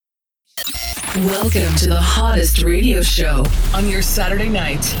Welcome to the hottest radio show on your Saturday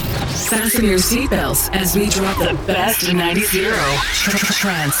night. Fasten your seatbelts as we drop the best 90s Euro,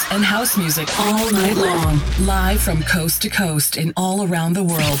 trance, and house music all night long. Live from coast to coast and all around the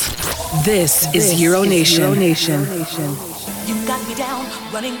world. This is Euro Nation. You got me down,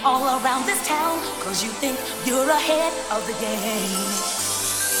 running all around this town, cause you think you're ahead of the game.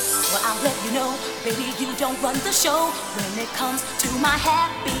 Well, I'll let you know, baby, you don't run the show when it comes to my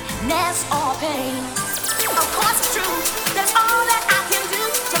happiness or pain. Of course it's true, that's all that I can do,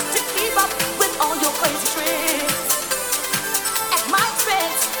 just to keep up with all your crazy tricks. At my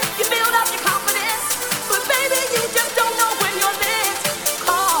expense, you build up your confidence, but baby, you just don't know when you're next.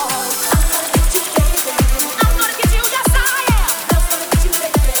 Cause I'm gonna get you, baby. I'm gonna get you, yes I am. Just gonna get you,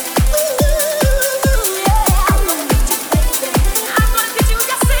 baby. Ooh, yeah. I'm gonna get you, baby. I'm gonna get you,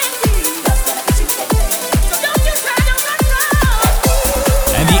 yes indeed. Just gonna get you, baby. So don't you try to run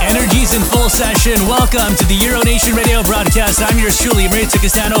from. And the energy's in full session. Welcome to the Euro Nation radio broadcast. I'm yours truly, Mauricio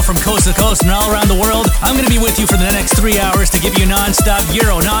Castano, from coast to coast and all around the world. I'm going to be with you for the next 3 hours to give you non-stop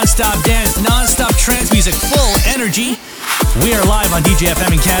Euro, non-stop dance, non-stop trance music, full energy. We are live on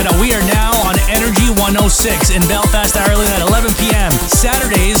DJFM in Canada. We are now on Energy 106 in Belfast, Ireland at 11 p.m.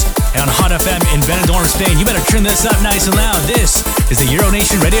 Saturdays and on Hot FM in Benidorm, Spain. You better turn this up nice and loud. This is the Euro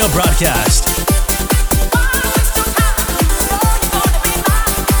Nation radio broadcast.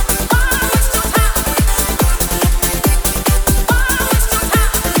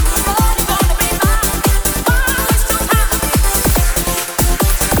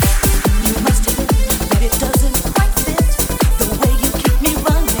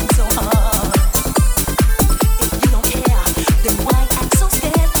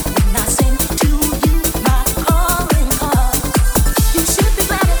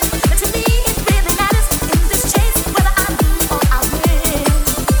 To me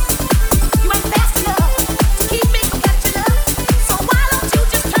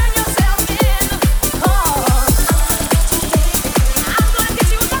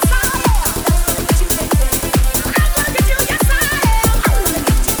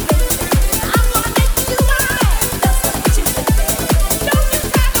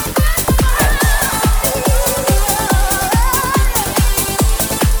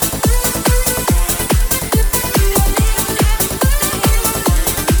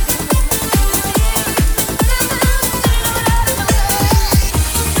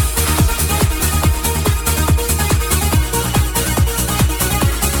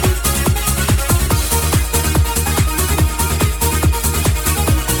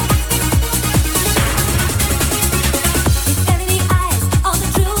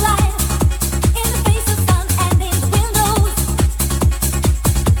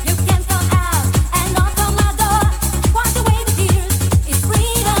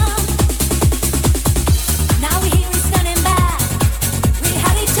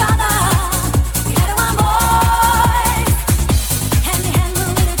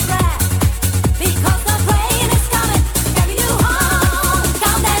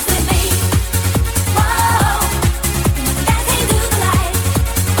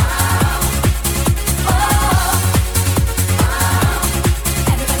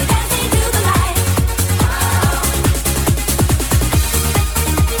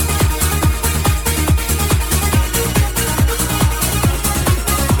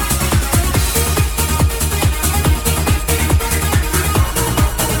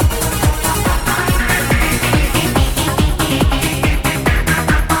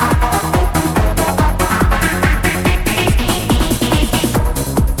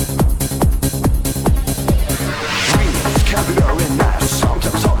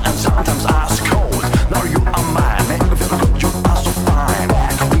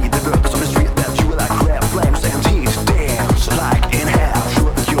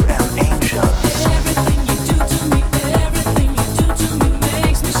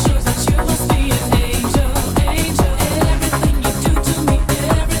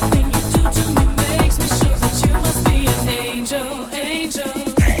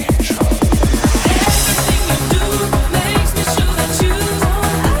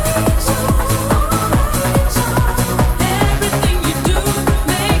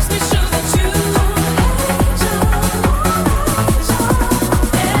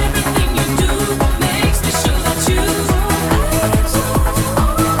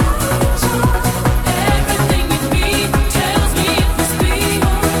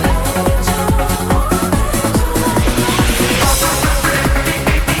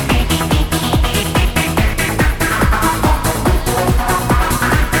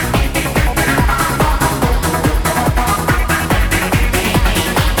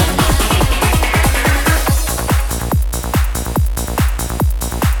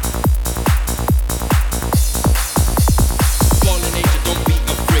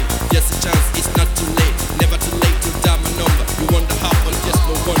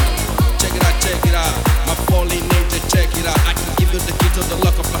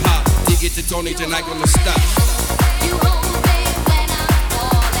Tony, tonight gonna stop.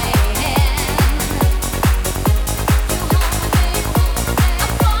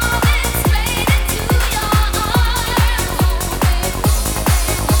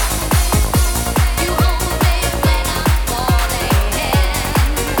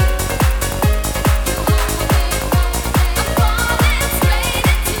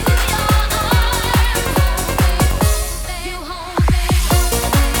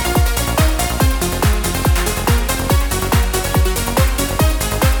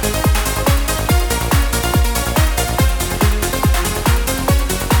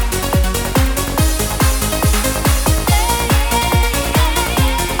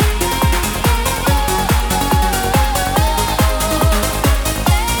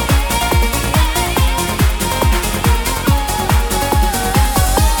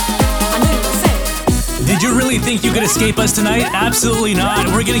 Think you could escape us tonight? Absolutely not.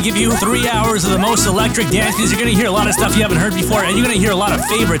 We're gonna give you 3 hours of the most electric dance music. You're gonna hear a lot of stuff you haven't heard before, and you're gonna hear a lot of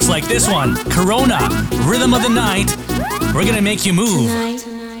favorites like this one, Corona, Rhythm of the Night. We're gonna make you move.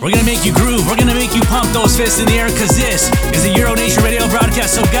 We're gonna make you groove. We're gonna make you pump those fists in the air, cause this is a Euro Nation radio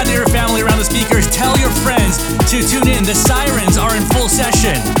broadcast. So gather your family around the speakers. Tell your friends to tune in. The sirens are in full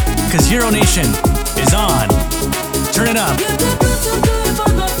session, cause Euro Nation is on. Turn it up.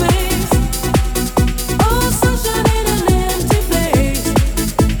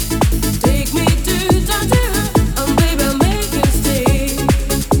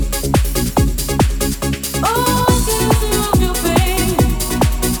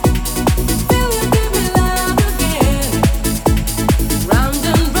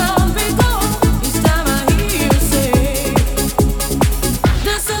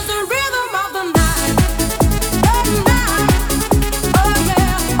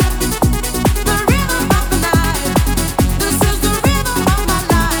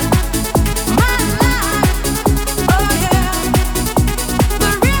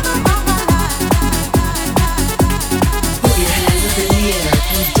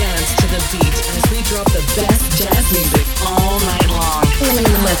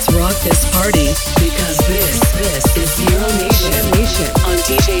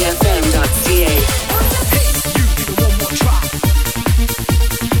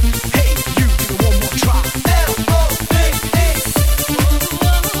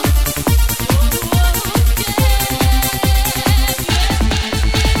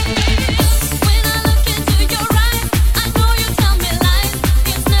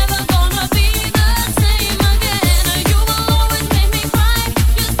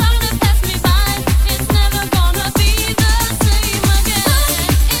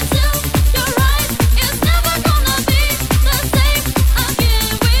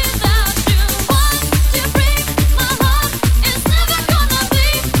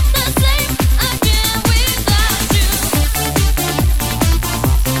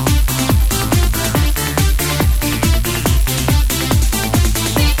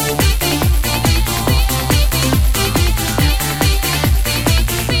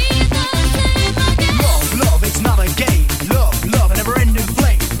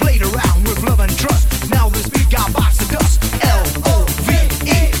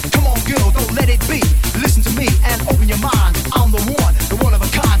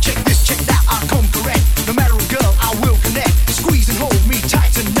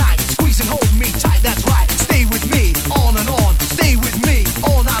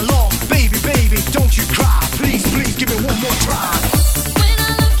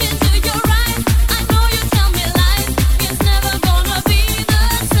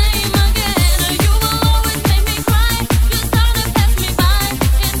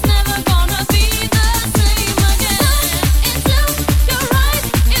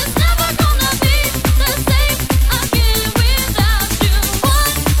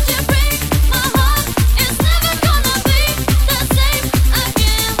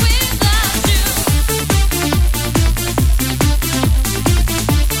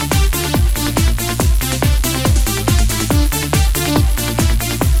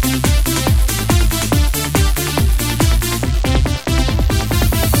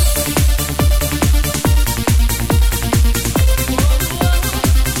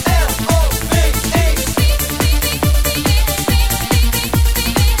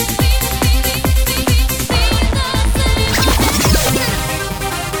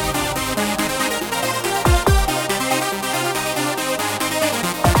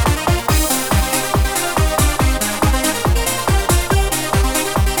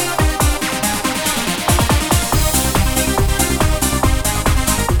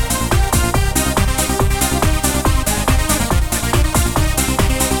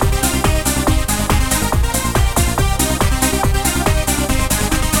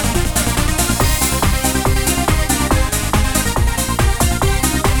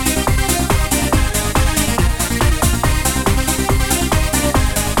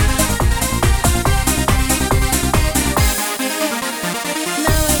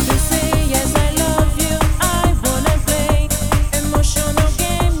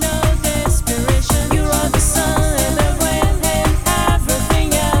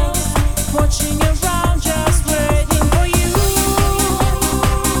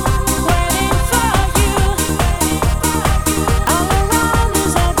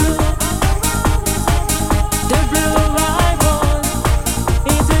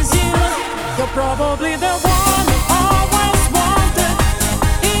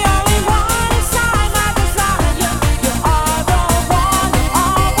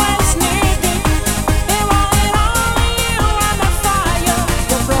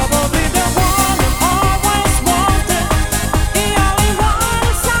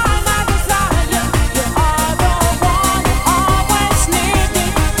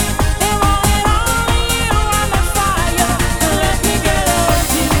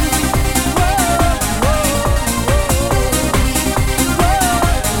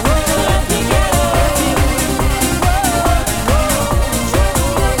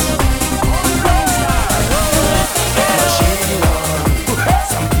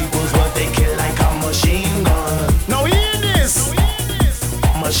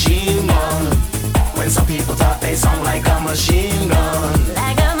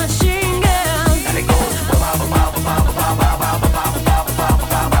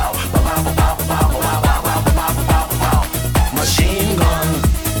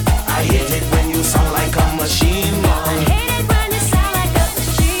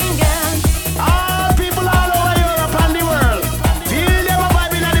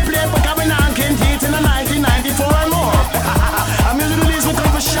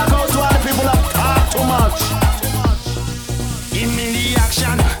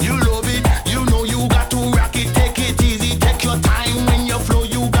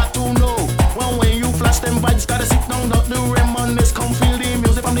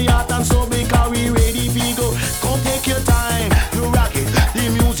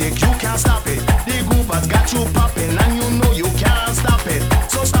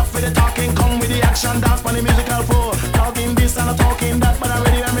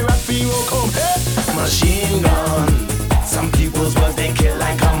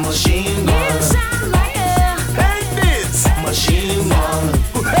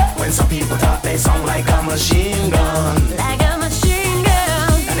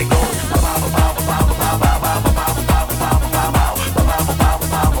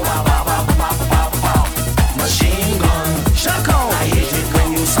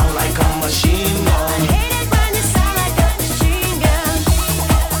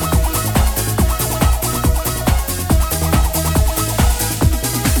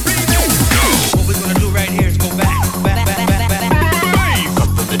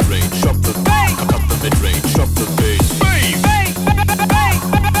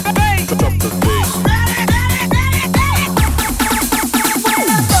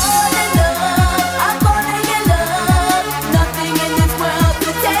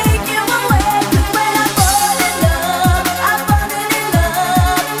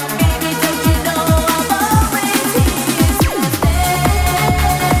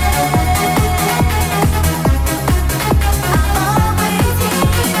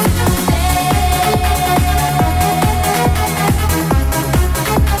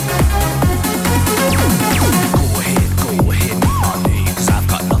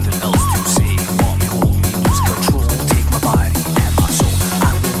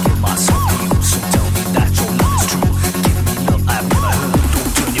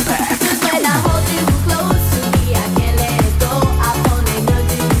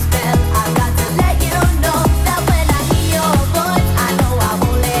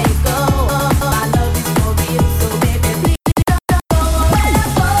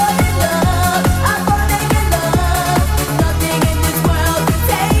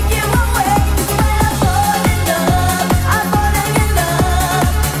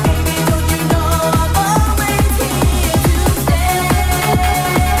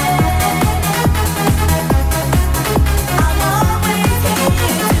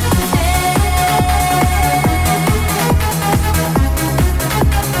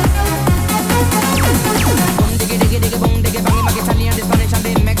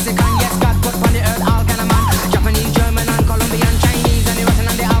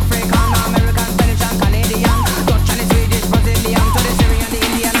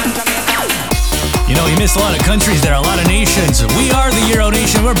 There's a lot of countries there, a lot of nations. We are the Euro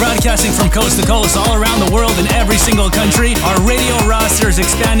Nation. We're broadcasting from coast to coast all around the world in every single country. Our radio roster is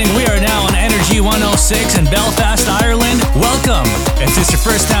expanding. We are now on Energy 106 in Belfast, Ireland. Welcome. If it's your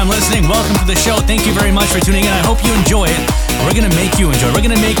first time listening, welcome to the show. Thank you very much for tuning in. I hope you enjoy it. We're going to make you enjoy. We're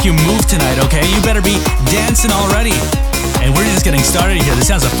going to make you move tonight, okay? You better be dancing already. And we're just getting started here.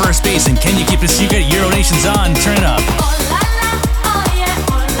 This sounds the first bass, and Can You Keep a Secret? Euro Nation's on. Turn it up.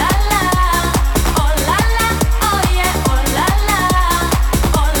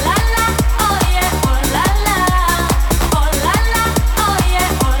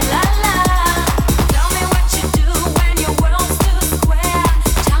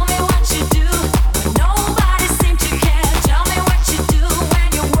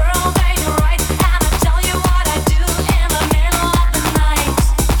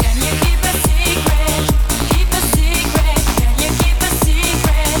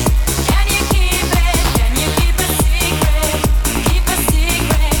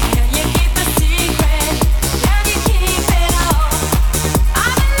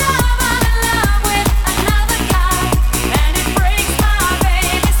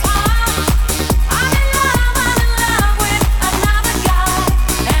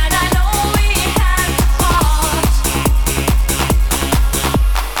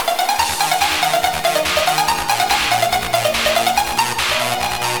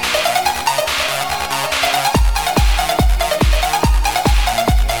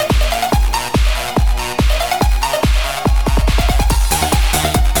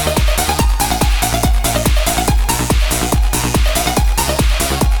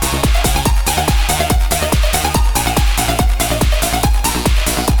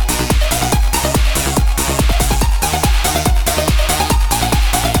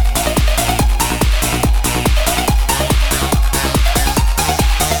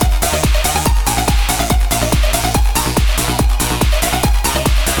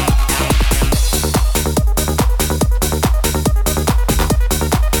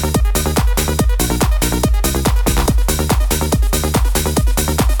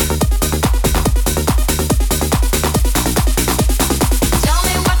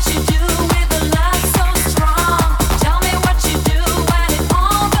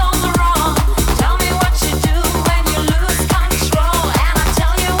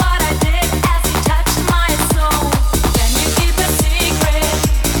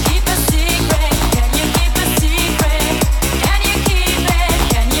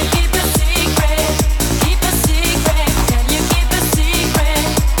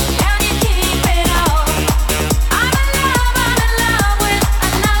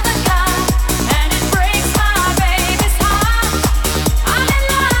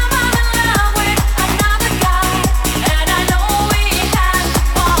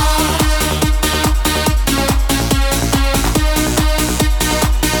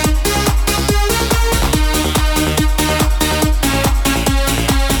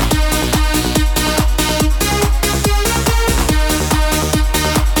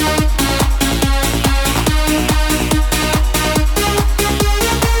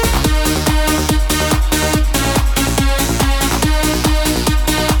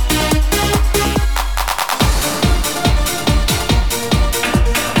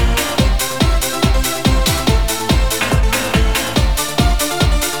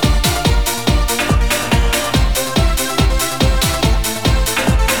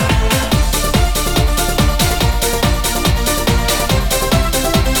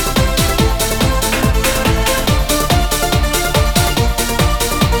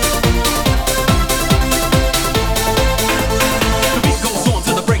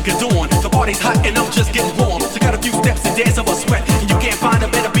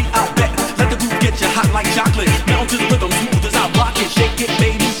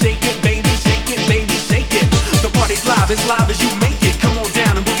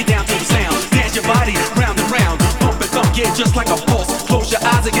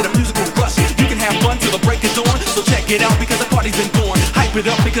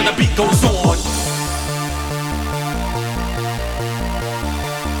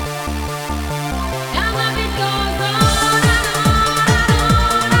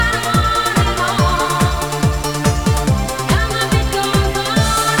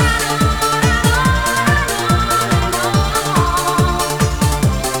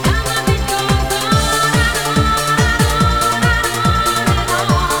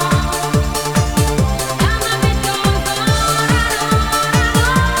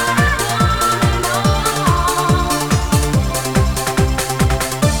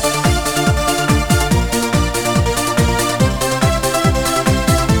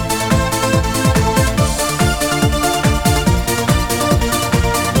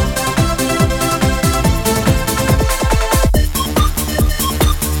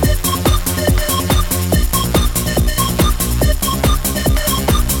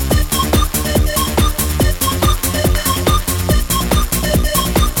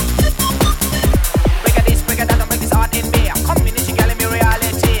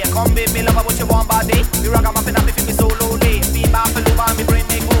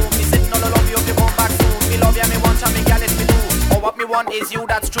 is you,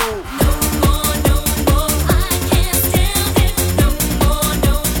 that's true.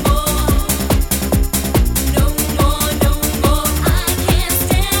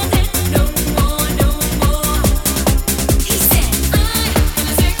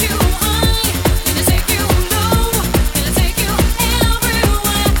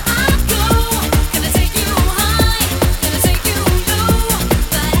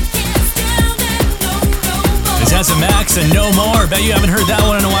 Max and No More. Bet you haven't heard that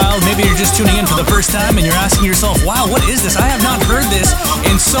one in a while. Maybe you're just tuning in for the first time and you're asking yourself, wow, what is this? I have not heard this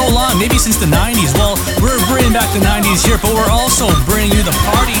in so long, maybe since the 90s. Well, we're bringing back the 90s here, but we're also bringing you the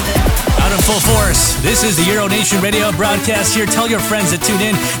party out in full force. This is the Euro Nation Radio broadcast here. Tell your friends that tune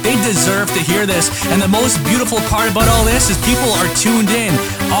in. They deserve to hear this. And the most beautiful part about all this is people are tuned in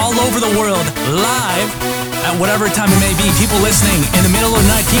all over the world, live, at whatever time it may be. People listening in the middle of the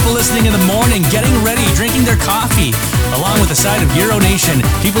night, people listening in the morning, getting ready, drinking their coffee, along with the side of Euro Nation.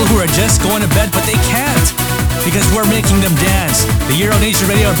 People who are just going to bed, but they can't because we're making them dance. The Euro Nation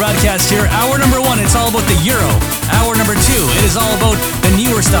Radio broadcast here. Hour number 1, it's all about the Euro. Hour number 2, it is all about the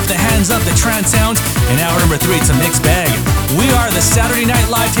newer stuff, the hands up, the trance sounds. And hour number 3, it's a mixed bag. We are the Saturday Night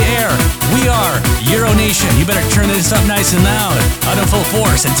Live to Air. We are Euro Nation. You better turn this up nice and loud, out in full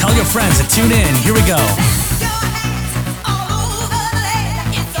force, and tell your friends to tune in. Here we go.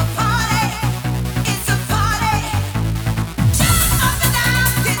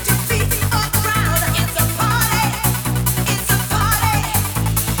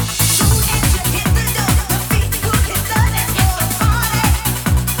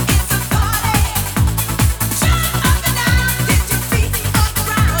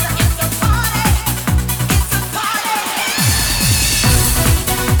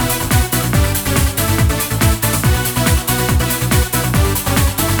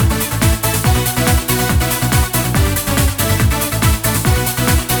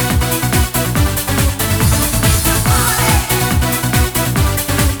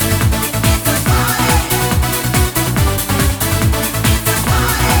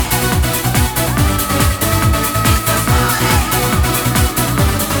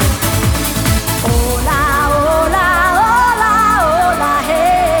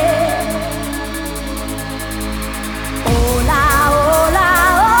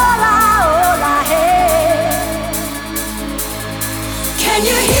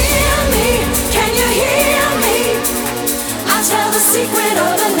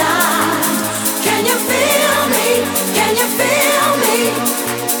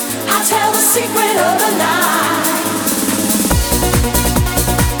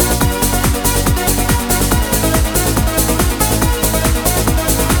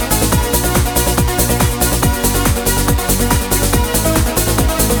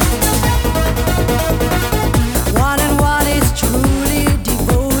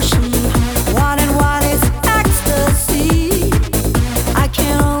 I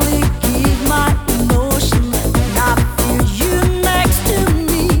can't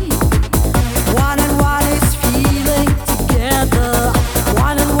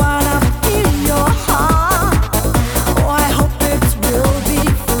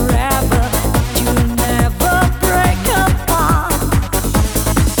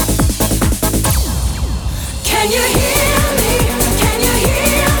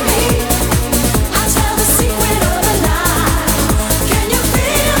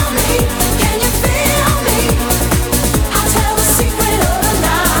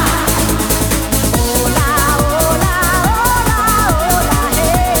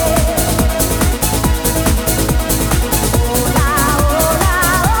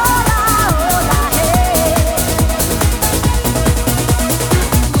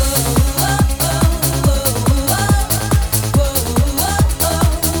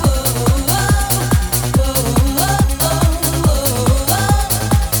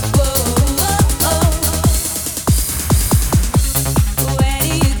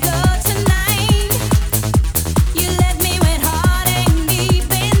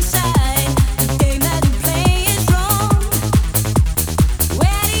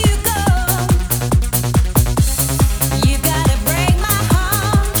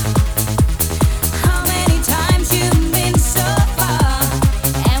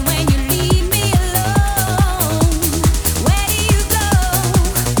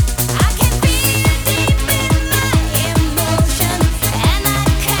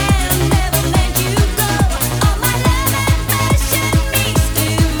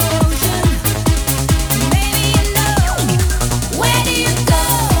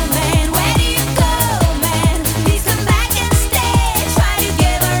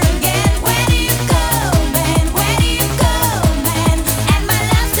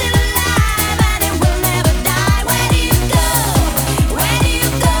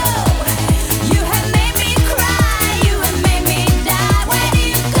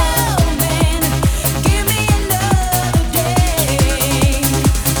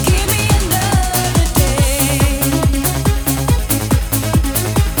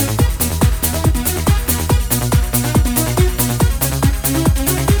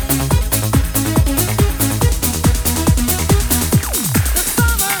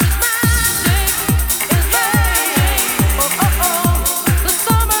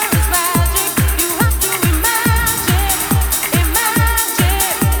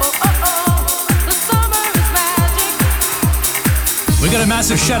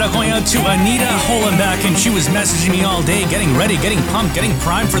Massive shout out going out to Anita Holenbeck, and she was messaging me all day, getting ready, getting pumped, getting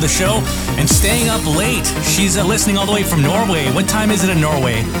primed for the show, and staying up late. She's listening all the way from Norway. What time is it in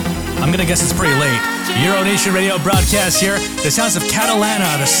Norway? I'm gonna guess it's pretty late. Euro Nation Radio broadcast here. The sounds of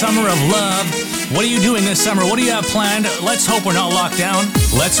Catalana, the summer of love. What are you doing this summer? What do you have planned? Let's hope we're not locked down.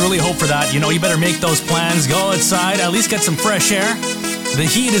 Let's really hope for that. You know, you better make those plans. Go outside, at least get some fresh air. The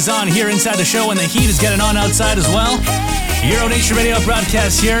heat is on here inside the show, and the heat is getting on outside as well. Euro Nation Radio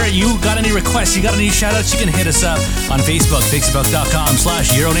broadcast here. You got any requests? You got any shout-outs? You can hit us up on Facebook,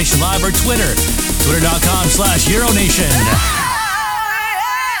 facebook.com/EuroNation Live, or Twitter, twitter.com/EuroNation.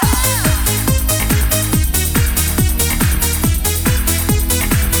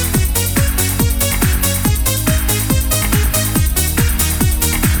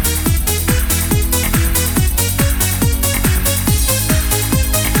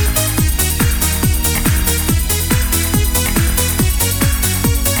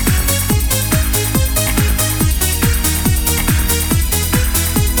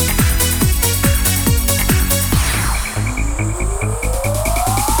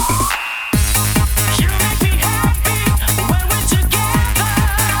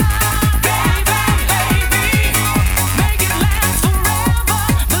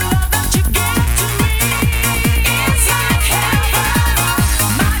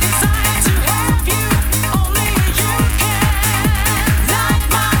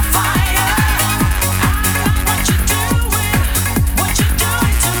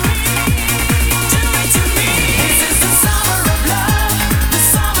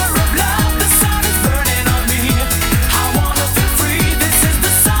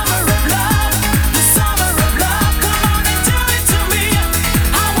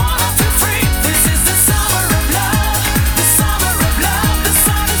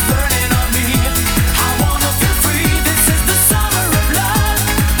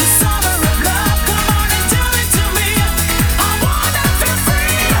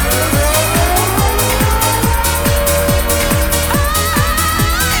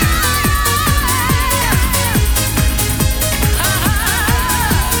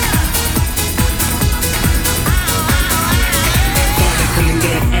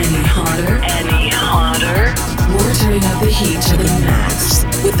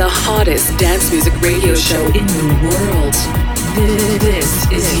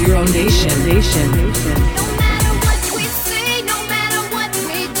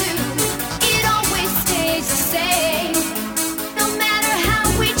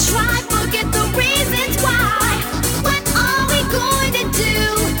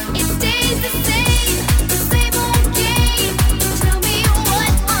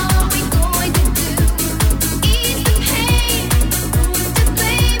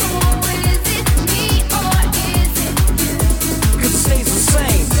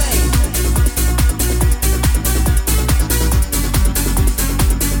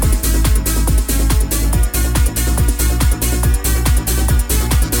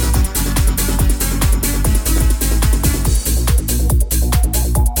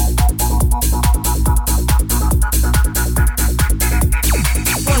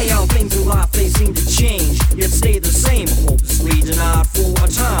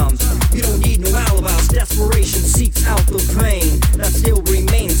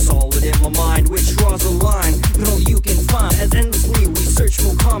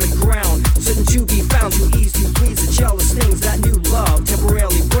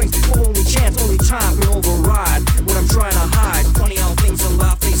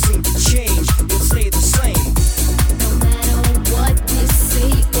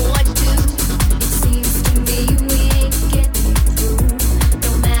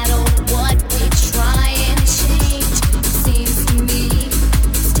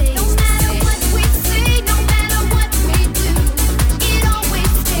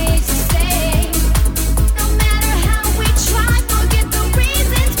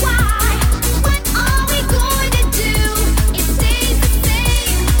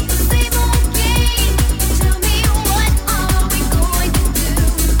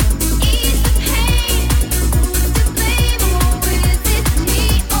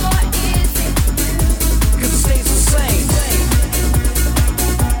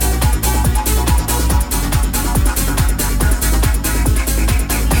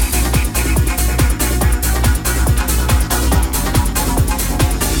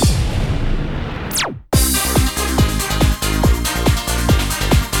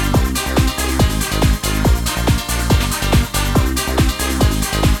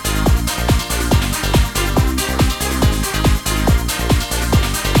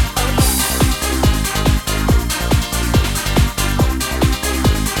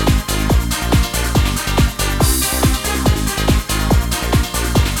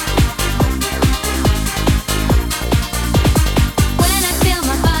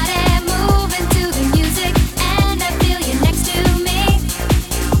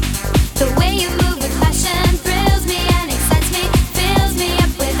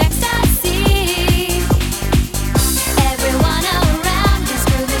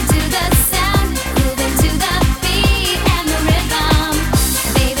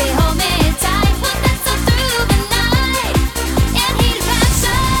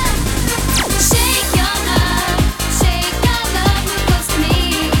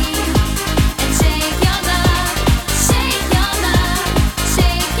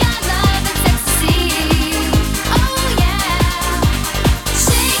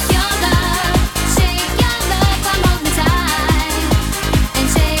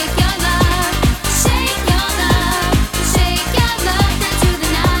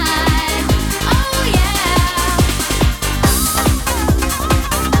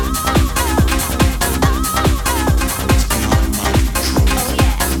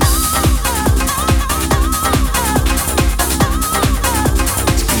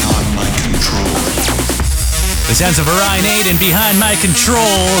 Sounds of Orion 8, and behind my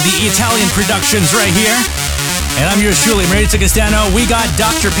control, the Italian productions right here. And I'm yours truly, Maurizio Castano. We got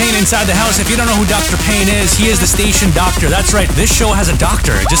Dr. Payne inside the house. If you don't know who Dr. Payne is, he is the station doctor. That's right, this show has a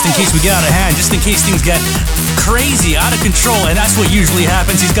doctor, just in case we get out of hand, just in case things get crazy, out of control. And that's what usually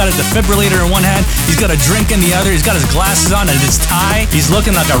happens. He's got a defibrillator in one hand, he's got a drink in the other, he's got his glasses on and his tie. He's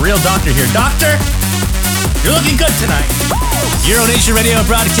looking like a real doctor here. Doctor, you're looking good tonight. Euro Nation Radio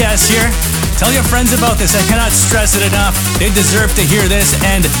broadcast here. Tell your friends about this. I cannot stress it enough. They deserve to hear this.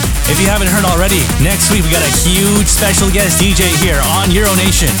 And if you haven't heard already, next week we got a huge special guest DJ here on Euro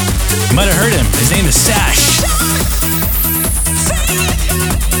Nation. You might have heard him. His name is SASH.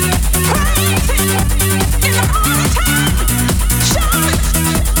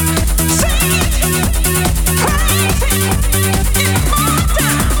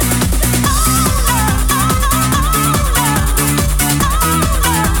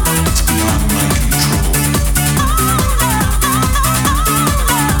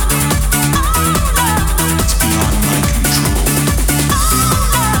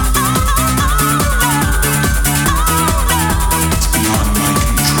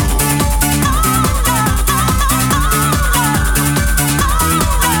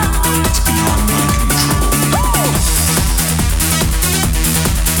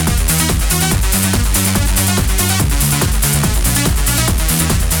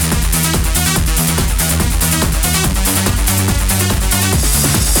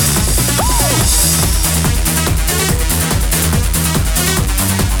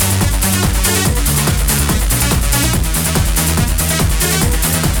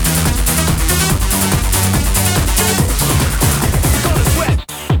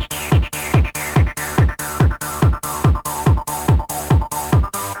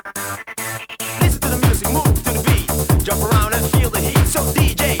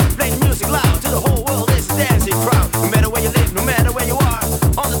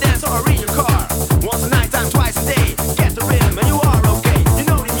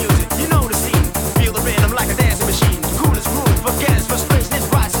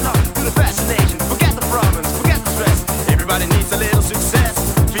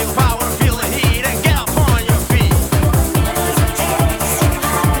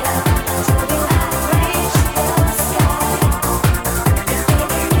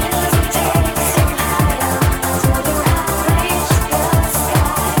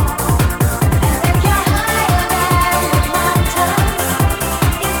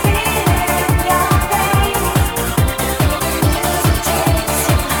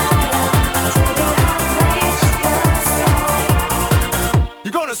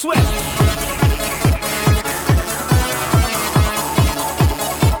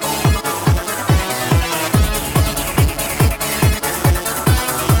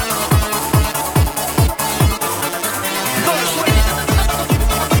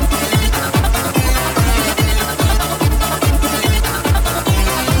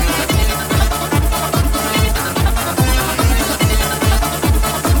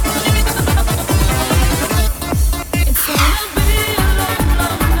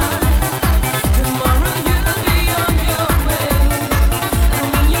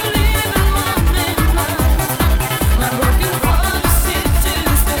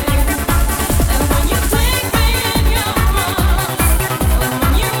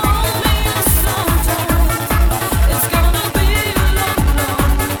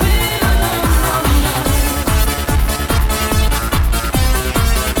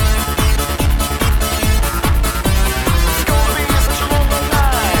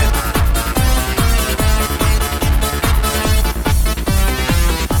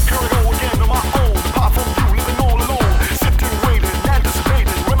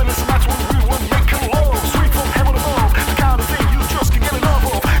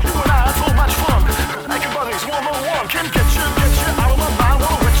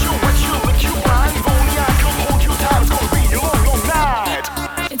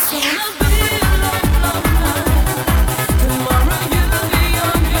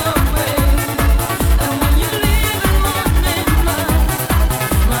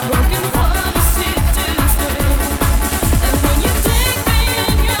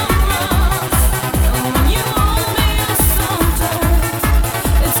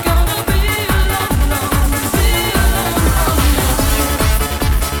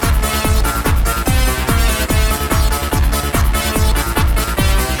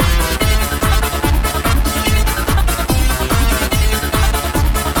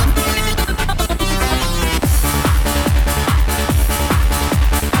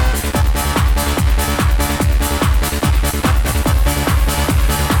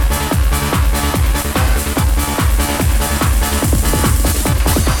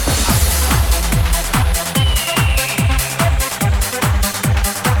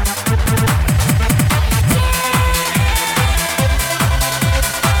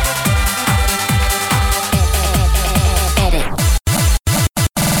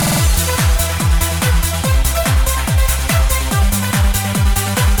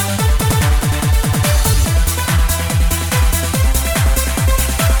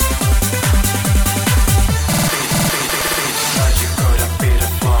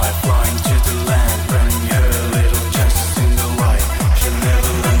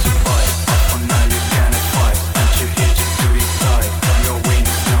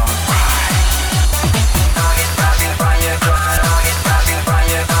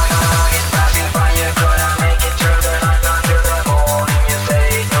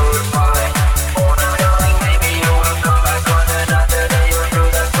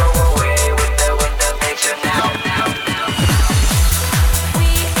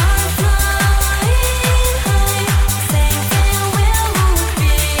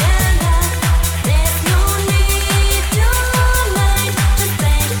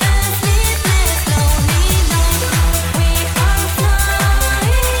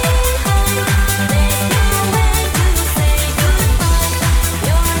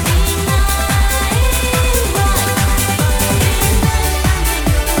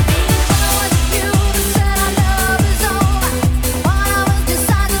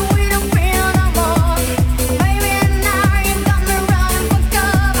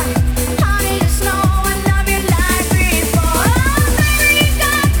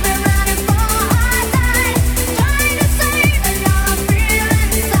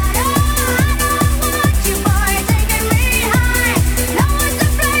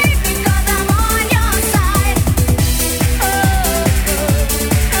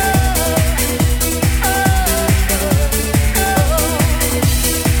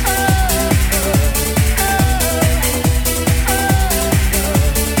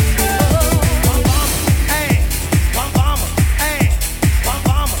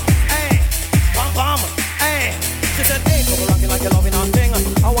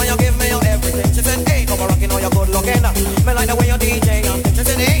 good looking. Me like the way you DJ. Just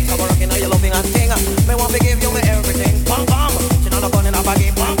in it, so rocking, you loving and thing. Me want to give you me everything. Pam pam. She not gun in a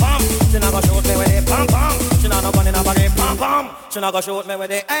baggy. Pam pam. She not gonna shoot me with it. Pam pam. She not gun in a baggy. Pam pam. She not gonna shoot me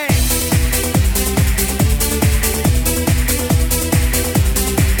with it. Hey.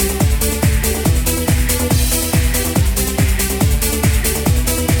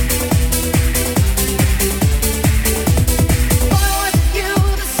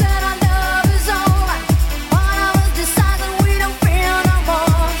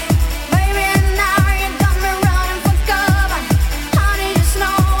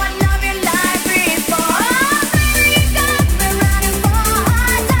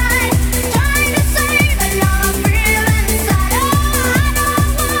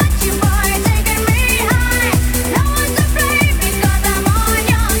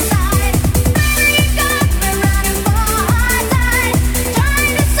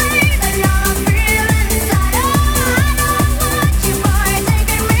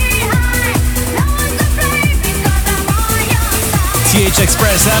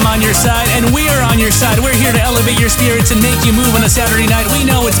 Express, I'm on your side, and we are on your side. We're here to elevate your spirits and make you move on a Saturday night. We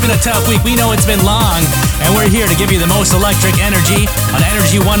know it's been a tough week. We know it's been long, and we're here to give you the most electric energy on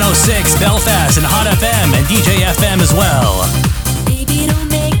Energy 106, Belfast, and Hot FM, and DJ FM as well. Baby, don't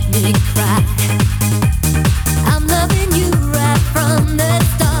make me cry. I'm loving you right from the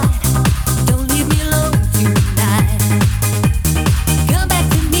start. Don't leave me alone tonight. Come back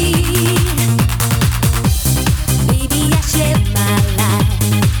to me. Baby, I share my life.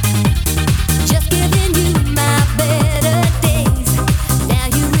 Just giving you my better days. Now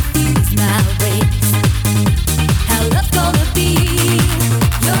you refuse my ways. How love's gonna be?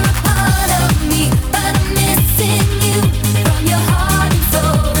 You're a part of me, but I'm missing you. From your heart and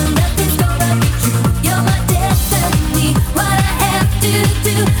soul, nothing's gonna be true. You're my destiny, what I have to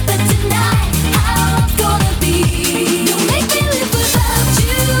do. But tonight, how love's gonna be? Don't make me live without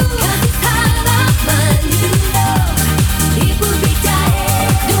you. 'Cause it's hard on my new love. It would be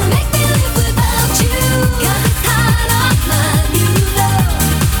dying. Don't make me live without you. 'Cause it's hard on my new love.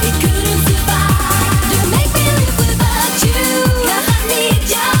 It couldn't survive. Don't make me live without you. 'Cause I need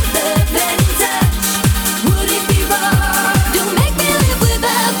your love and touch. Would it be wrong? Don't make me live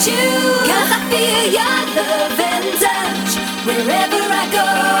without you. 'Cause I feel your love and touch wherever I go.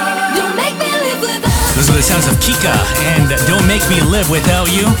 Don't make me live without. Those are the sounds of Kika and Don't Make Me Live Without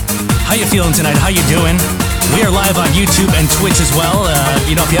You. How you feeling tonight? How you doing? We are live on YouTube and Twitch as well.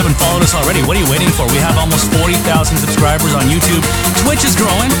 If you haven't followed us already, what are you waiting for? We have almost 40,000 subscribers on YouTube. Twitch is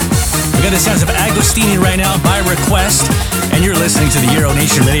growing. We got the sounds of Agostini right now by request, and you're listening to the Euro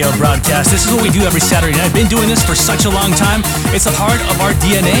Nation radio broadcast. This is what we do every Saturday night. I've been doing this for such a long time. It's a part of our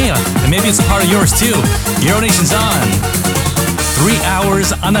DNA, and maybe it's a part of yours too. Euro Nation's on. 3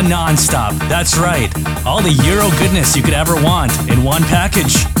 hours on a non-stop. That's right. All the Euro goodness you could ever want in one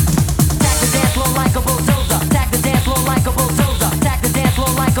package. Tack the dance floor like a bulldozer. Tack the dance floor like a bulldozer. Tack the dance floor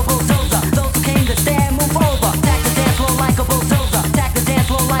like a bulldozer. Those who came to stand, move over. Tack the dance floor like a bulldozer. Tack the dance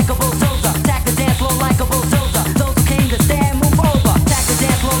floor like a bulldozer. Tack the dance floor like a bulldozer. Those who came to stand, move over. Tack the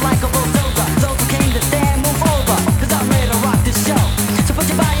dance floor like a bulldozer. Those who came to stand, move over. 'Cause I'm ready to rock this show. So put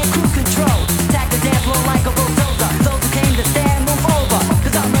your body in cruise control. Tack the dance floor like a bulldozer. Those who came to stand, move over.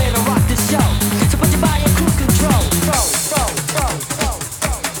 'Cause I'm ready to rock this show. So put your body in cruise control.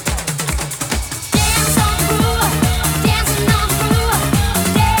 Dance on the groove, dancing on the groove,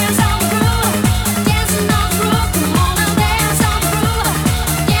 dance on the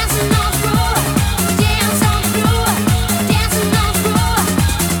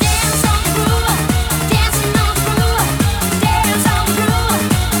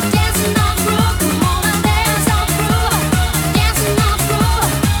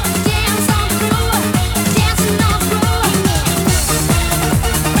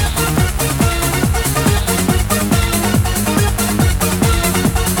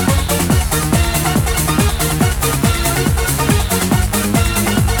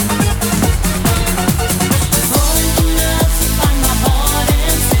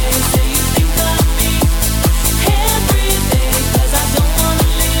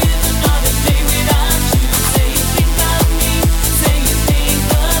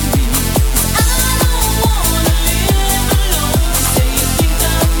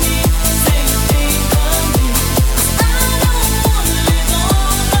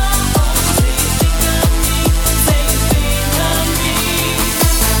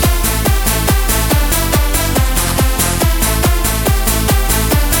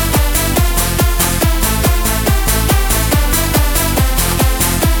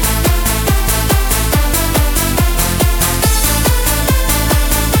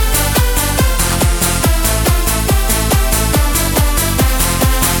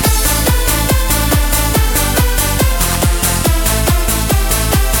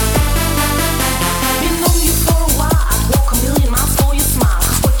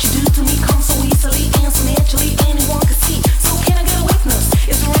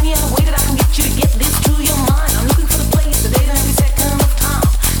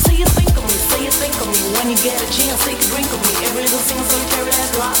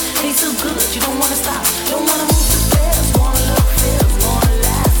rock. Tastes so good, you don't wanna stop. Don't wanna move too fast. Wanna love feels, wanna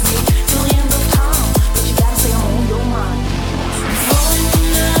last me till the end of time. But you gotta stay on your mind. I'm falling in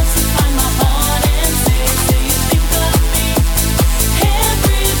love to find my heart and say you think of me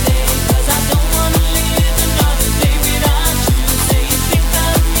every day. 'Cause I don't wanna live another day without you. Say you think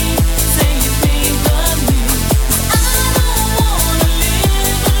of me, say you think of me. 'Cause I don't wanna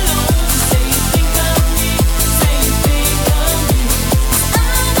live alone. Say you think of me, say you think of me. 'Cause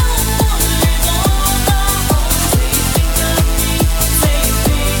I don't wanna live on my own. Say you think of me, say you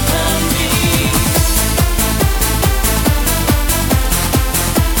think of me.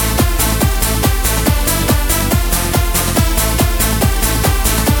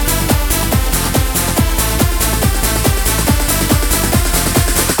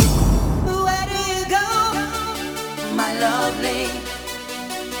 Where do you go, my lovely?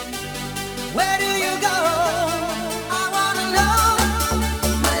 Where do you go? I wanna know,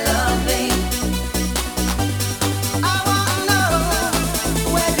 my lovely. I wanna know,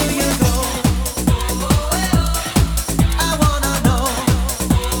 where do you go? I wanna know,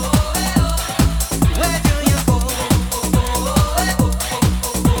 where do you go?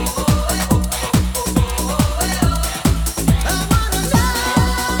 I wanna know.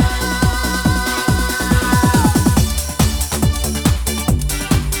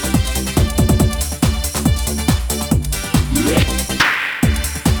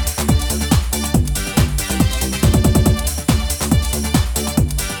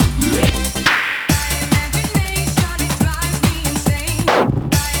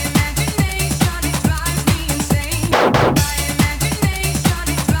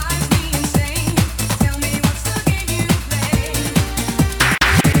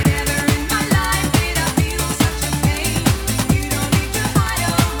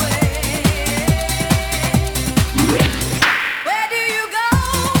 Where do you go,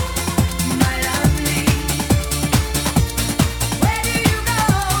 my lovely? Where do you go?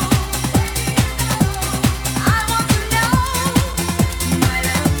 I want to know, my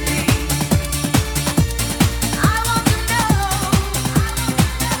lovely. I want to know.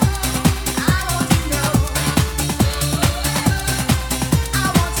 I want to know. I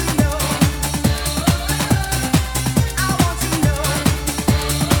want to know. I want to know.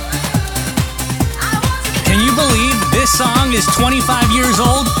 Can you believe this song is 25 years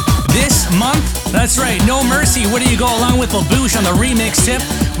old this month? That's right, No Mercy, Where Do You Go, along with Labouche on the remix tip.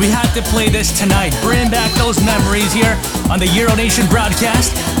 We had to play this tonight. Bring back those memories here on the Euro Nation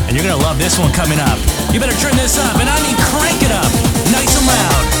broadcast, and you're gonna love this one coming up. You better turn this up, and I mean crank it up, nice and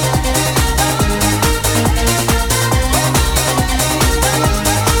loud.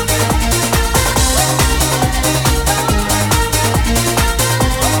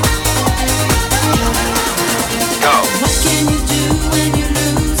 What can you do when you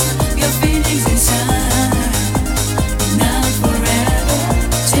lose your feelings inside? Now forever,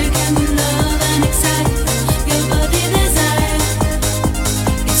 taking your love and excite your body desire.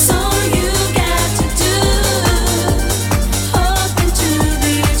 It's all you got to do. Hold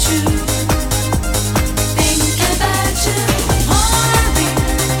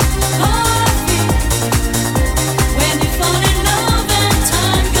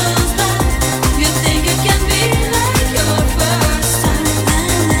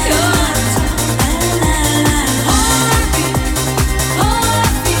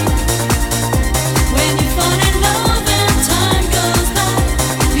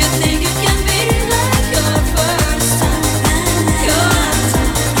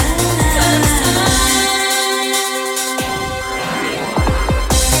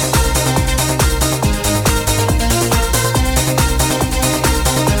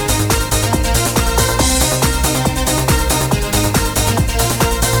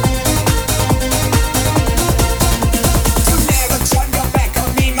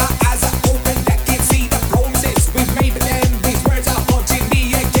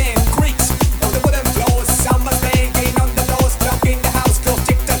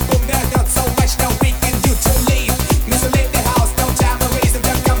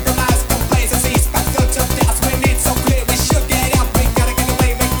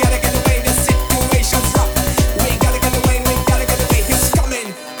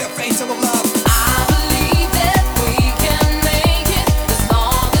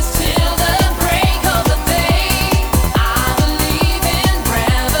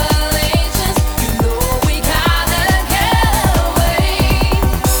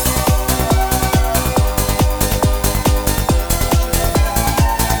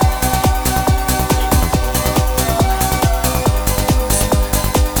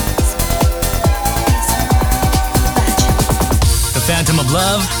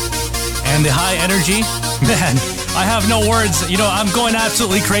love and the high energy. Man, I have no words. You know, I'm going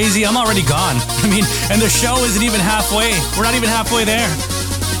absolutely crazy. I'm already gone. I mean, and the show isn't even halfway. We're not even halfway there.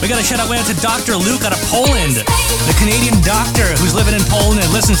 We got a shout out way out to Dr. Luke out of Poland, the Canadian doctor who's living in Poland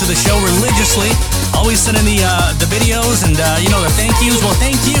and listens to the show religiously. Always sending the videos and, the thank yous. Well,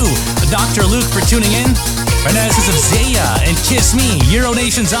 thank you, Dr. Luke, for tuning in. Right now, this is of Zaya and Kiss Me. Euro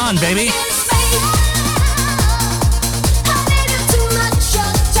Nation's on, baby.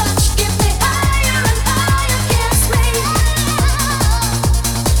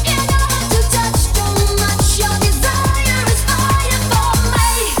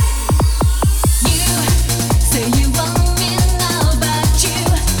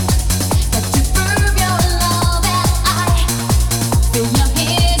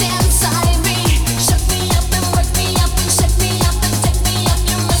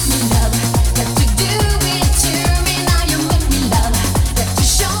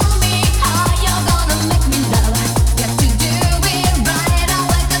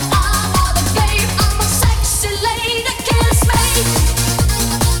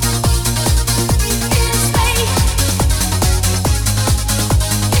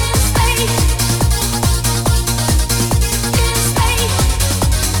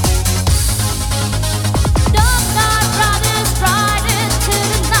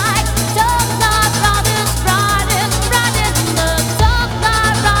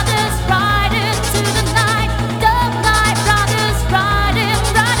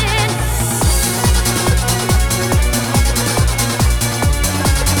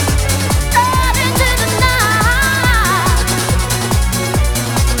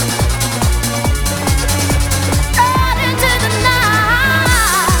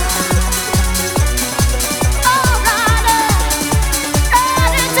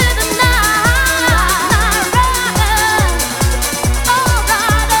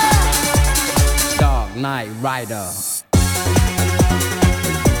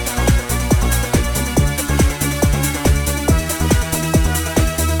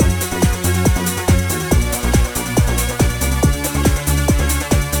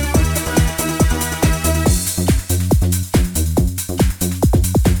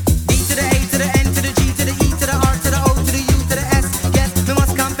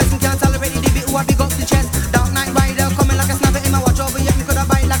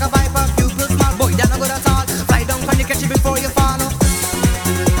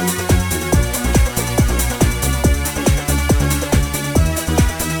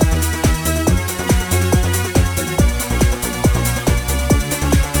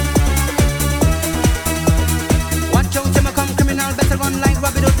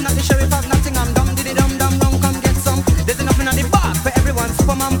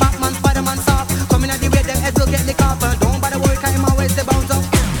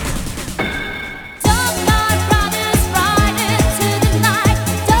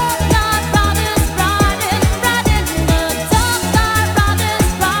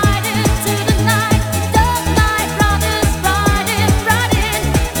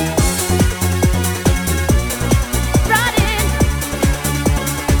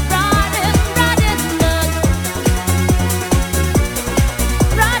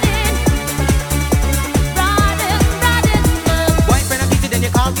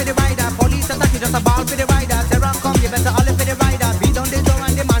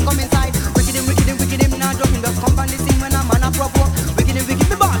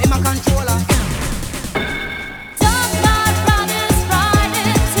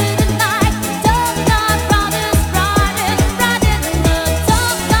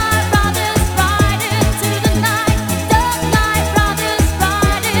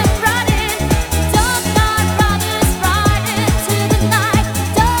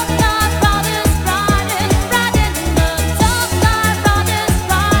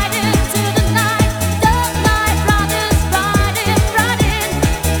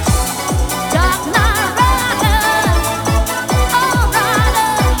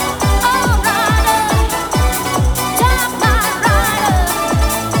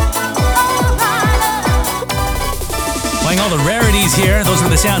 Here. Those were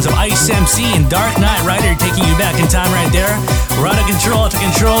the sounds of Ice MC and Dark Knight Rider taking you back in time right there. We're out of control to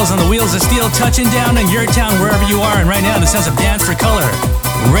controls on the wheels of steel, touching down in your town wherever you are. And right now, the sounds of Dance for Color.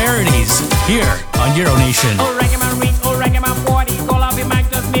 Rarities here on Euro Nation. Oh, reggae man rich, oh, reggae man 40. Call off your mic,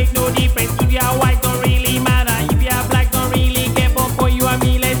 just make no difference. If you are white, don't really matter. If you are black, don't really care. But for you and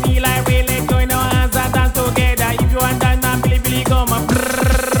me, let's see like really join our hands and dance together. If you want dance, now Billy come and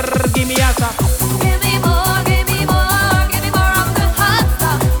give me a stop. More, give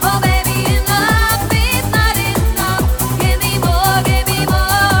me more.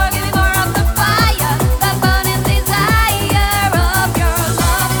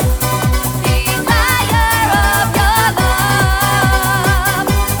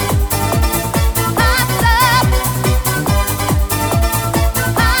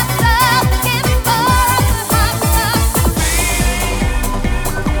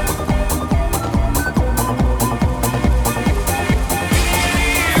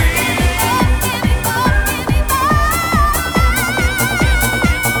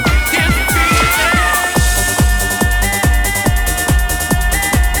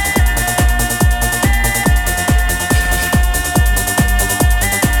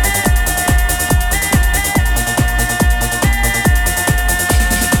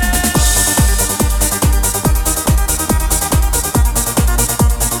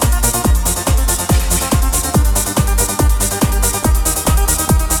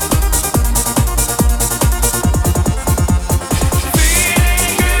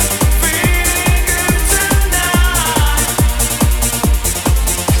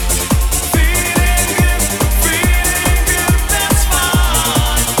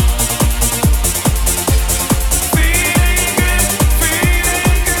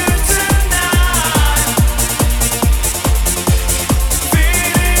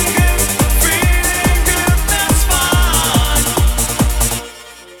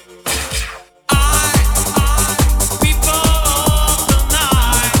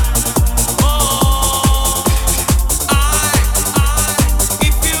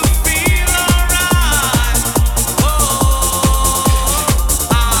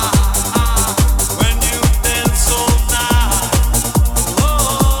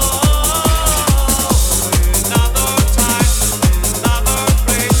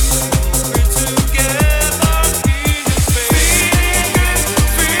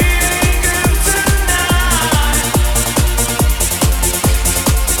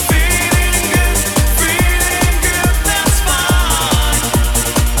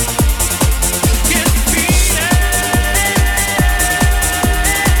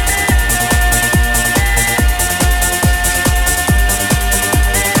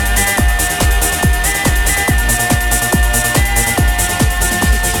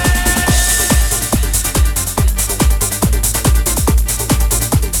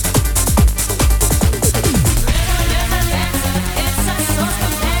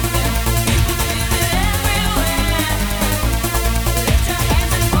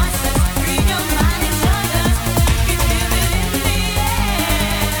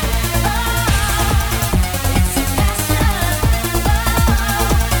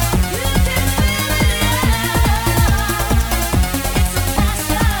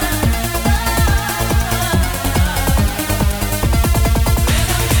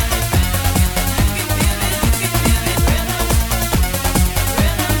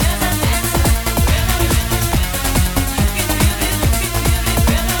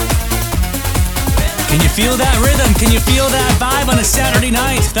 feel that rhythm? Can you feel that vibe on a Saturday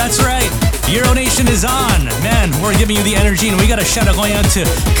night? That's right. Euro Nation is on. Man, we're giving you the energy, and we got a shout out going out to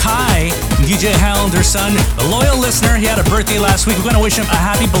Kai, DJ Held, her son, a loyal listener. He had a birthday last week. We're going to wish him a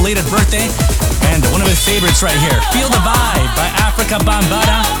happy belated birthday. And one of his favorites right here, Feel the Vibe by Africa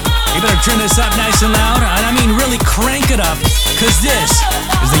Bambaataa. You better turn this up nice and loud. And I mean really crank it up, because this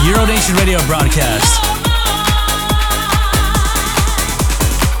is the Euro Nation radio broadcast.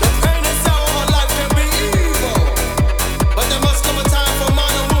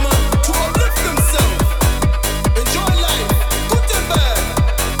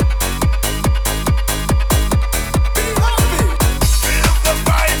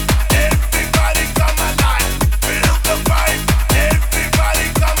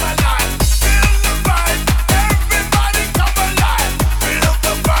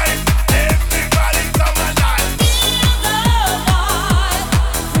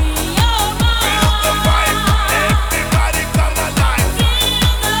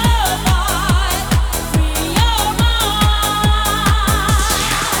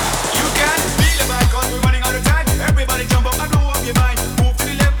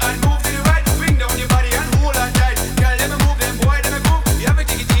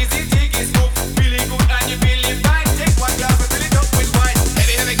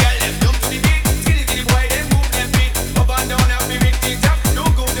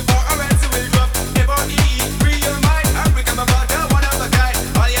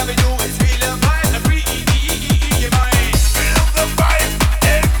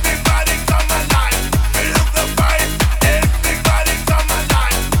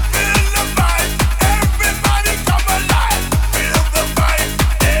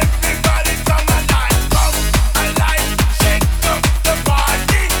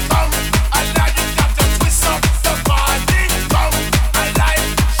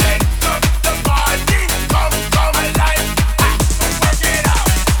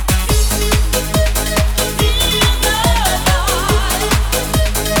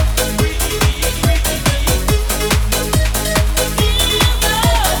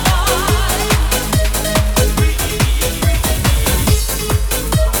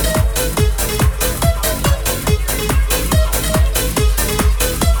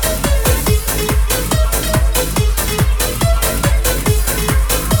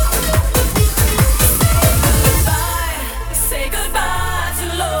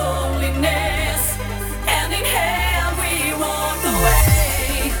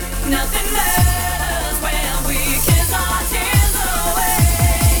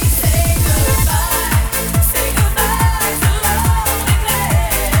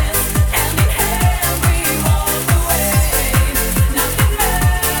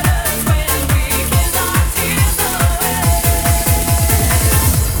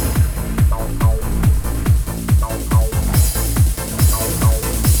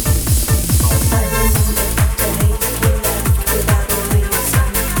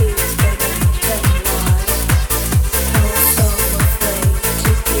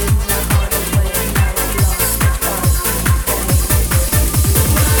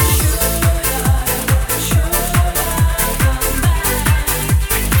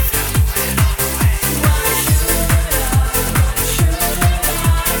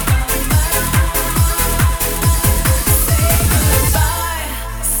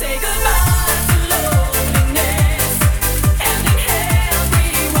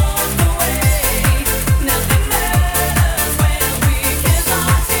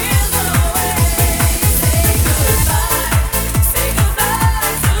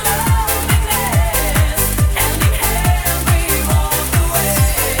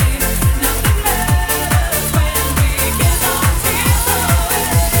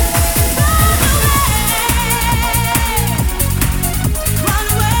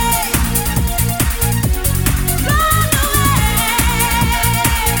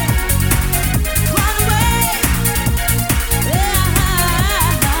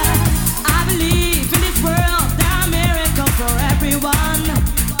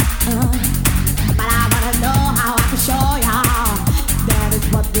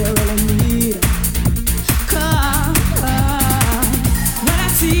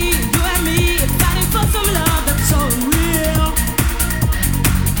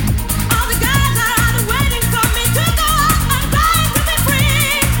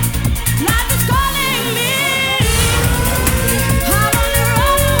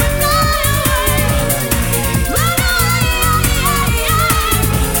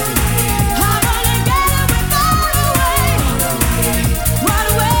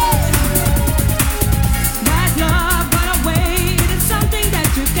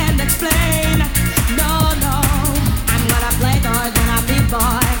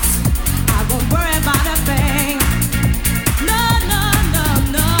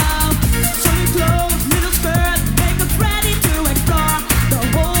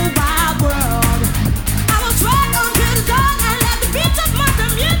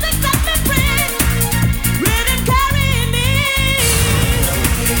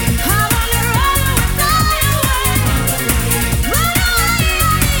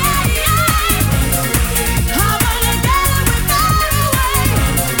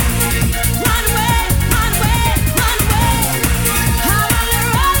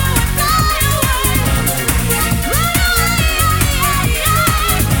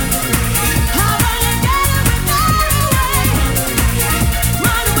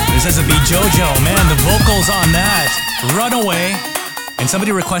 JoJo, man, the vocals on that. Runaway. And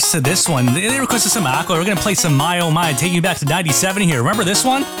somebody requested this one. They requested some Aqua. We're going to play some My Oh My, taking you back to 97 here. Remember this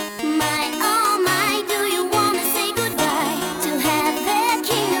one?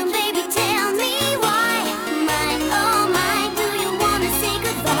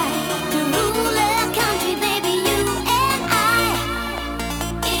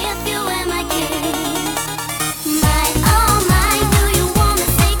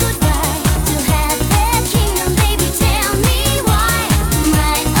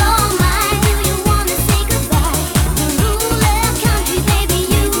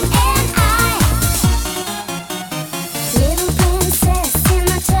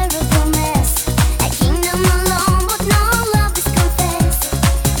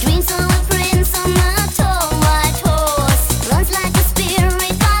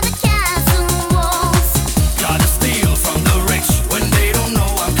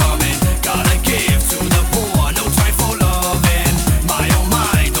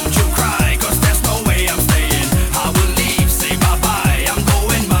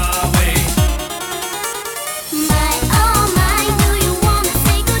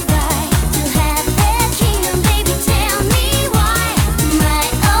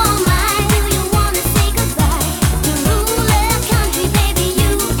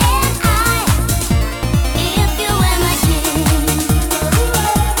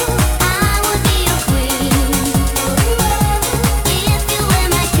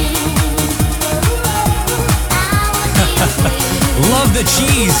 The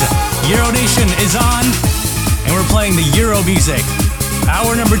cheese. Euro Nation is on, and we're playing the Euro music.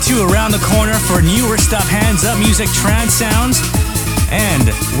 Hour number 2 around the corner for newer stuff, hands up music, trance sounds,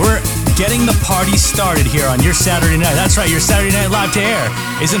 and we're getting the party started here on your Saturday night. That's right, your Saturday Night Live to Air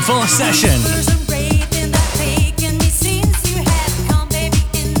is in full session.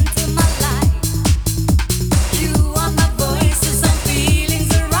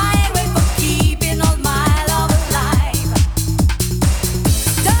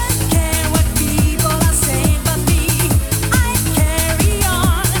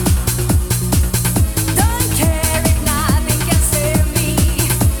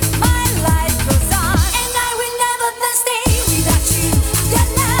 And I will never stay without you. You're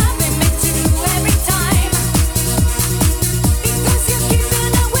loving me too.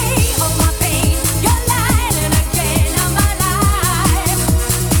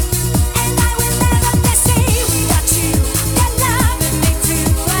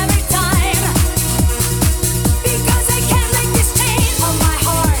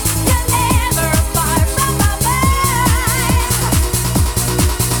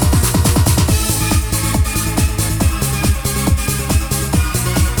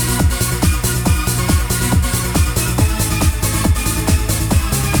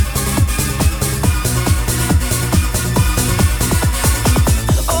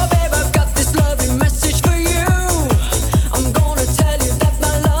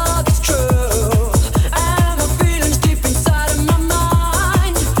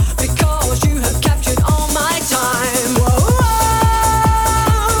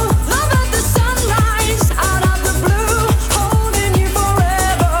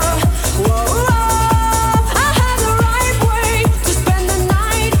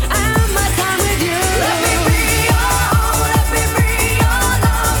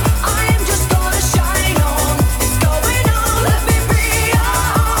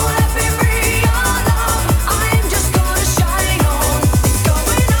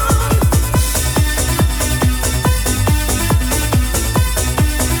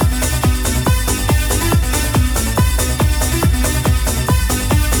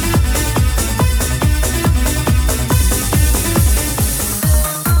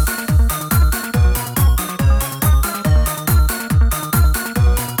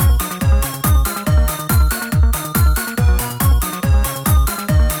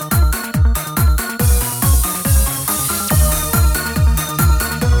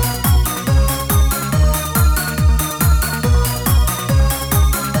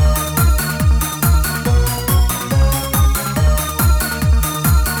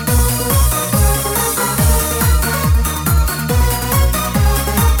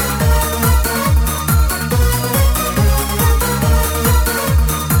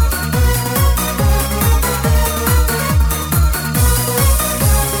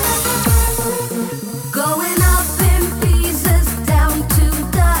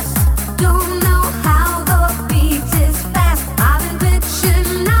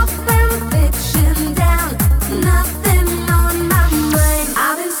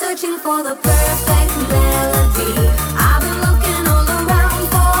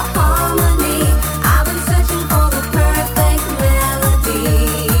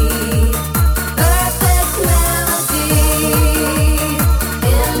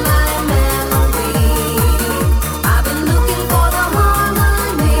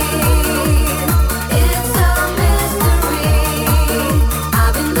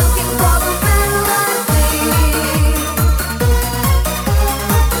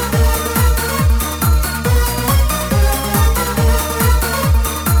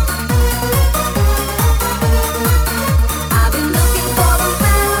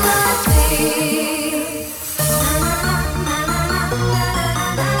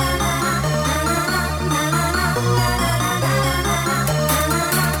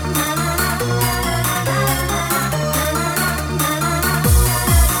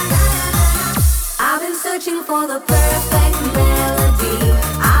 for the perfect melody.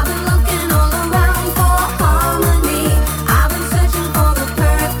 I've been looking all around for harmony. I've been searching for the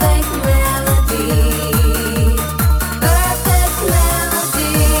perfect melody. Perfect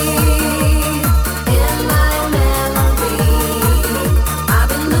melody in my melody. I've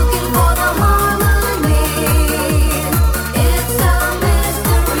been looking for the harmony. It's a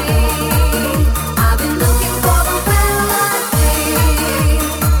mystery. I've been looking for the melody.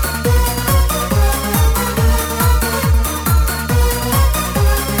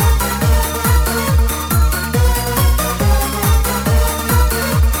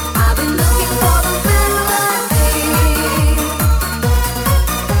 I've been looking for the melody.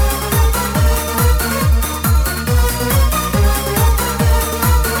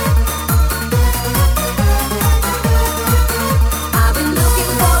 I've been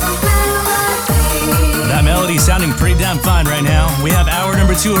looking for the melody. That melody's sounding pretty damn fine right now. We have hour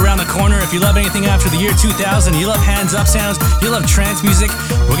number 2 around the corner. If you love anything after the year 2000, you love hands up sounds, you love trance music,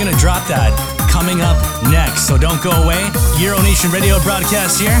 we're gonna drop that coming up next. So don't go away. Euro Nation Radio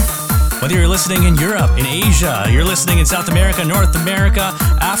broadcast here. Whether you're listening in Europe, in Asia, you're listening in South America, North America,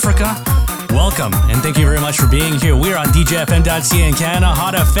 Africa, welcome and thank you very much for being here. We're on DJFM.ca in Canada,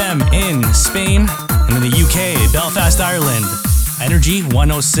 Hot FM in Spain, and in the UK, Belfast, Ireland. Energy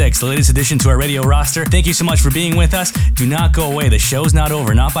 106, the latest addition to our radio roster. Thank you so much for being with us. Do not go away. The show's not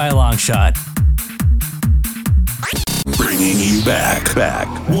over, not by a long shot. Bringing you back,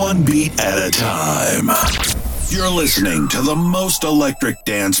 one beat at a time. You're listening to the most electric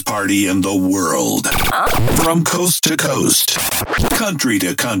dance party in the world. From coast to coast, country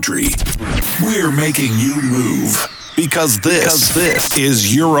to country, we're making you move. Because this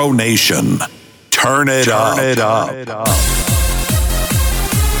is Euro Nation. Turn it up.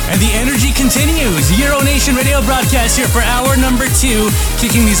 And the energy continues. Euro Nation Radio broadcast here for hour number 2.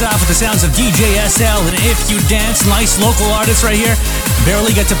 Kicking these off with the sounds of DJ SL and If You Dance. Nice local artists right here.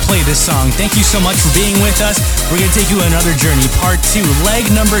 Barely get to play this song. Thank you so much for being with us. We're going to take you on another journey. Part 2. Leg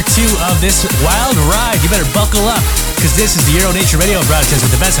number 2 of this wild ride. You better buckle up because this is the Euro Nation Radio broadcast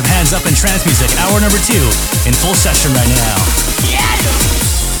with the best of hands up and trance music. Hour number 2 in full session right now. Yeah!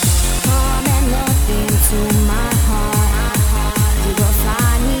 Come and look into my heart. You will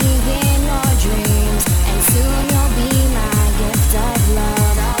find me in your dreams, and soon you'll be my gift of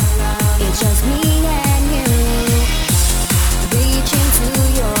love. It's just me and you, reaching to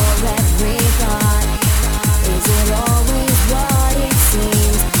your every thought. Is it always what it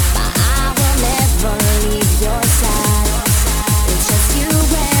seems? But I will never leave your side. It's just you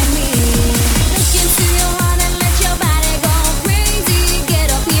and me. Look into your heart and let your body go crazy.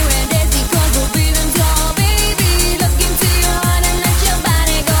 Get up here and dance because the rhythm's your baby.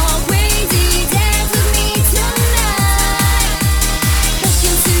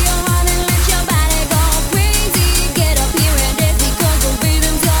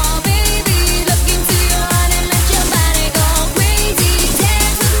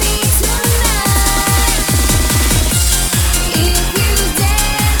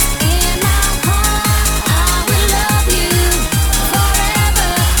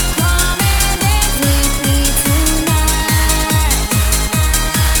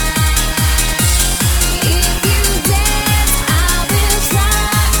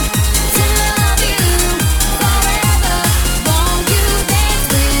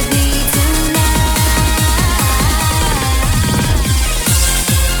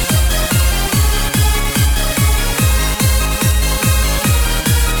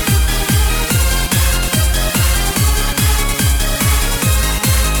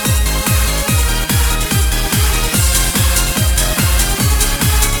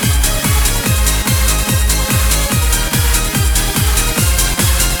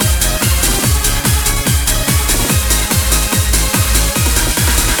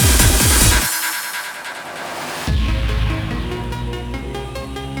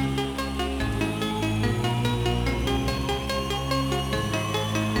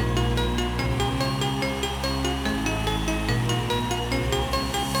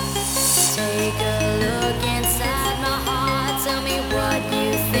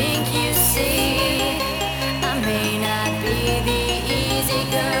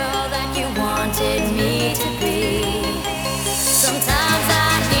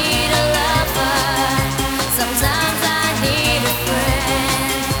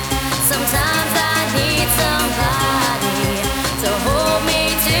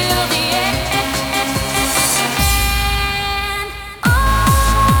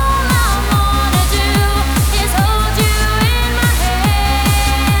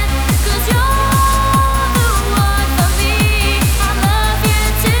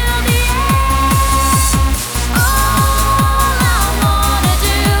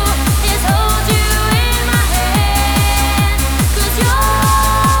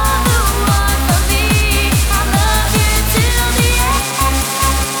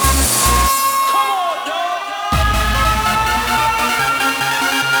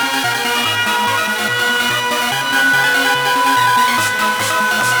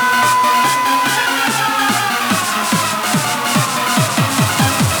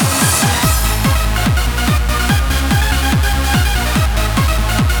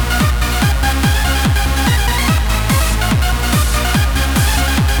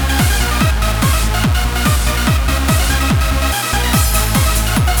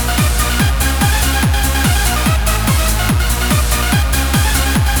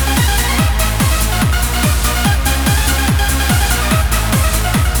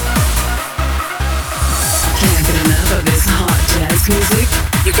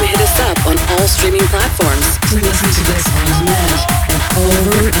 You can hit us up on all streaming platforms to listen to this on demand and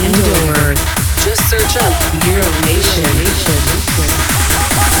over and over. Just search up Euro Nation.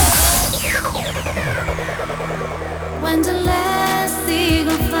 When the last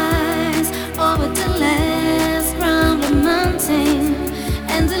eagle flies over the last crumbling mountain,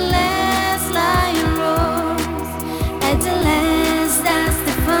 and the last lion roars at the last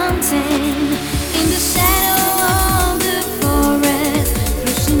dusty fountain, in the shadow of the forest,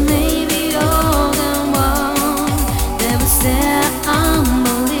 pushing maybe all the wall, they will stare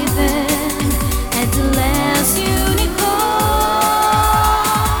unbelieving at the last unicorn.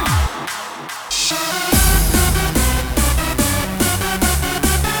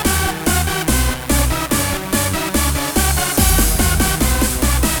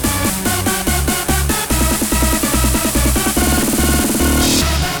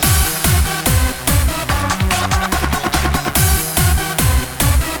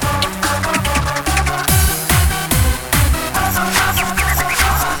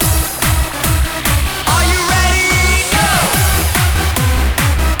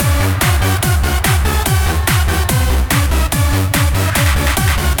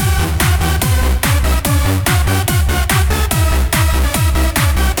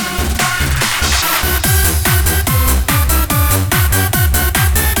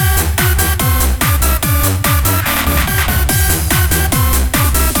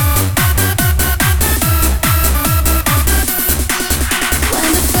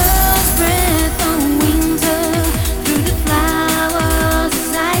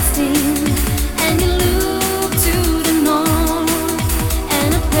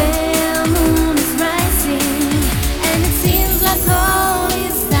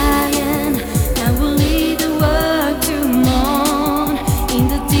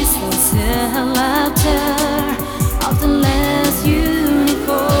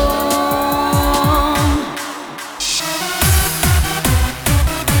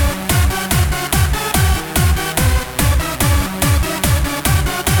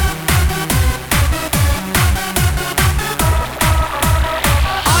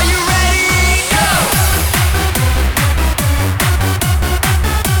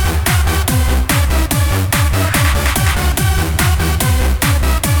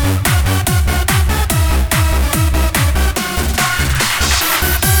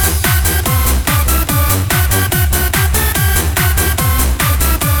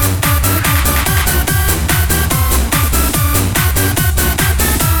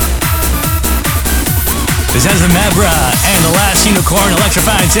 This has the Mabra and the Last Unicorn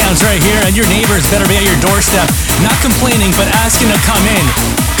electrifying sounds right here, and your neighbors better be at your doorstep, not complaining, but asking to come in,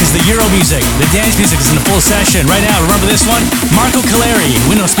 because the Euro music, the dance music is in the full session. Right now, remember this one? Marco Caleri,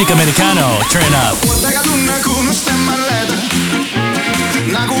 We Don't Speak Americano, turn it up.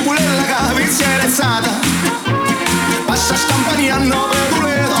 Una cupulella che si è rezzata, passa scampania a 9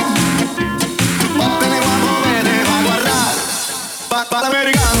 puleto, va bene quando vede, va a guardare, papà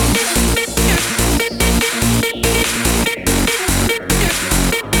l'americano.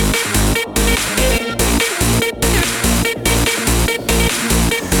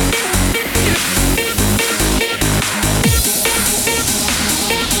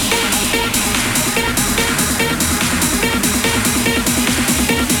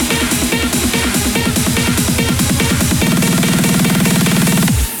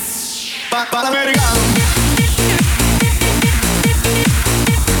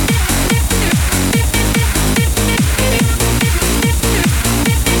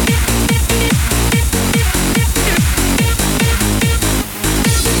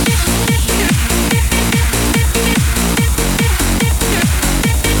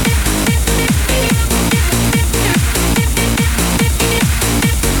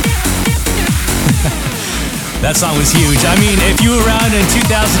 That song was huge. I mean, if you were around in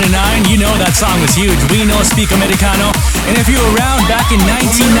 2009, you know that song was huge. We know Speak Americano. And if you were around back in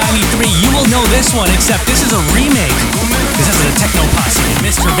 1993, you will know this one, except this is a remake. This is a techno posse.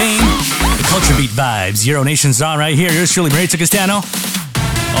 Mr. Vane, the Culture Beat vibes. Euro Nation's on right here. Yours truly, Maritza Castano.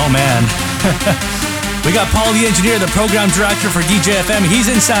 Oh, man. We got Paul, the engineer, the program director for DJFM. He's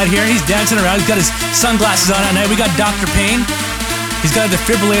inside here. He's dancing around. He's got his sunglasses on at night. We got Dr. Payne. He's got a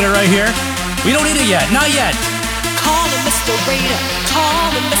defibrillator right here. We don't need it yet. Not yet. Call him Mr. Raider,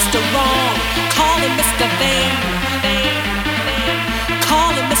 call him Mr. Wrong, call him Mr. Vain.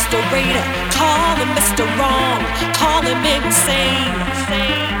 Call him Mr. Raider, call him Mr. Wrong, call him insane.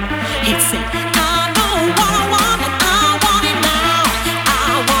 He'd say, I know what I want and I want it now.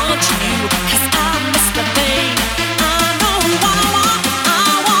 I want you, 'cause I'm Mr. Vain. I know what I want and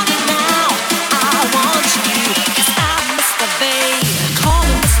I want it now. I want you, 'cause I'm Mr. Vain. Call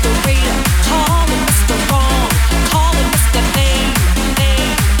him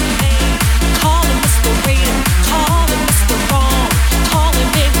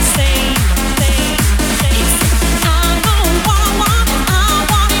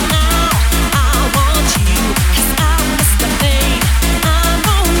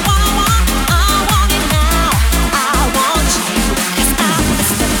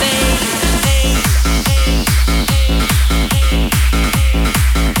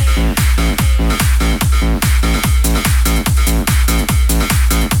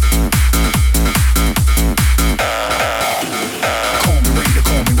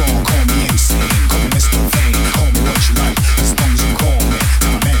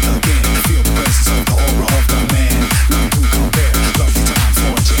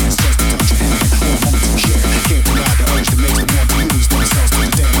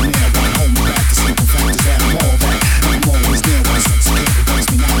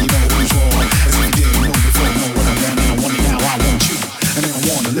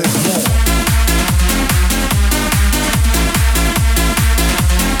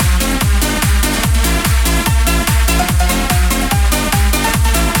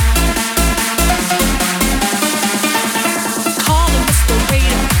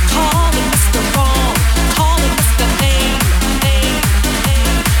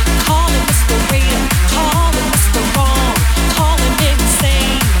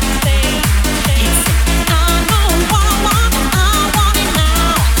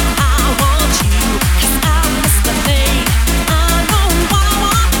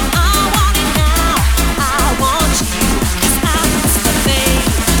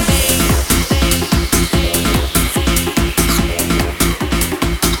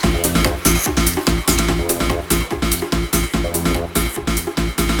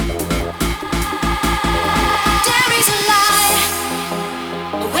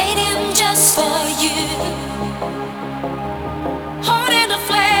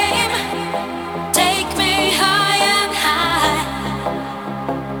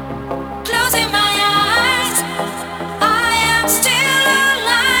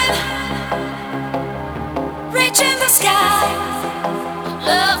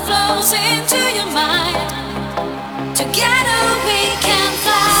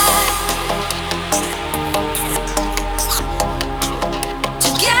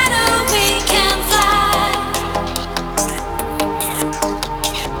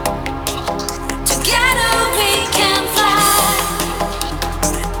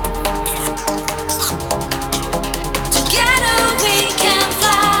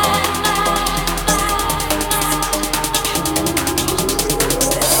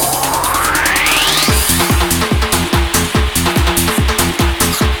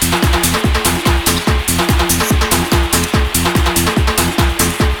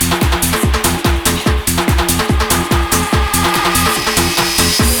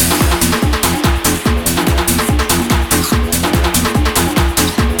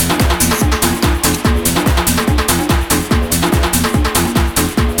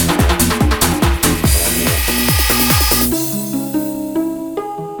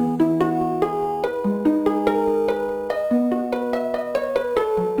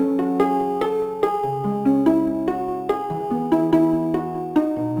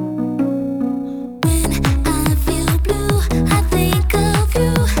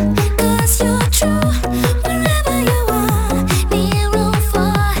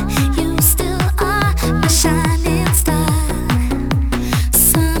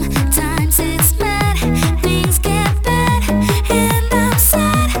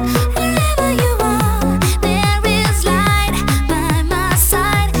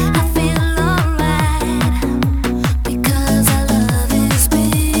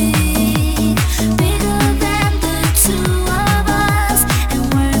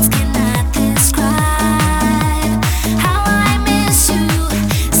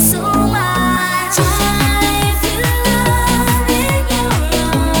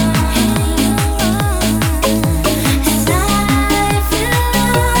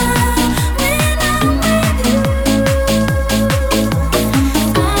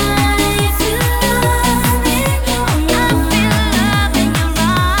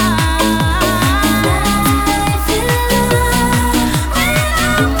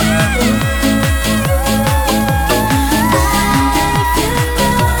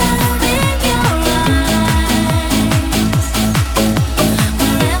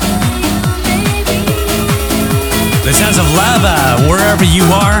Lava, wherever you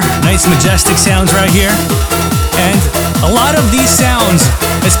are. Nice majestic sounds right here. And a lot of these sounds,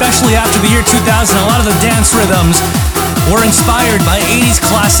 especially after the year 2000, a lot of the dance rhythms were inspired by 80s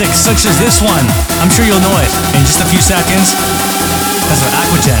classics such as this one. I'm sure you'll know it in just a few seconds. That's our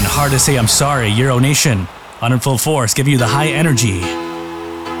Aquagen, Hard to Say I'm Sorry, Euro Nation, on in full force, giving you the high energy.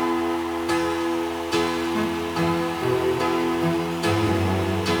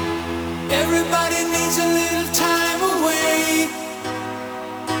 Everybody needs a little time away.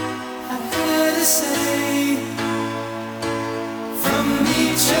 I've heard to say from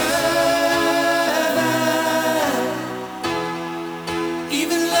each other.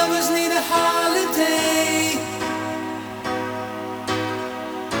 Even lovers need a holiday.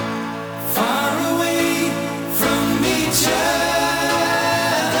 Far away from each other.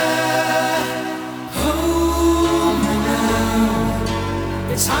 Home now.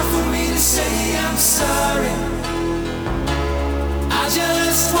 It's hard for me to say I'm sorry. I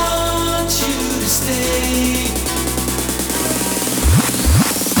just want you to stay.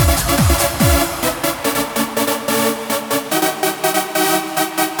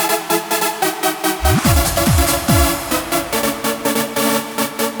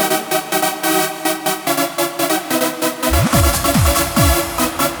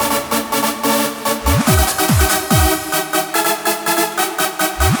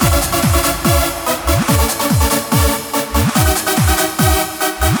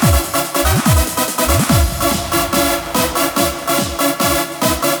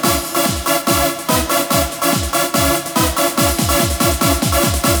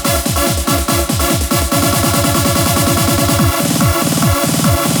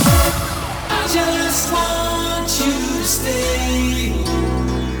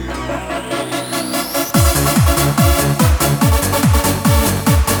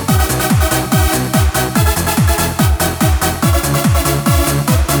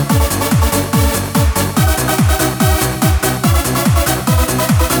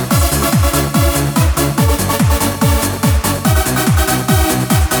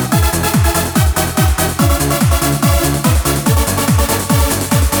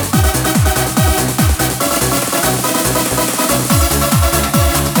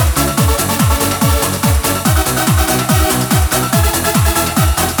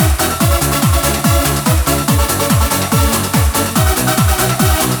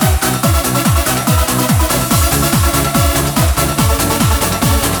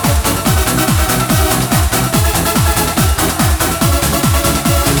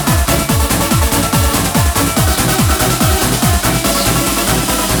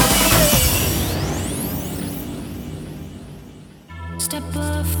 Step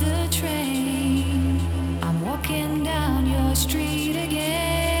off the train. I'm walking down your street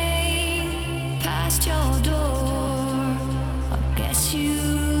again. Past your door. I guess you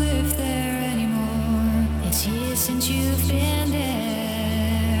live there anymore. It's years since you've been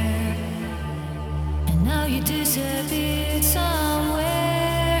there. And now you disappeared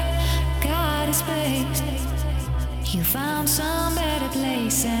somewhere. God is space. You found some better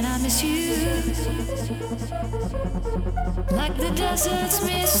place, and I miss you. Like the deserts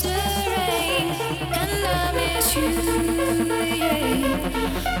miss the rain, and I miss you,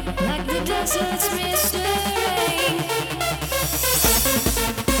 yeah. Like the deserts miss the rain.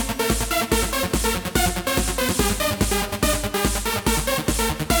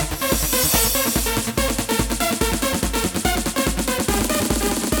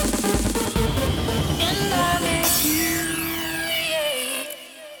 And I miss you, yeah.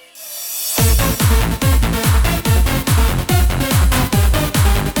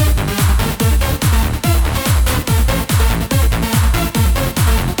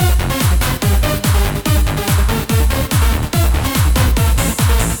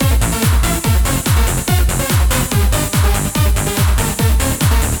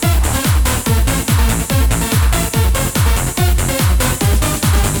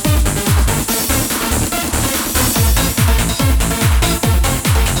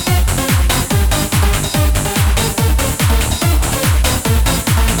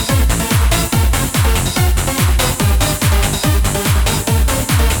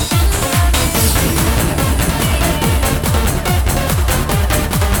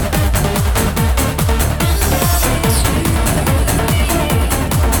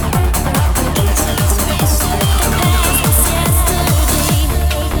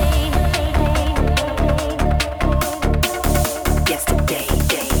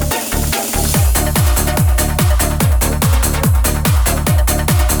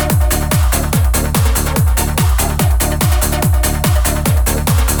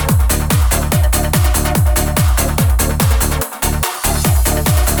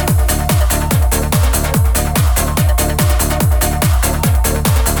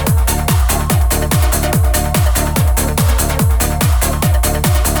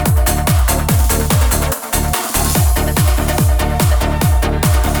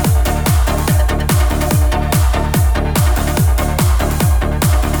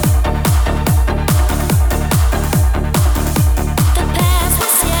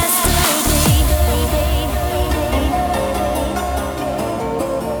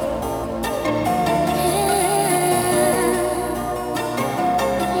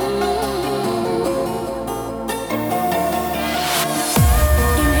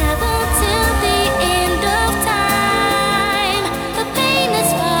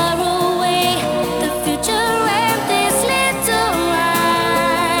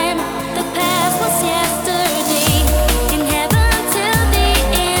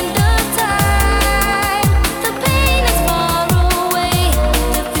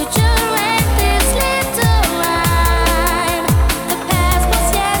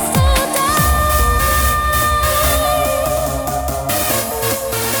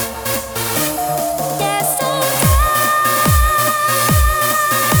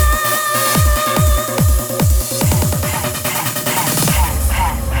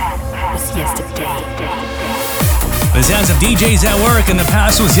 The sounds of DJs at work, and the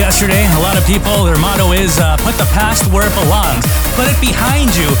past was yesterday. A lot of people, their motto is put the past where it belongs. Put it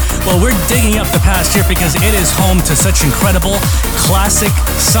behind you. Well, we're digging up the past here because it is home to such incredible classic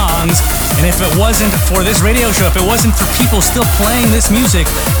songs. And if it wasn't for this radio show, if it wasn't for people still playing this music,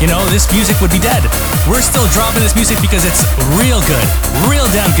 this music would be dead. We're still dropping this music because it's real good. Real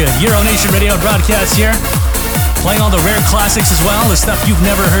damn good. Euro Nation Radio broadcast here. Playing all the rare classics as well, the stuff you've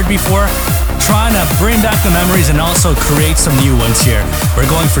never heard before. Trying to bring back the memories and also create some new ones here. We're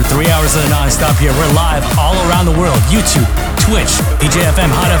going for 3 hours of the non-stop here. We're live all around the world. YouTube, Twitch, DJFM,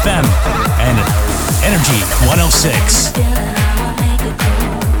 Hot FM, and Energy 106.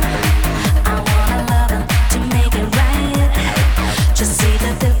 Just see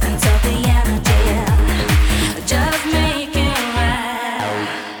the difference of the energy. Just make it right.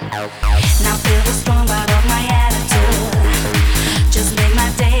 Now feel the strong part of my attitude. Just make my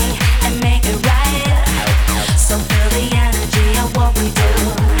day and make it right. So feel the energy of what we do.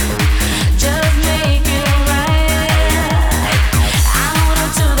 Just make it right. I hold on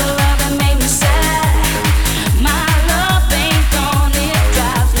to the love that made me sad. My love ain't gone, it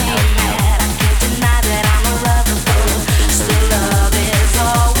drives me mad. I can't deny that I'm a lover, still love is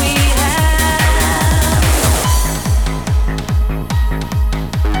all we have.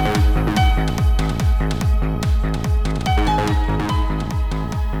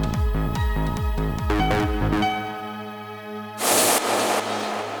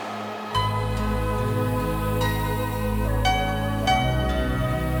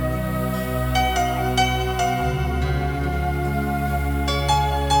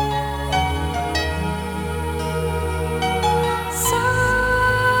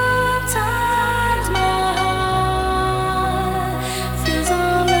 Sometimes my heart feels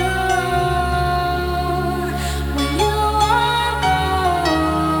all alone when you are gone.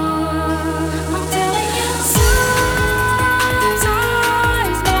 I'm telling you, sometimes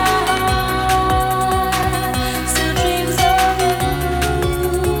my heart still dreams of you.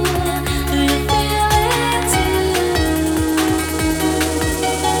 Do you feel it too?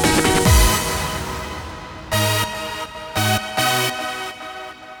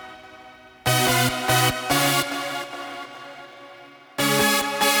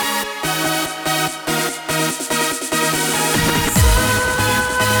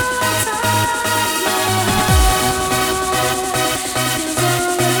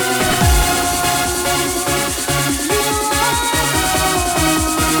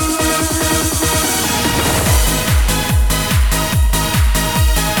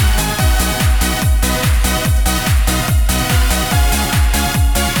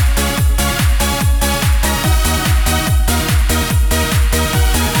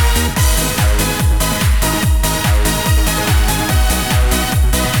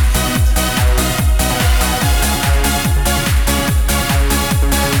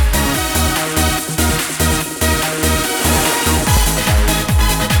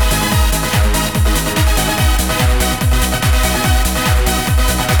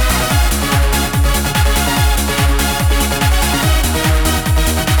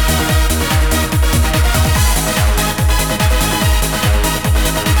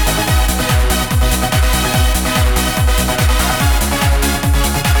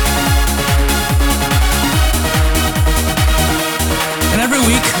 And every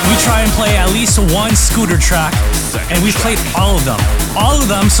week, we try and play at least one Scooter track, and we've played all of them. All of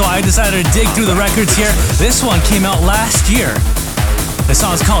them, so I decided to dig through the records here. This one came out last year. The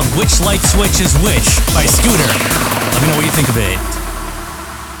song's called Which Light Switch Is Which by Scooter. Let me know what you think of it.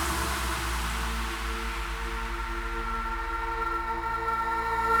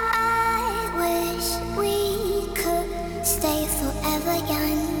 I wish we could stay forever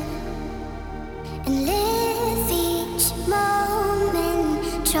young and live each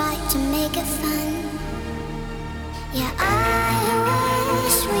moment, try to make it fun. Yeah, I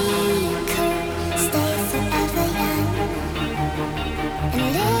wish we could stay forever young and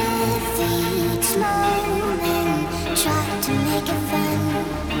live each moment, try to make it fun.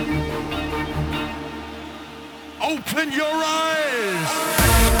 Open your eyes!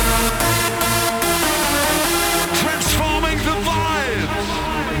 Transforming the vibes!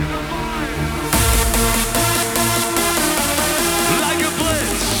 Like a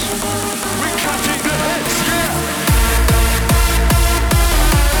blitz! We're cutting the hits, yeah!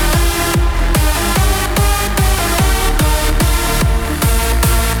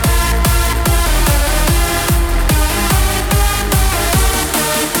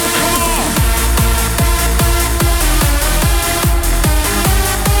 Come on!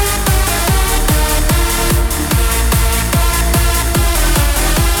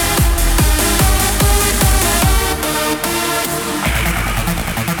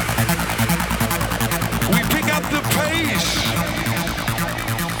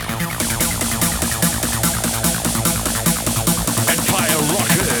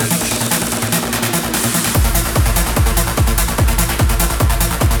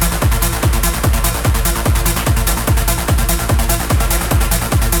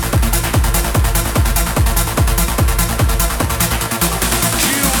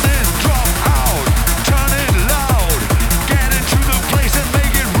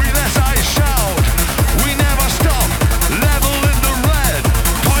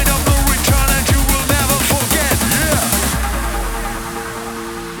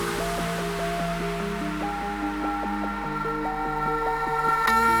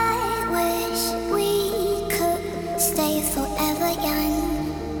 stay forever young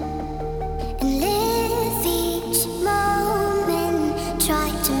and live each moment, try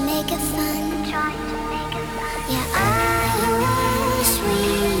to make it fun. Yeah, I wish we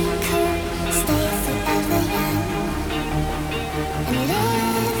could stay forever young and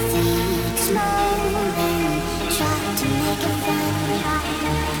live each moment, try to make it fun.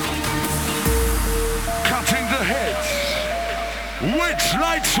 Cutting the heads. Which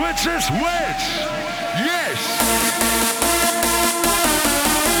light switches which? Yes.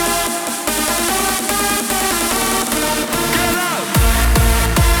 Get up.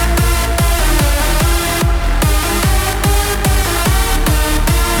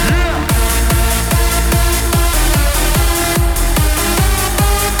 Yeah.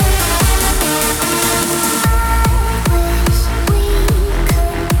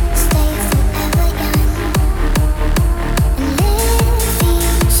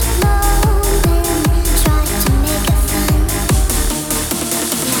 Try to make it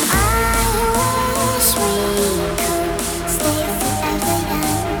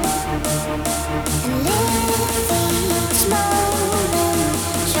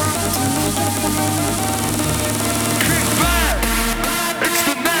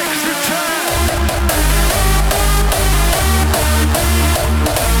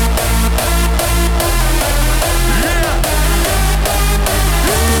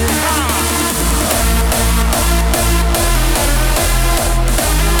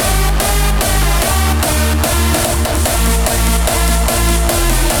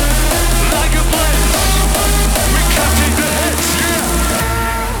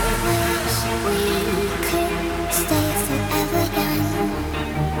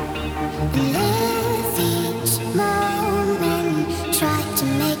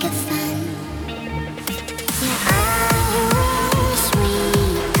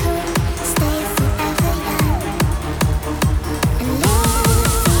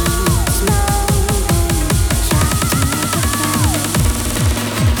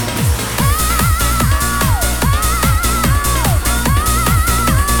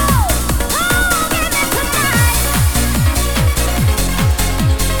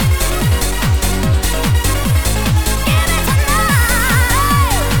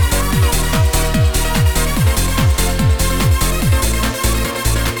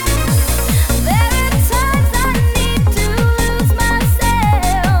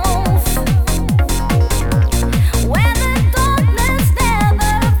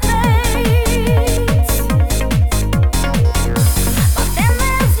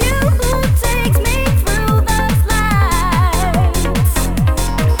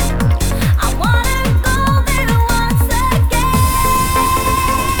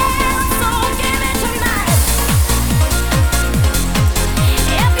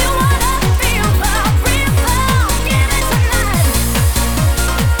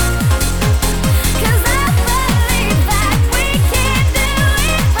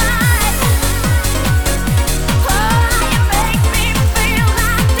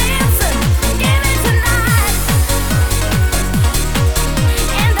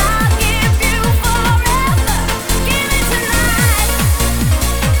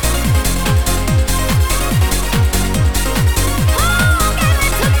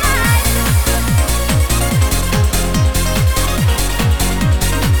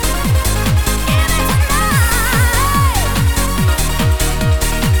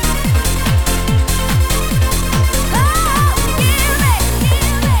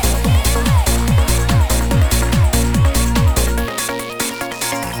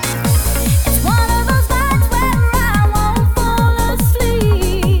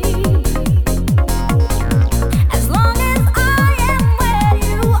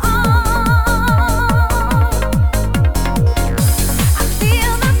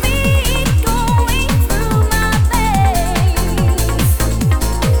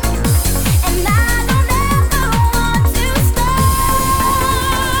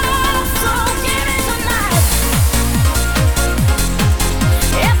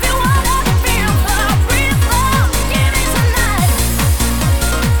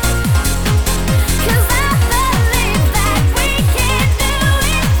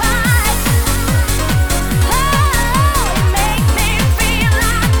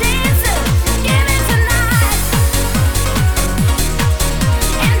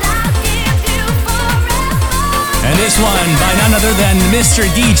other than Mr.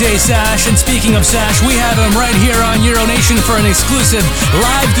 DJ SASH. And speaking of SASH, we have him right here on Euronation for an exclusive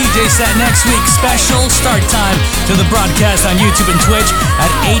live DJ set next week. Special start time to the broadcast on YouTube and Twitch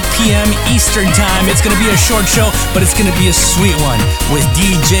at 8 p.m. Eastern Time. It's going to be a short show, but it's going to be a sweet one with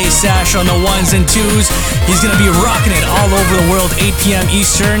DJ SASH on the ones and twos. He's going to be rocking it all over the world, 8 p.m.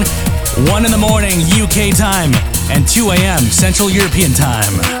 Eastern, 1 in the morning UK time, and 2 a.m. Central European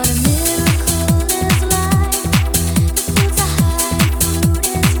time.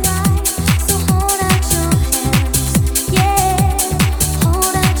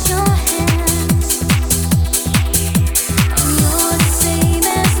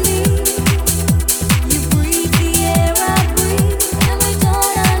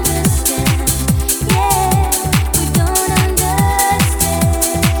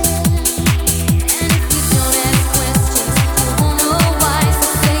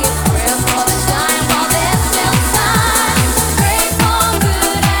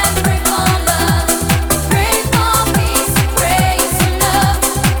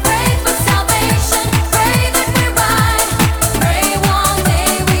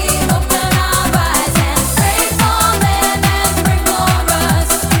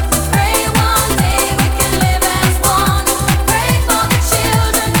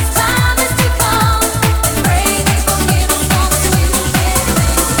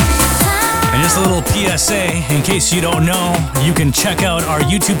 In case you don't know, you can check out our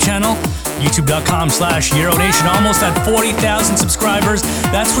YouTube channel, youtube.com/Euronation, almost at 40,000 subscribers.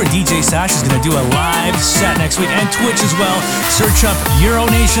 That's where DJ SASH is going to do a live set next week, and Twitch as well. Search up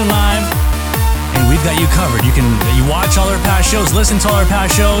Euronation Live, and we've got you covered. You watch all our past shows, listen to all our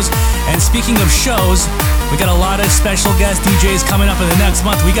past shows, and speaking of shows, we got a lot of special guest DJs coming up in the next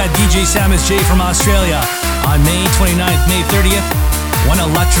month. We got DJ Samus J from Australia on May 29th, May 30th. One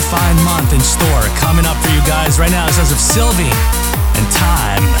electrifying month in store coming up for you guys right now. It says of Sylvie and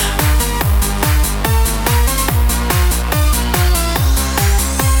Time.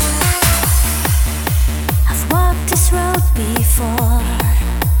 I've walked this road before,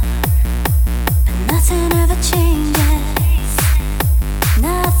 but nothing ever changes.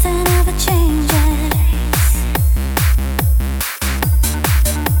 Nothing ever changes.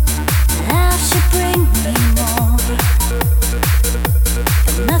 Life should bring me more.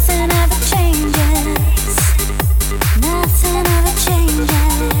 Nothing ever changes. Nothing ever changes.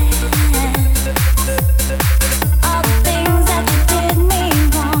 All the things that you did me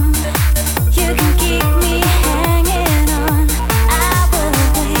wrong, you can keep me hanging on. I will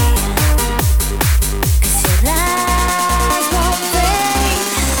wait, 'cause your lies won't fade.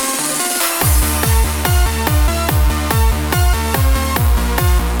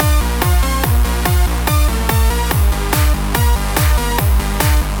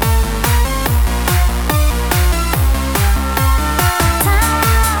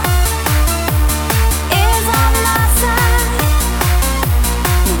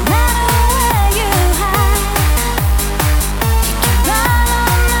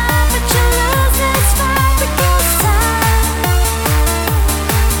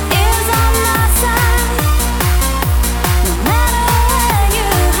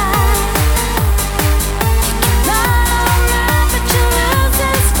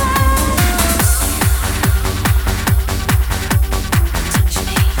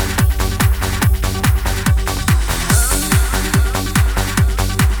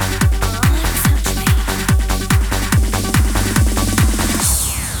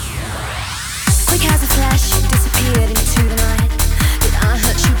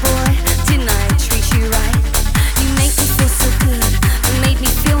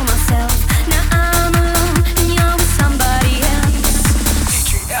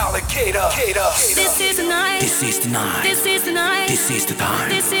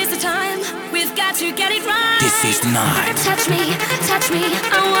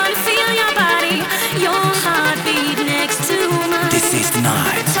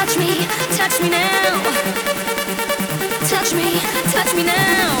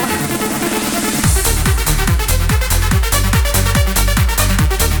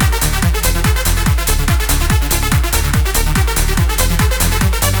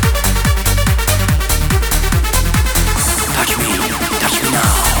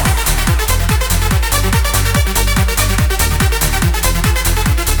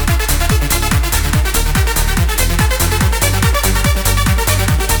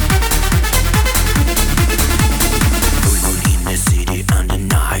 City underneath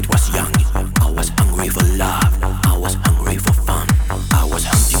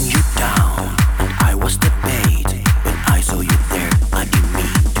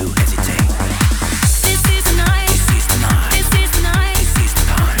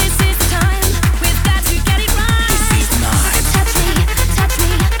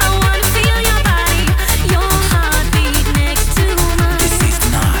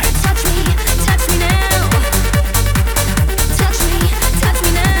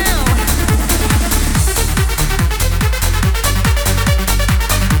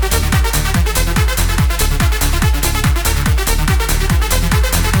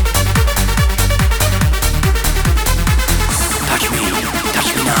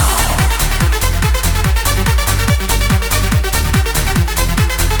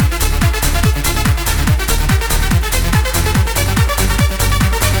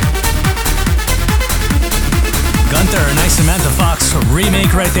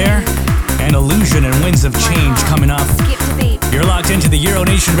there. And Illusion and Winds of Change coming up. You're locked into the Euro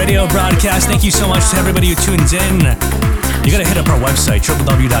Nation radio broadcast. Thank you so much to everybody who tunes in. You gotta hit up our website,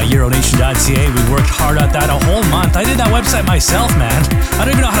 www.euronation.ca. We worked hard at that a whole month. I did that website myself, man. I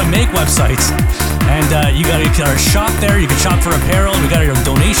don't even know how to make websites. And you got our shop there. You can shop for apparel. We got our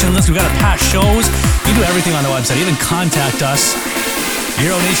donation list. We got our past shows. You do everything on the website. Even contact us.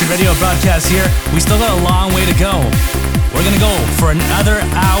 Euro Nation radio broadcast here. We still got a long way to go. We're gonna go for another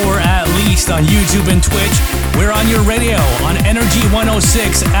hour at least on YouTube and Twitch. We're on your radio on Energy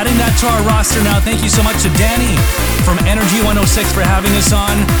 106. Adding that to our roster now. Thank you so much to Danny from Energy 106 for having us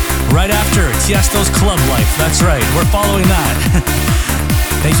on right after Tiesto's Club Life. That's right, we're following that.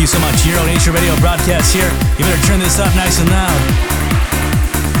 Thank you so much. Euro Nation radio broadcast here. You better turn this up nice and loud.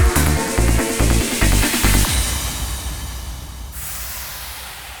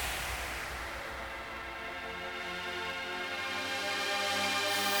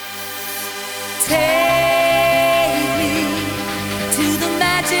 Take me to the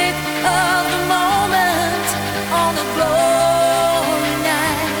magic of the moment on a glory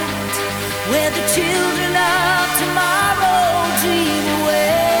night where the children of tomorrow dream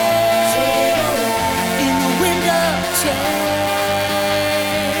away in the wind of change.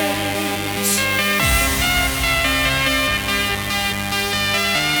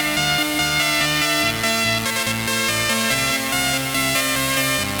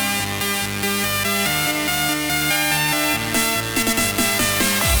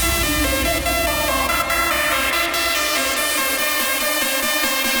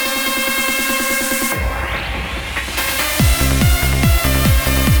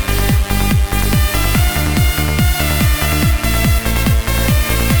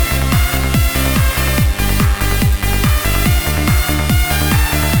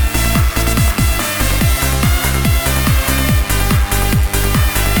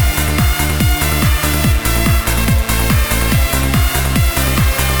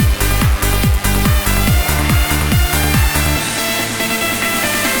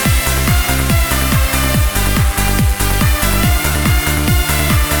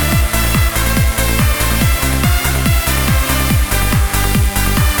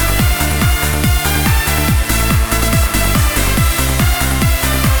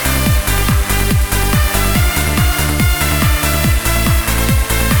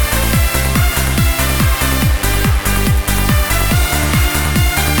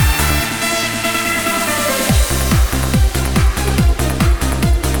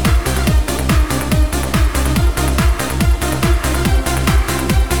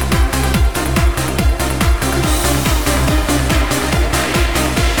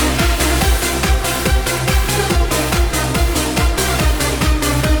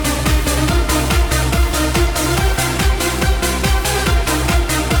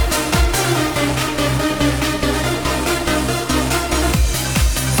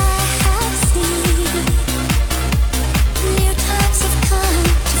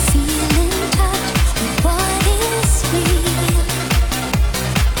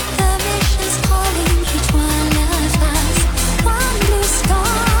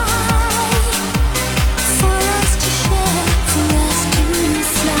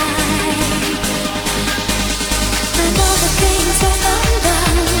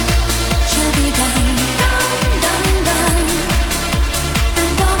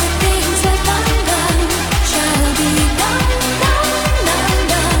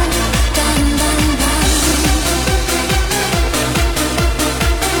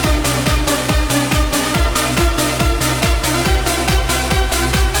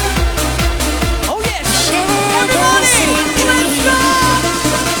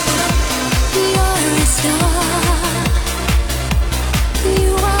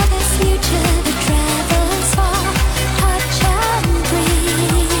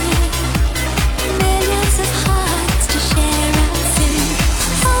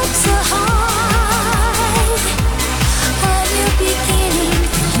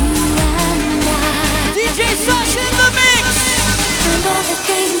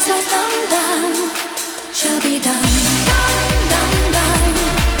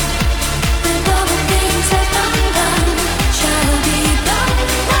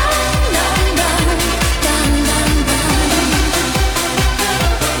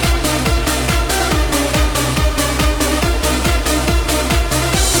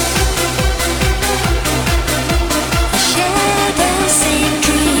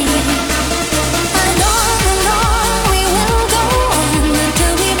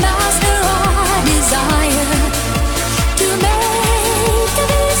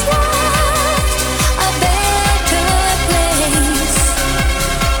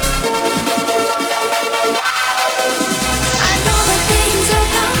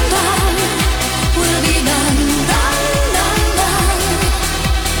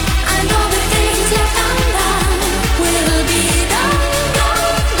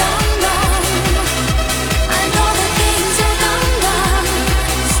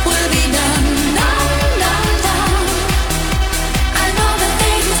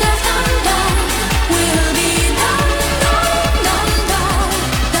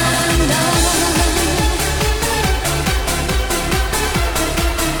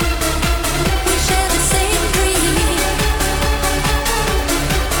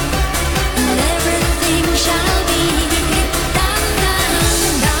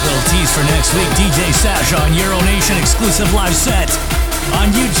 news for next week. DJ SASH on Euro Nation exclusive live set on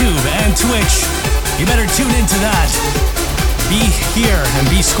YouTube and Twitch. You better tune into that. Be here and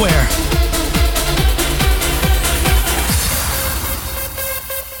be square.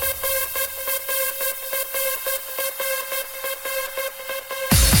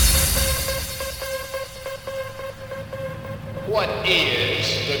 What is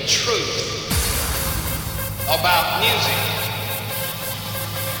the truth about music?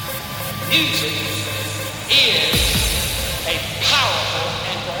 Music is a powerful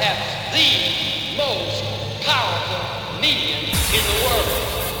and perhaps the most powerful medium in the world.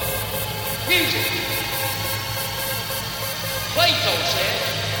 Music. Plato said,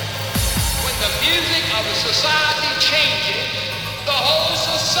 when the music of a society changes, the whole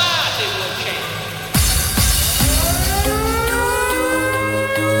society will change.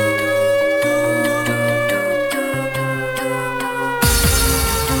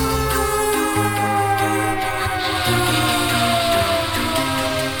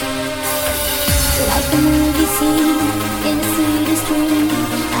 In the sweetest dream,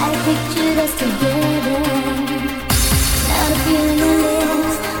 I pictured us together. Now the feeling that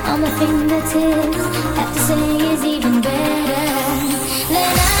lives on my fingertips, have to say is even better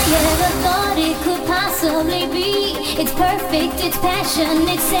than I ever thought it could possibly be. It's perfect, it's passion,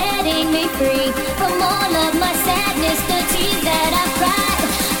 it's setting me free from all of my sadness, the tears that I cried.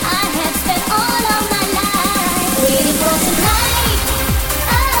 I have spent all of my life waiting for tonight.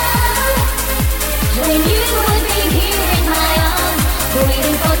 When you would be here in my arms,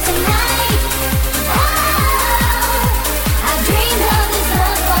 waiting for tonight. Oh, I dreamed of this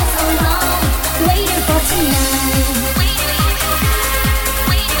love for so long, waiting for tonight.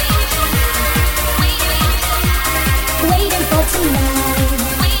 Waiting for tonight.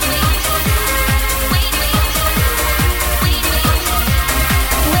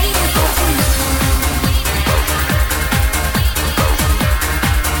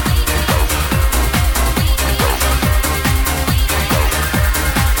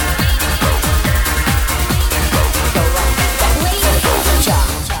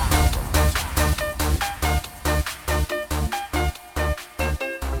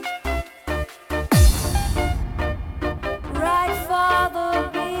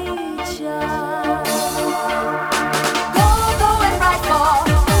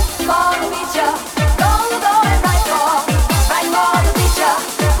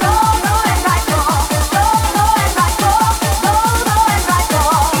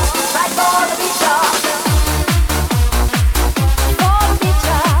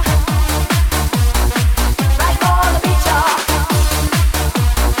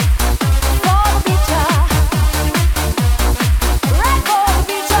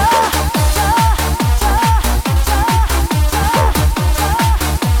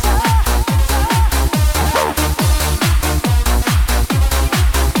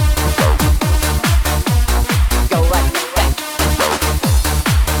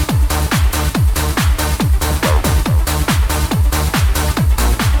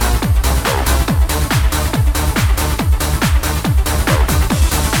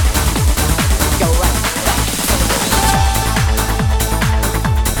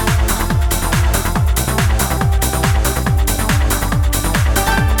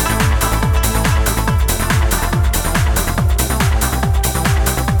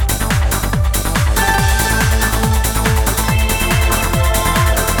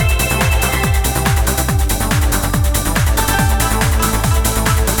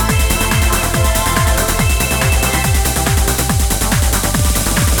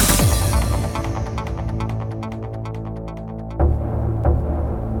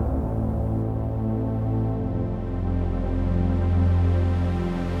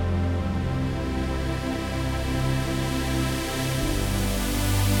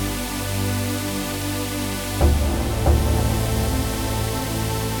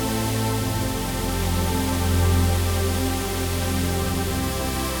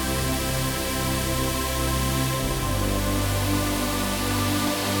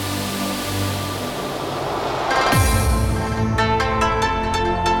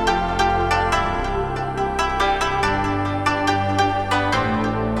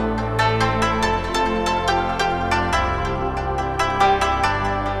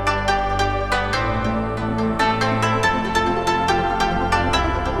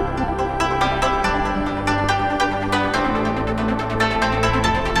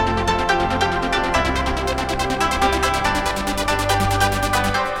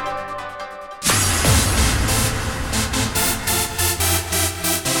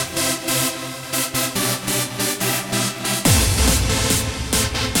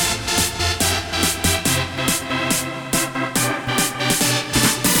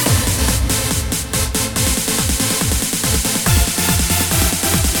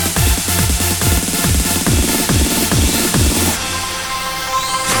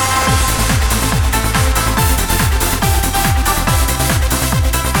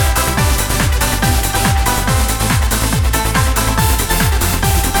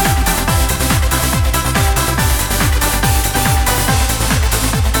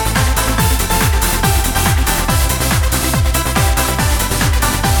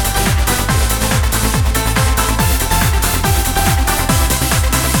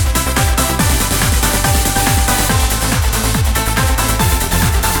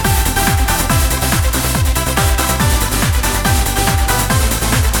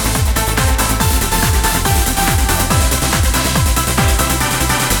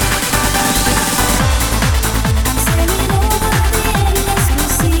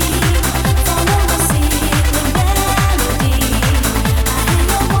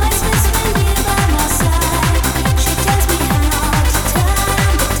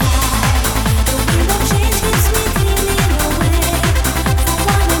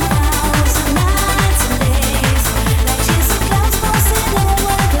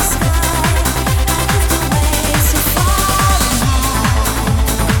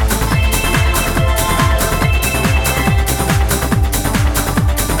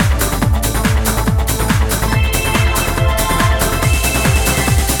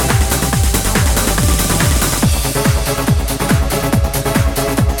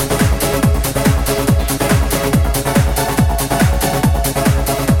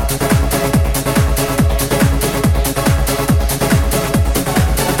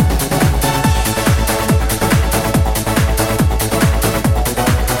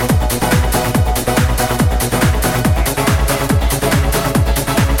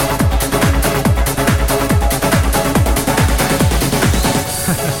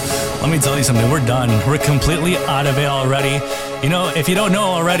 tell you something. We're done. We're completely out of it already. You know, if you don't know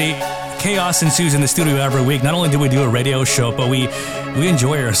already, chaos ensues in the studio every week. Not only do we do a radio show, but we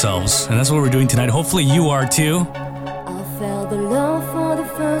enjoy ourselves. And that's what we're doing tonight. Hopefully you are too. I felt the love for the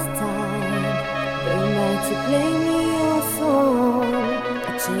first time. The night you played me your song.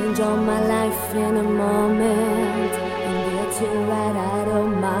 I changed all my life in a moment. And get you right out of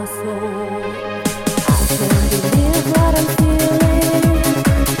my soul. I can't believe what I'm feeling.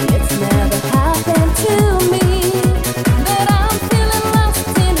 It's never happened to me. But I'm feeling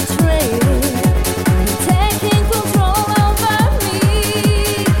lost in a train. Taking control over me.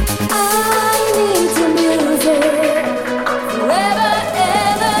 I need your music. Forever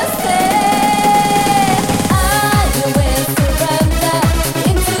ever stay. I will surrender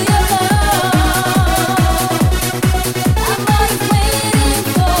into your love. I'm always waiting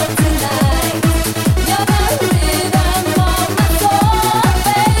for tonight. You're the rhythm of my soul,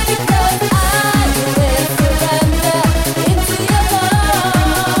 baby. 'Cause I will surrender into your love.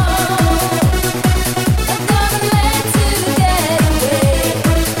 I'm gonna let you get away.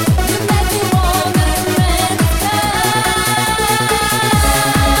 You make me wanna run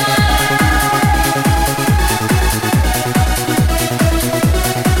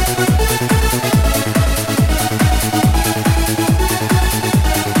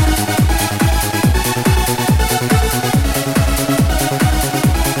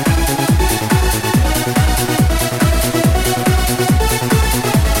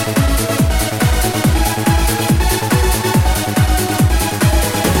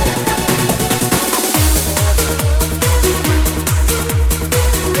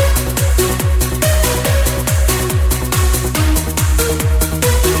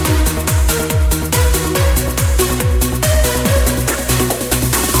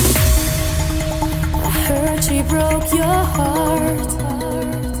I heard she broke your heart,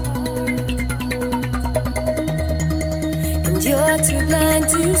 and you're too blind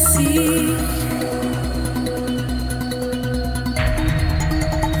to see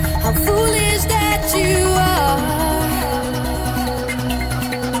how foolish that you are.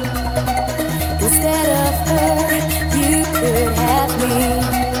 Instead of her, you could have me,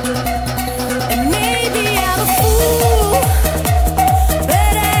 and maybe I'm a fool.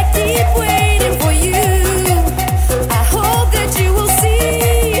 But I keep waiting for you. I hope that you will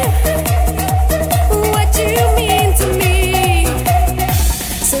see what you mean to me.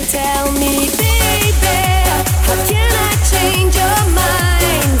 So tell me, baby, how can I change your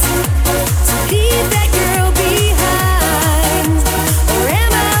mind to leave that girl behind? Or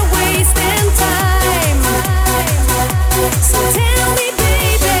am I wasting time? So tell me,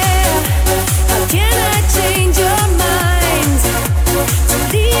 baby, how can I change your mind to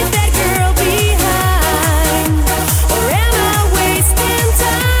leave that girl behind? Or am I wasting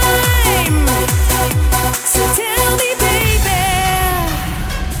time? So tell me, baby.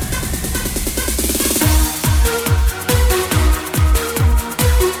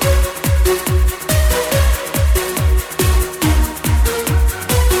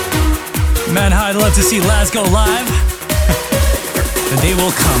 Man, I'd love to see Laz go live. The day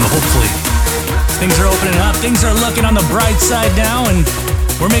will come, hopefully. Things are opening up. Things are looking on the bright side now, and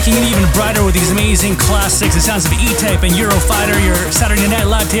we're making it even brighter with these amazing classics. The sounds of E-Type and Eurofighter. Your Saturday Night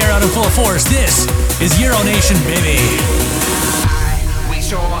Live here out in full force. This is Euro Nation, baby. We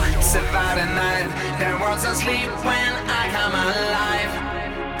sure survive the night. The world's asleep when I come alive.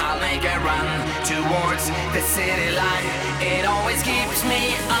 I'll make a run towards the city light. It always keeps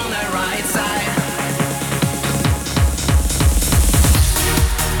me on the right side.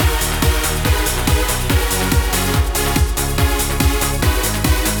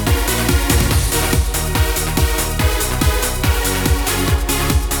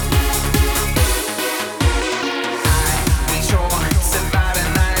 We sure survive the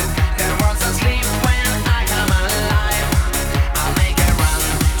night. The world's asleep when I come alive. I'll make a run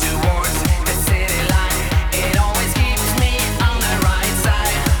towards the city light. It always keeps me on the right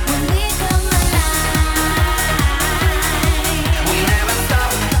side. When we come alive.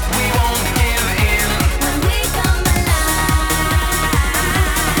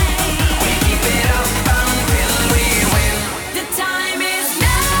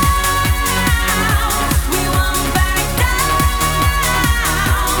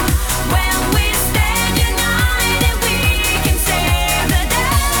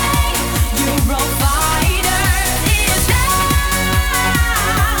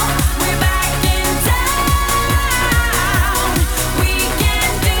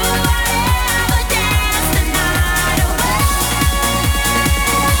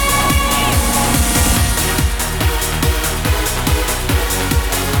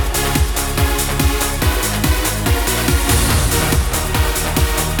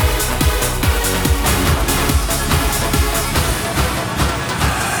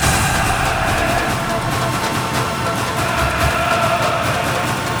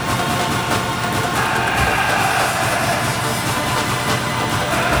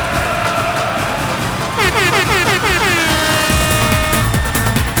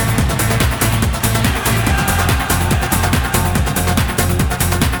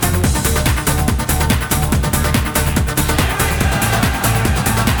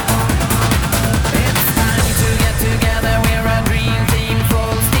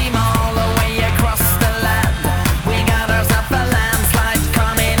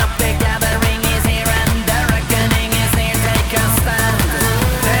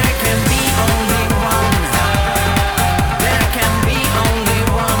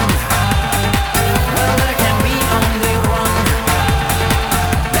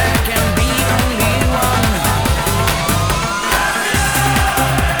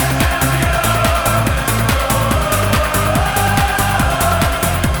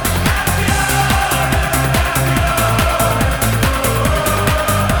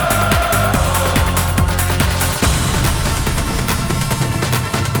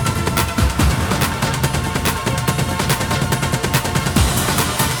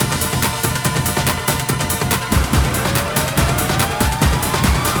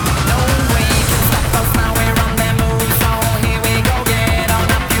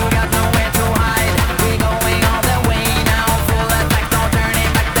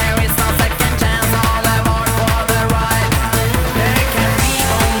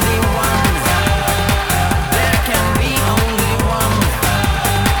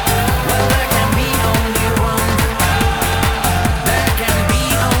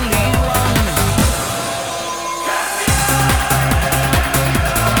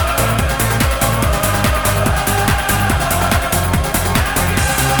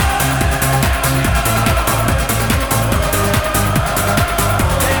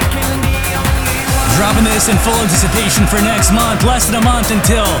 dropping this in full anticipation for next month. Less than a month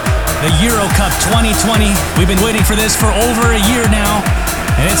until the Euro Cup 2020. We've been waiting for this for over a year now,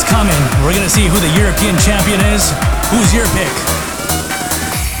 and it's coming. We're going to see who the European champion is. Who's your pick?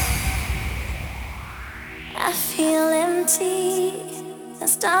 I feel empty,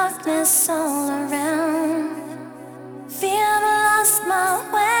 there's darkness all around. Feel I lost my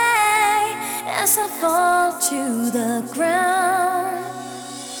way as I fall to the ground.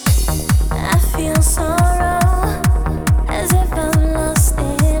 I feel sorrow as if I've lost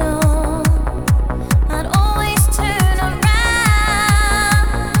it all. I'd always turn around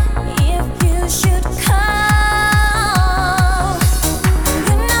if you should call.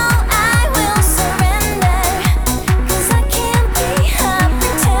 You know I will surrender, 'cause I can't be a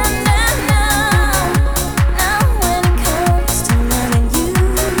pretender now. Now when it comes to loving you,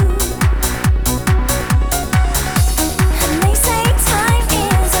 and they say time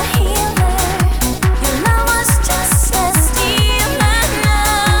is a healer. Your love was just a stealer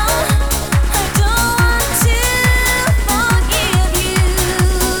now. I don't want to forgive you.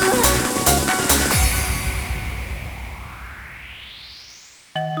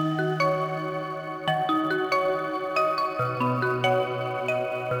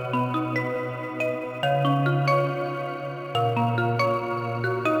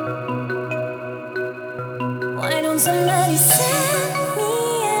 Why don't somebody send me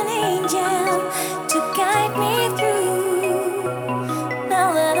an angel to guide me through? Now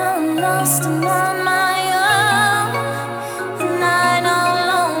that I'm lost and on my own, and I no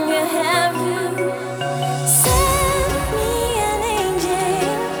longer have you. Send me an angel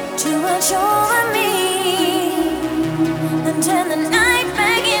to watch over me and turn the night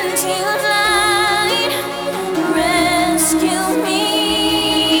back into light. Rescue me.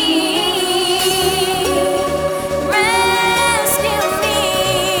 Rescue me.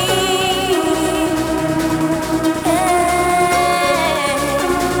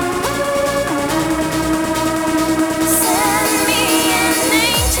 Send me an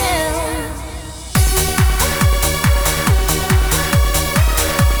angel.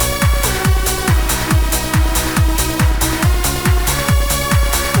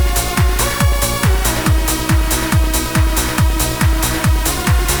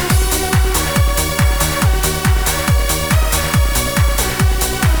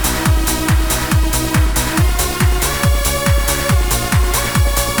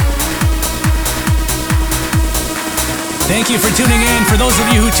 Thank you for tuning in. For those of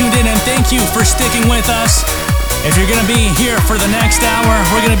you who tuned in, and thank you for sticking with us. If you're going to be here for the next hour,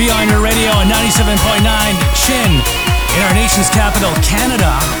 we're going to be on your radio on 97.9 Chin in our nation's capital,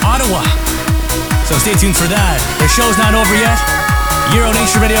 Canada, Ottawa. So stay tuned for that. The show's not over yet. Euro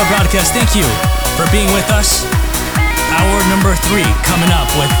Nation Radio broadcast, thank you for being with us. Hour number 3 coming up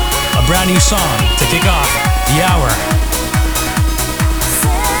with a brand new song to kick off the hour.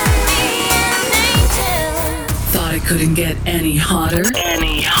 Thought it couldn't get any hotter?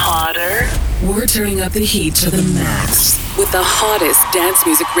 Any hotter? We're turning up the heat to the max with the hottest dance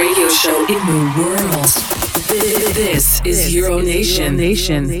music radio show in the world. This is Euro Nation.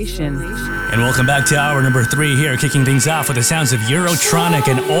 And welcome back to hour number 3 here, kicking things off with the sounds of Eurotronic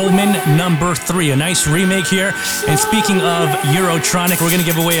and Omen number 3. A nice remake here. And speaking of Eurotronic, we're going to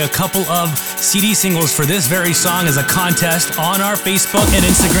give away a couple of CD singles for this very song as a contest on our Facebook and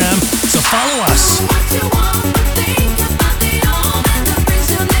Instagram. So follow us.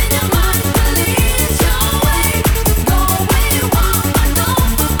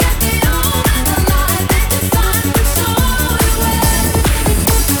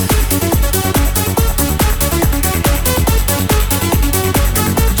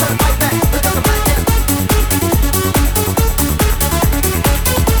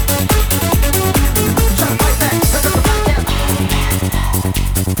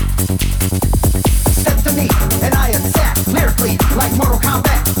 Step to me and I am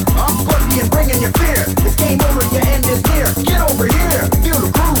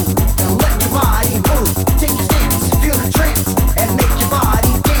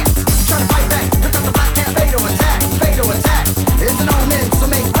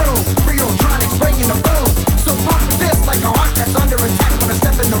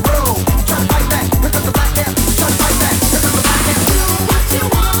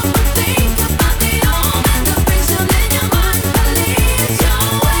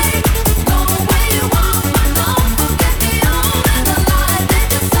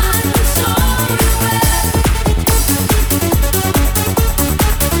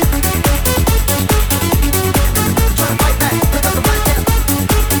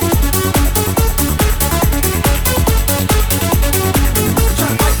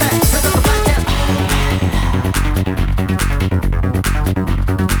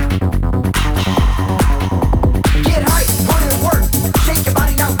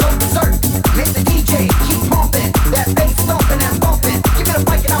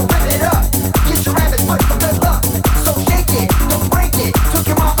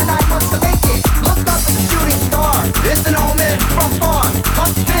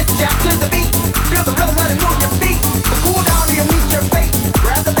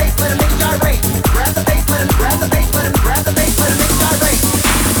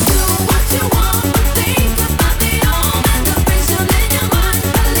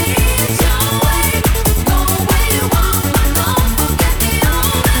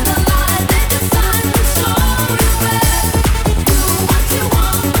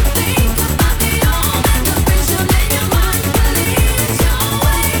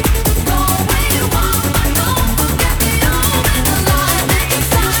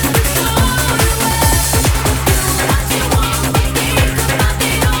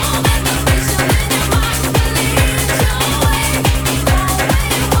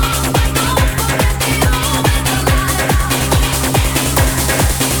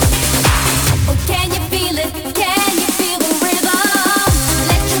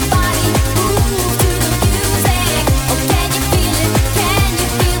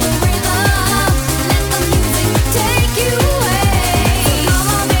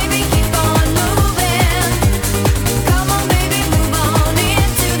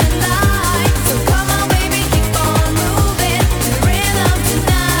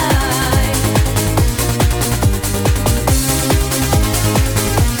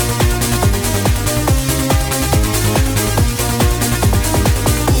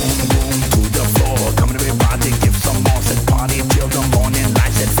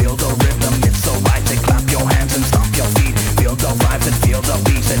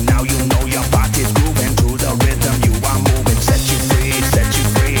Now you know your body's grooving to the rhythm you are moving. Set you free, set you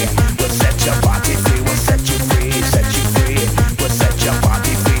free. We'll set your body free, we'll set you free, set you free. We'll set your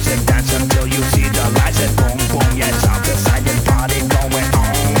body free. Say dance until you see the lights. Say boom, boom, yeah, it's out the side and party going on.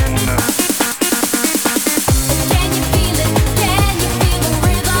 Can you feel it? Can you feel the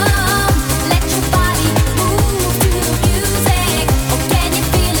rhythm? Let your body move to the music. Oh, can you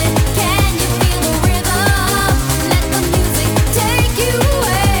feel it? Can you feel the rhythm? Let the music take you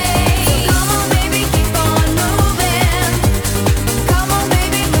away. So come on, baby, keep on moving. Come on,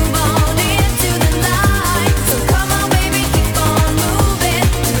 baby, move on into the night. So come on, baby, keep on moving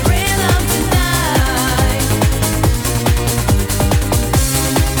to the rhythm tonight.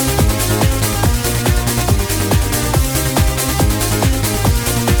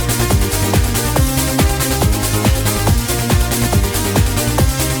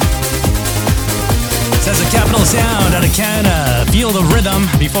 Says a Capital Sound out of Canada. Feel the rhythm.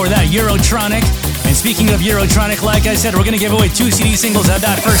 Before that, Eurotronic. And speaking of Eurotronic, like I said, we're going to give away 2 CD singles of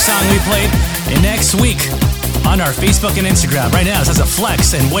that first song we played. And next week on our Facebook and Instagram. Right now, it says a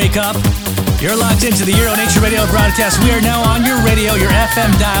flex and wake up. You're locked into the Euro Nation Radio broadcast. We are now on your radio, your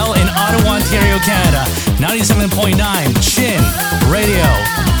FM dial in Ottawa, Ontario, Canada. 97.9 Chin Radio.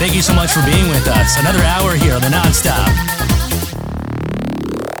 Thank you so much for being with us. Another hour here on the Nonstop.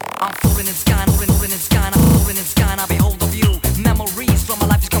 I'm floating in sky, floating in sky, I'm floating in sky, and I behold the view. Memories from my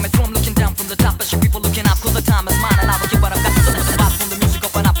life is coming through. I'm looking down from the top, as you people looking up, 'cause the time is mine, and I will give what I've got. So let the vibe from the music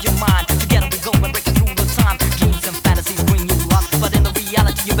open up your mind. Together we go and breaking through the time. Dreams and fantasies bring you luck, but in the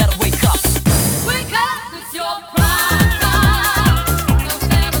reality you better wake up. Wake up, it's your prime time. No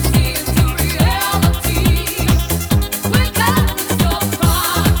fantasy into reality. Wake up, it's your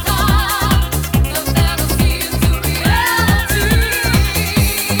prime time. No fantasy into reality.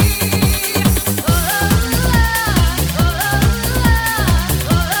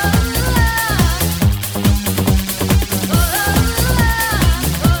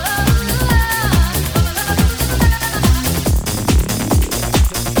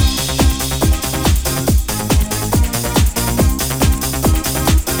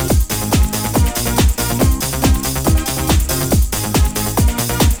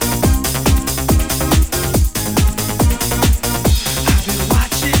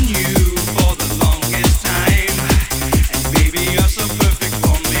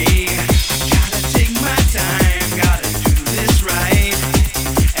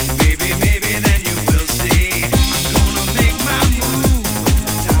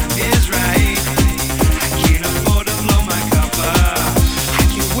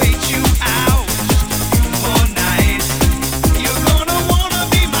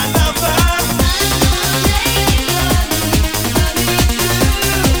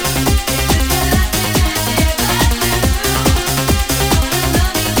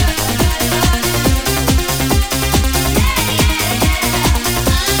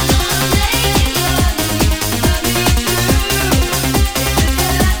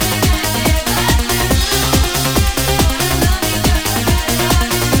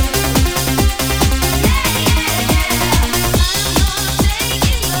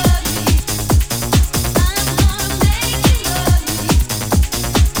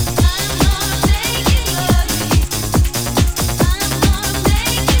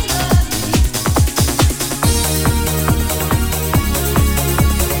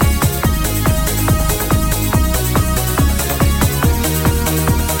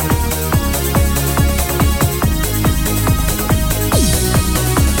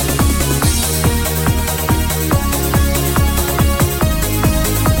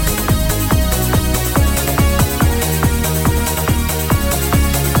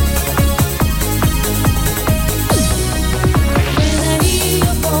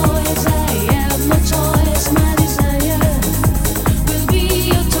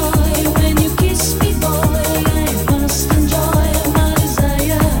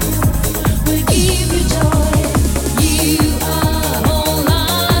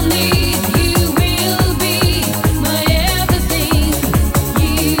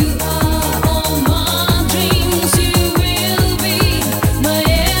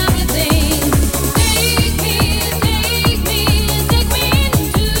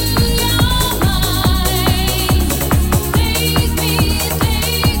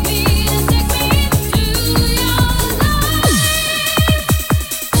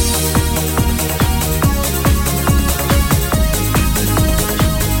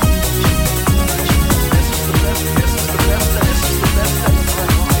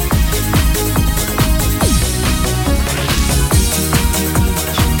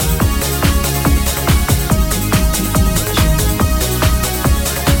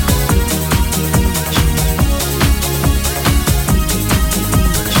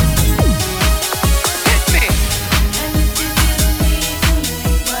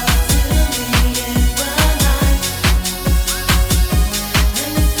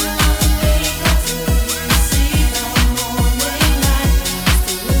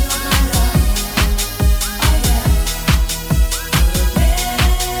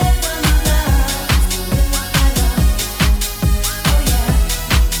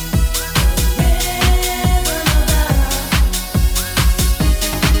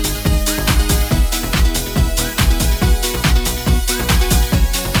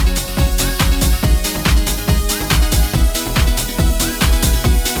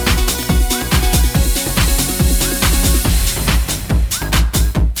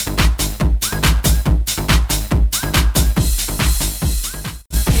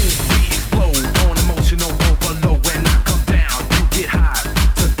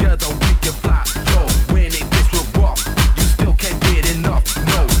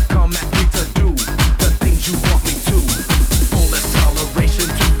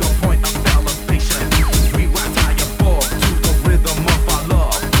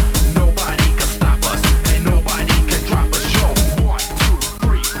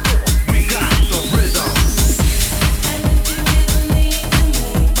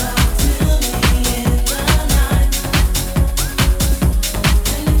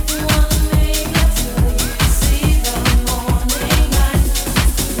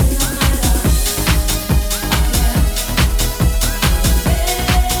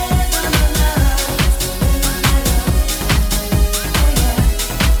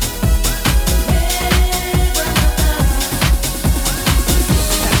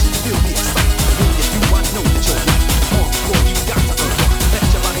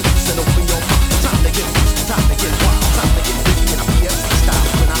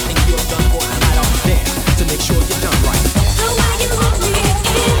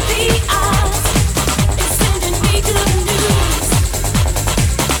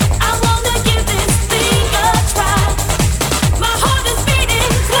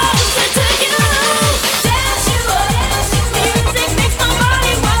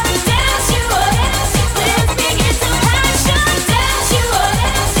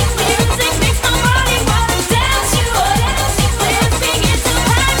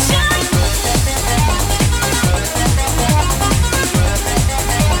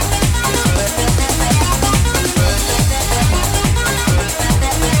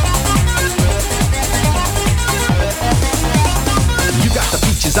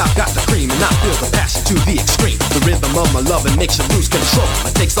 'cause I've got the cream and I feel the passion to the extreme. The rhythm of my loving makes you lose control.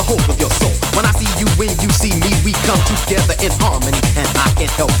 It takes a hold of your soul. When I see you, when you see me, we come together in harmony. And I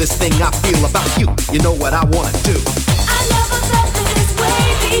can't help this thing I feel about you. You know what I wanna do. I never felt this way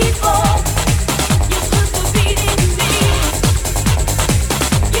before. You put the beat in me.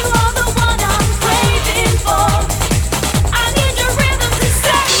 You are the one I'm craving for. I need your rhythm to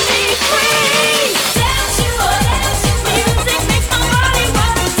set me free. Dance you up, music makes my body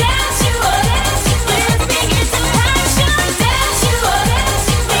rock. Dance you up, lifts me into passion. Dance you up,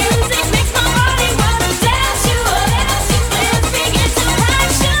 music makes my body rock. Dance you up, lifts me into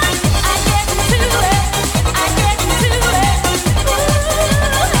passion. I get into it, I get into it. Ooh,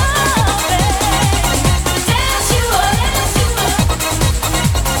 dance you up,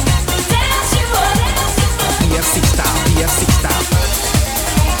 dance you up. PFC style, PFC style.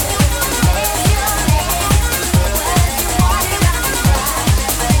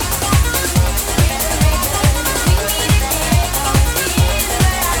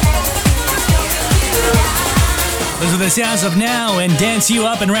 Those are the sounds of Now and Dance You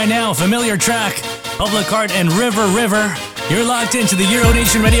Up, and right now, familiar track, Public Heart and River River. You're locked into the Euro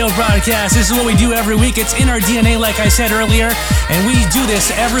Nation radio broadcast. This is what we do every week. It's in our DNA, like I said earlier, and we do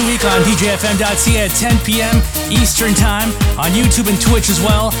this every week on DJFM.ca at 10 p.m. Eastern Time, on YouTube and Twitch as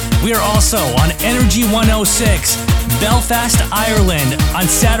well. We are also on Energy 106, Belfast, Ireland, on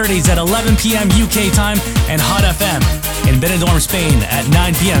Saturdays at 11 p.m. UK time, and Hot FM in Benidorm, Spain at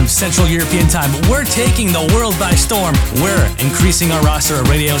 9 p.m. Central European time. We're taking the world by storm. We're increasing our roster of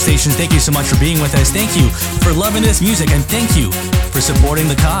radio stations. Thank you so much for being with us. Thank you for loving this music, and thank you for supporting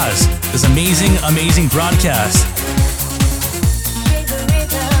the cause. This amazing, amazing broadcast.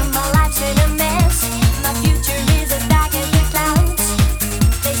 My life's in a mess. My future is as dark as the clouds.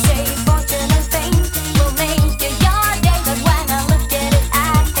 They say fortune and fame will make you your day, but when I look at it, I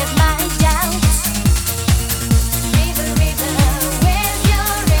have my doubts. River, river, where's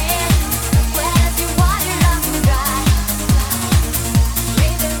your end? Where's your water run dry?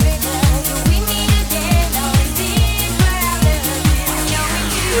 River, river, do we meet again? Or is this where I live again? Going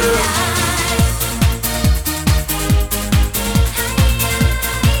to die?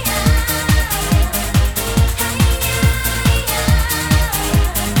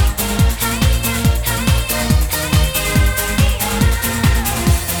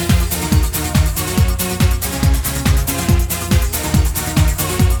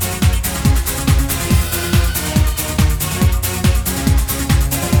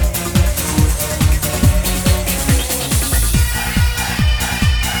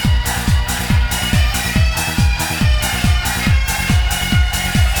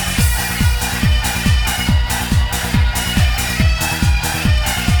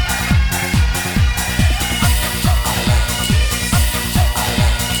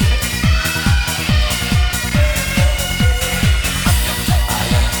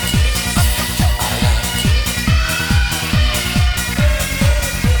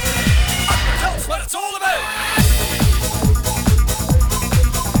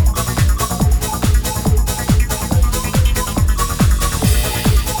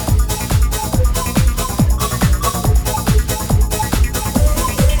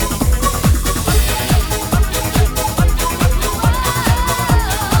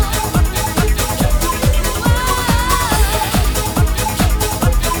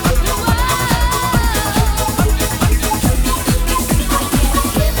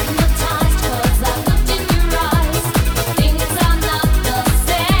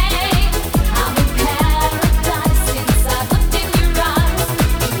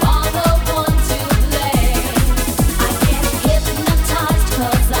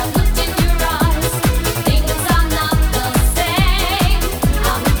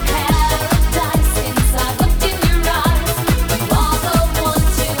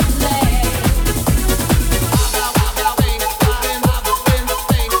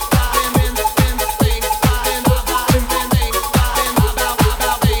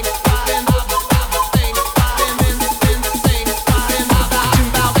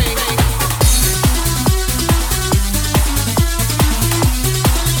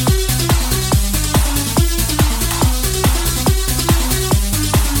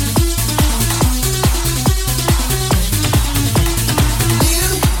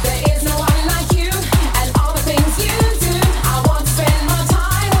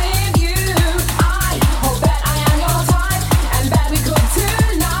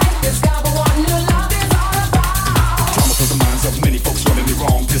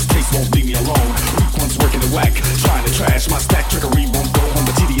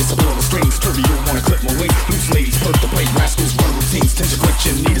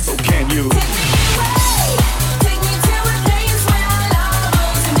 need it, so can you?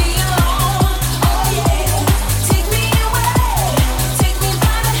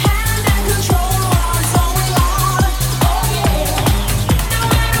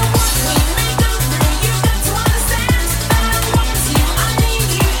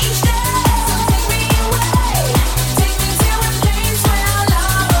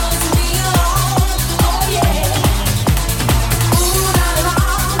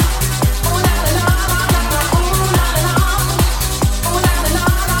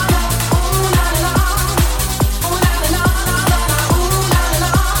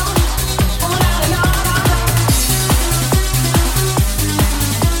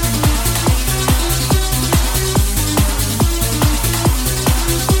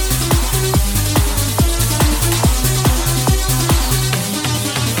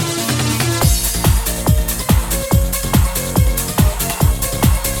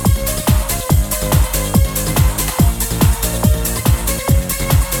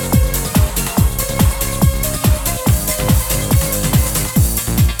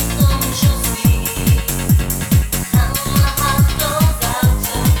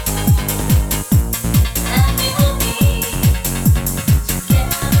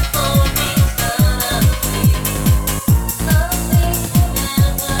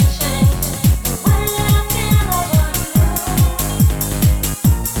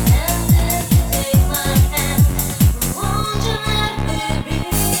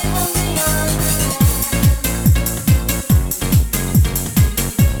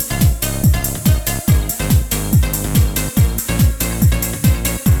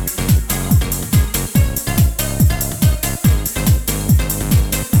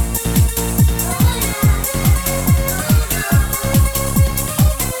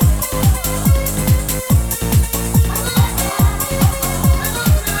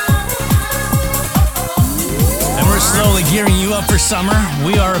 Gearing you up for summer.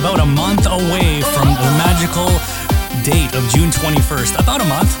 We are about a month away from the magical date of June 21st. About a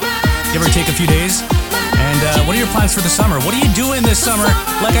month, give or take a few days. And what are your plans for the summer? What are you doing this summer?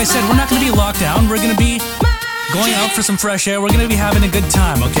 Like I said, we're not going to be locked down. We're going to be going out for some fresh air. We're going to be having a good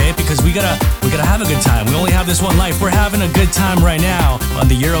time, okay? Because we gotta have a good time. We only have this one life. We're having a good time right now on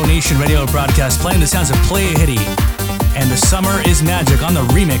the Euro Nation radio broadcast, playing the sounds of Play Hitty and The Summer is Magic on the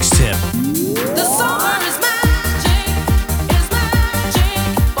remix tip. The summer is magic.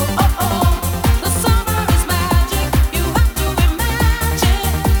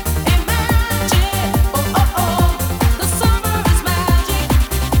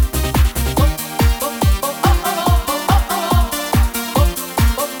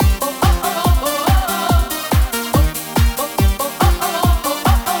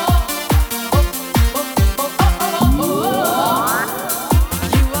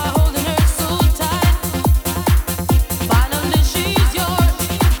 You are holding her so tight.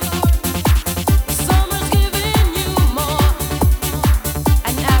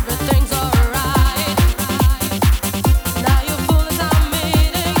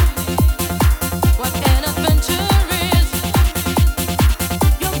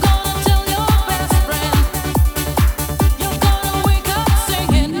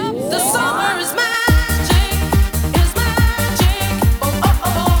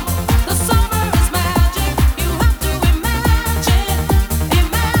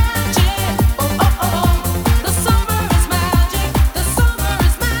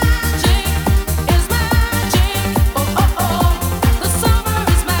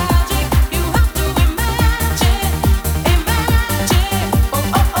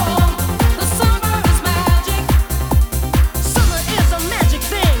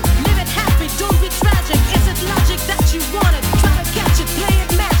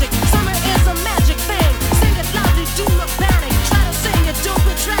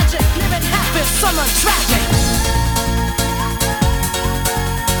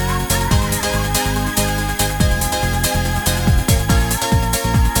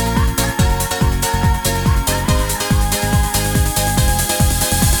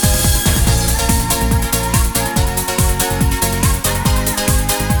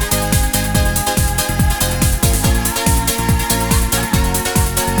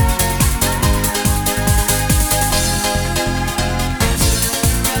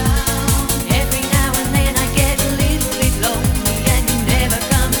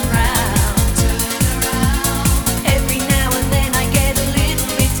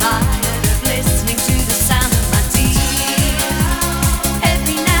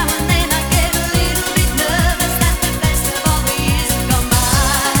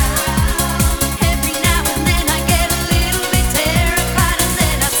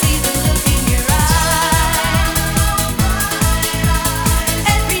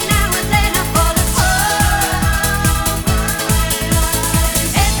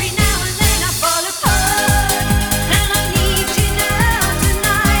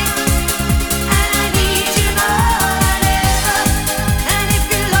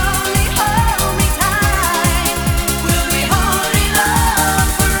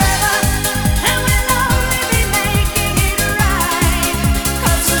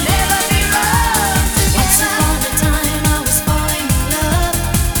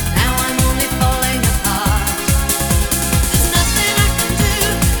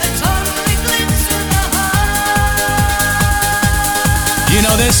 You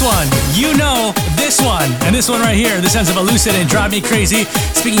know this one. You know this one. And this one right here, The Sense of Elucid and Drive Me Crazy.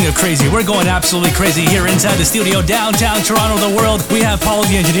 Speaking of crazy, we're going absolutely crazy here inside the studio, downtown Toronto, the world. We have Paul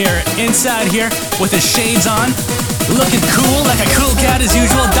the engineer inside here with his shades on, looking cool, like a cool cat as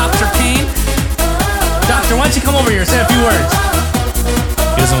usual. Dr. Payne. Doctor, why don't you come over here, say a few words?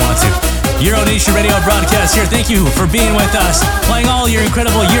 He doesn't want to. Euro Nation Radio broadcast here. Thank you for being with us, playing all your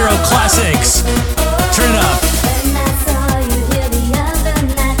incredible Euro classics. Turn it up.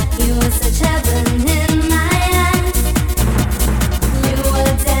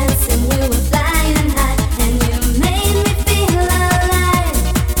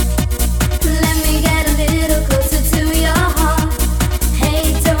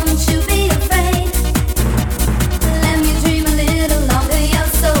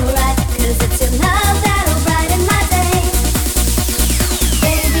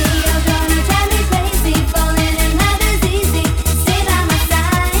 Falling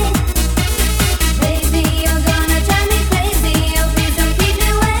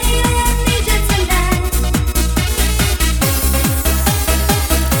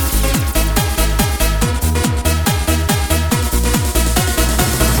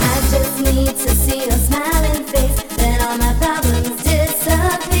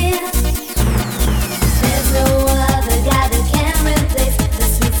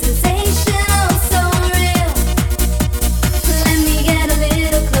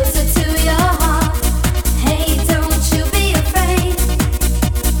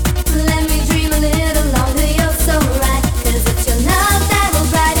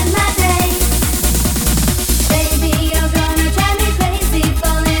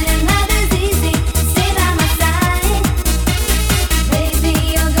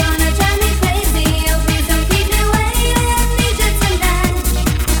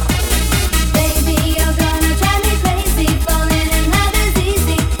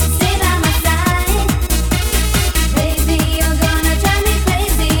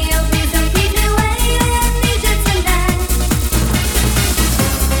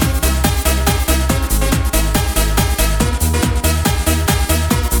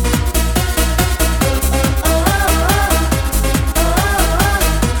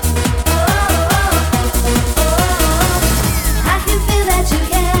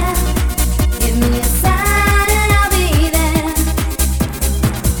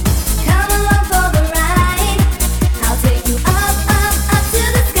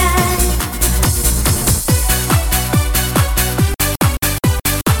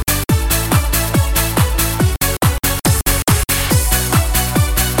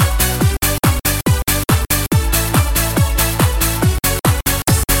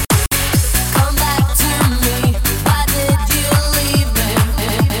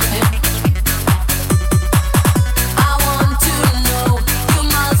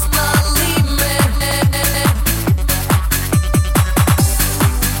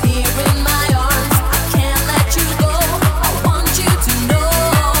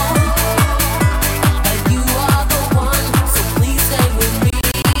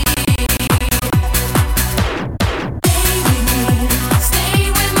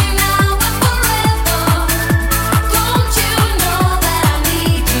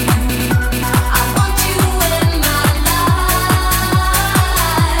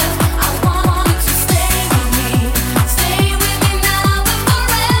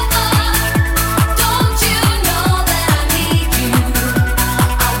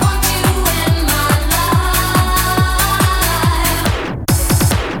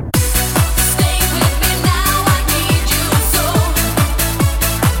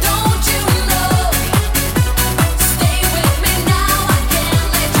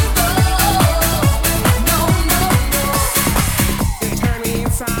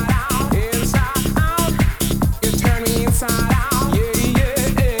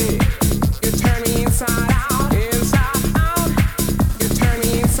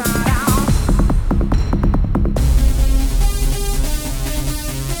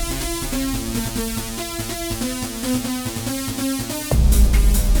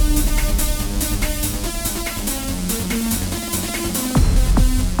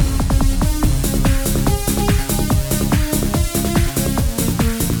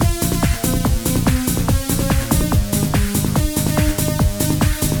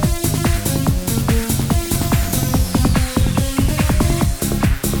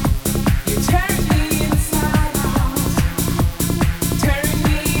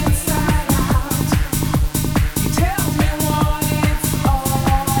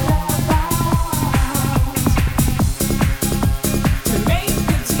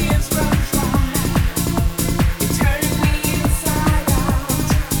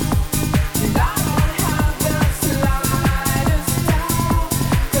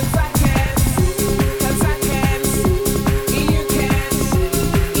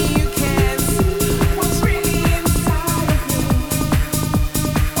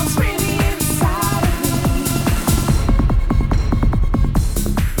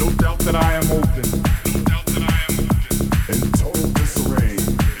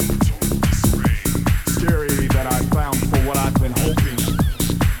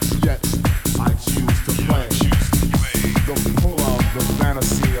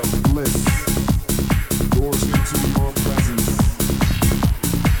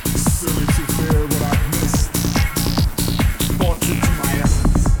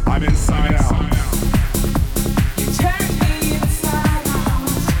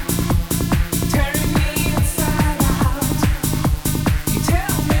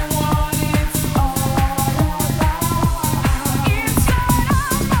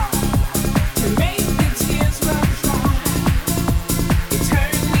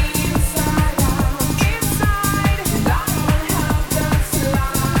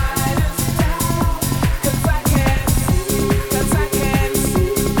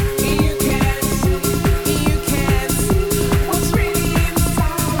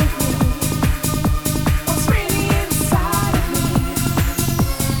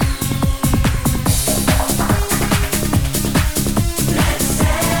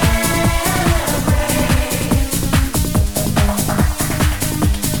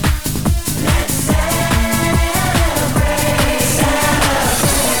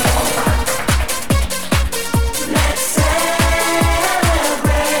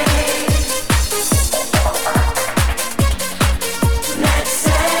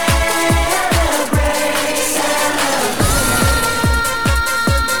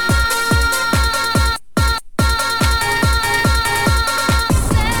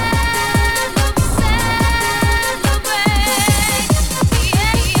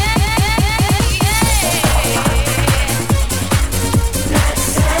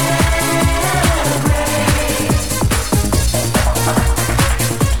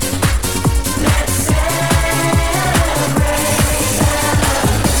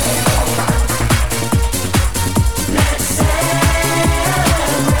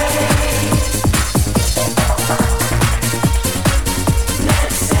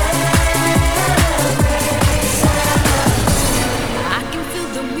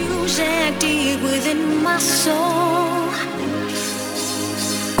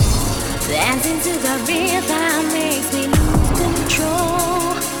into the rhythm makes me lose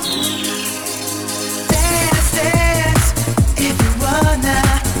control. Dance, dance, if you wanna.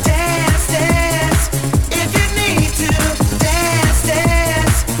 Dance, dance, if you need to. Dance,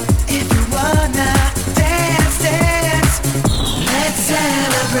 dance, if you wanna. Dance, dance, let's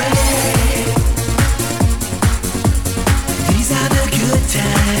celebrate. These are the good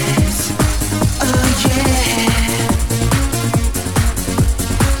times. Oh yeah.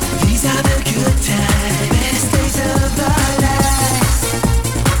 These are the good times. Best days of our lives.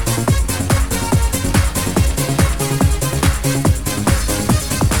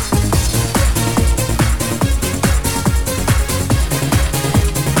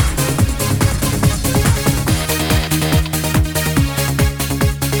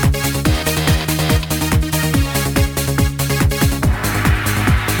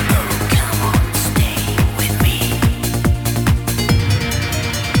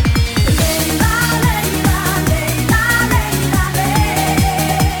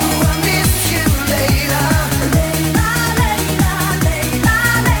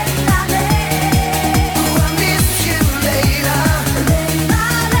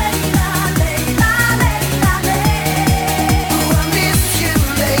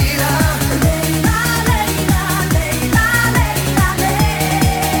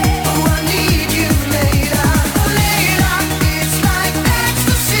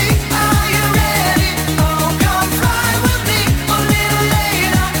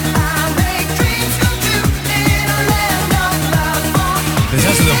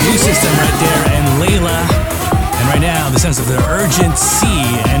 Of the Urgency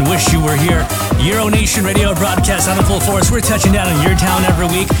and Wish You Were Here. Euro Nation Radio broadcast on in full force. We're touching down in your town every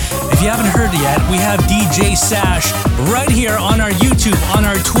week. If you haven't heard yet, we have DJ SASH right here on our YouTube, on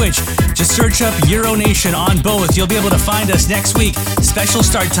our Twitch. Just search up Euro Nation on both. You'll be able to find us next week. Special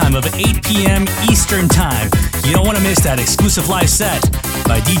start time of 8 p.m. Eastern Time. You don't want to miss that exclusive live set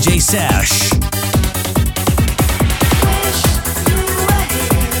by DJ SASH.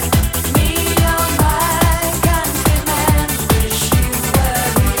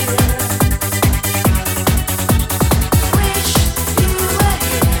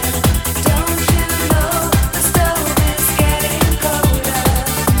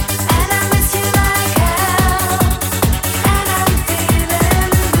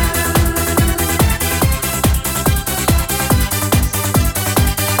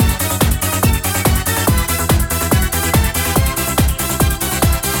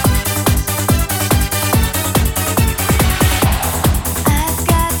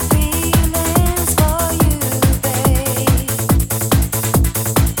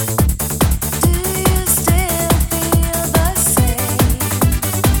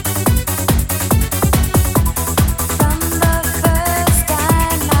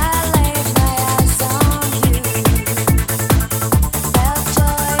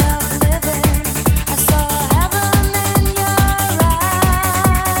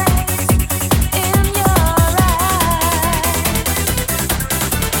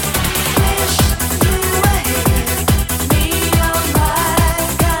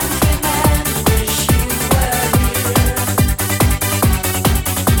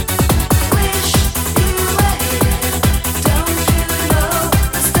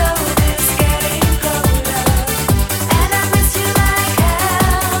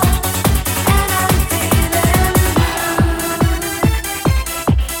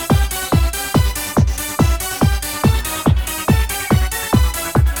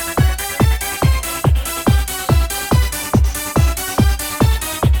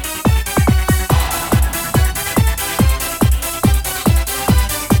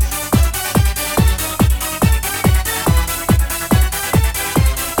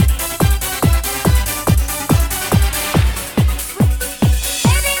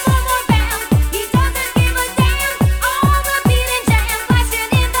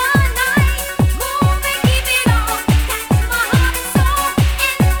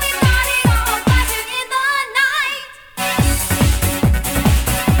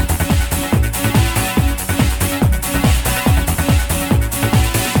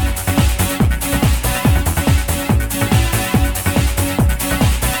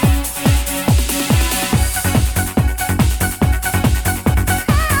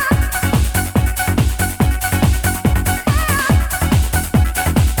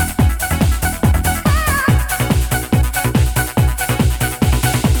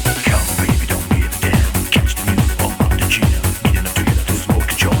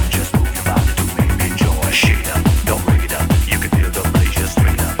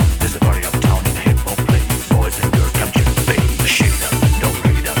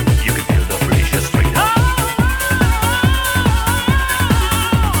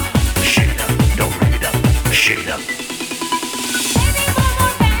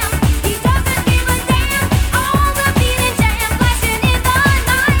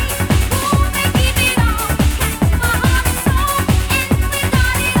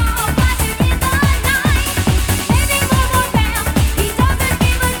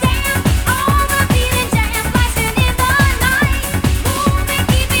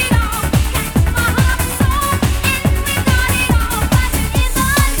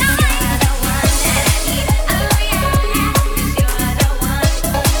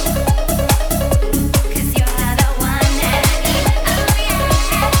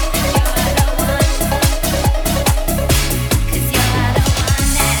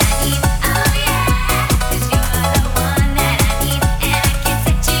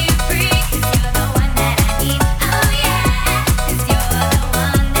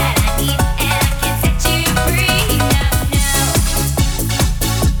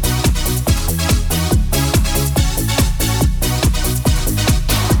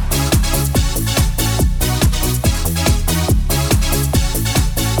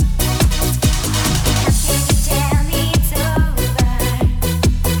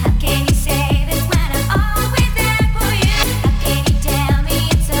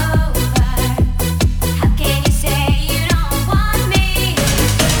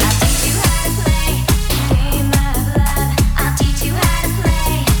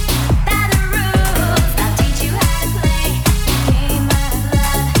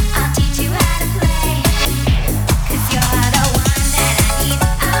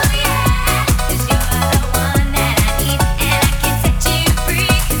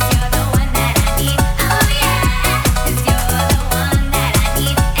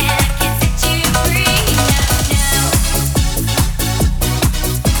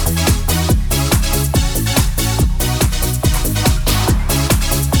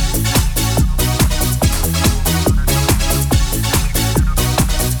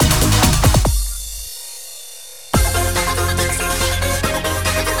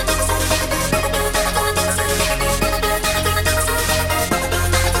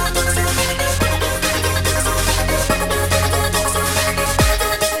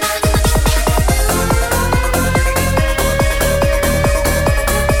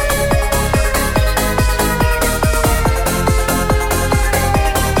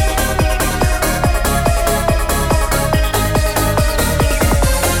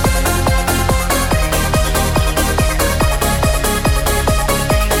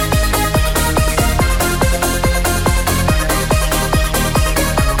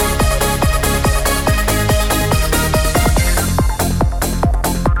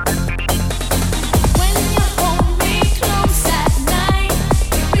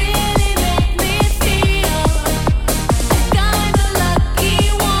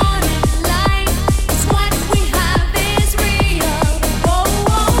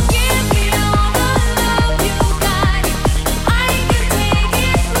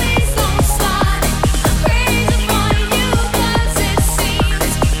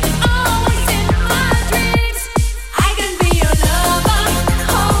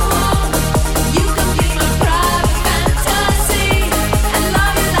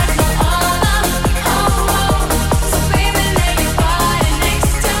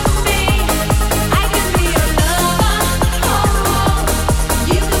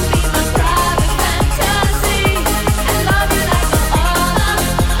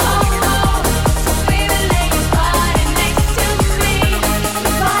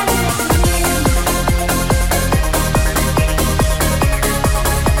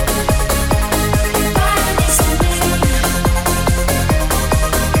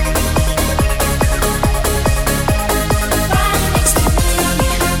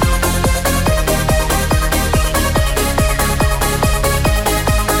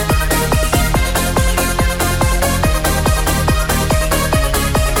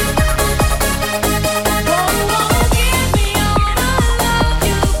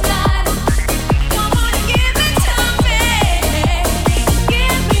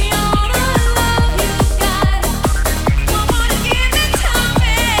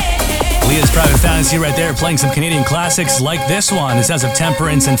 Easy right there, playing some Canadian classics like this one, The Sense of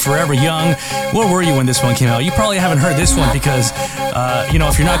Temperance and Forever Young. Where were you when this one came out? You probably haven't heard this one because,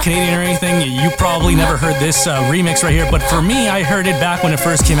 if you're not Canadian or anything, you probably never heard this remix right here. But for me, I heard it back when it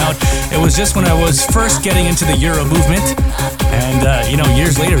first came out. It was just when I was first getting into the Euro movement. And,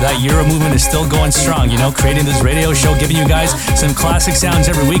 years later, that Euro movement is still going strong, creating this radio show, giving you guys some classic sounds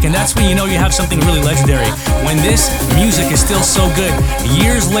every week. And that's when you know you have something really legendary. When this music is still so good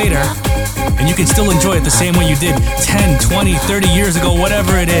years later, and you can still enjoy it the same way you did 10, 20, 30 years ago,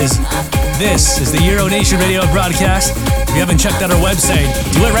 whatever it is. This is the Euro Nation radio broadcast. If you haven't checked out our website,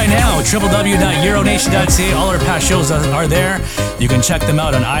 do it right now. www.euronation.ca. All our past shows are there. You can check them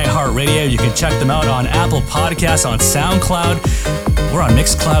out on iHeartRadio. You can check them out on Apple Podcasts, on SoundCloud. We're on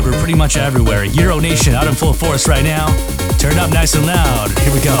Mixcloud. We're pretty much everywhere. Euro Nation out in full force right now. Turn up nice and loud.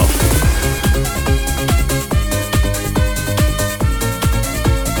 Here we go.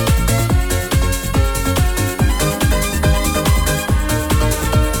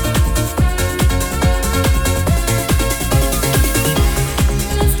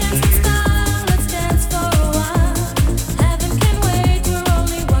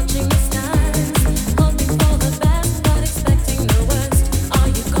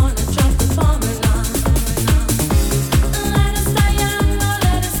 Let us die young or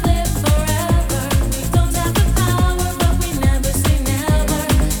let us live forever.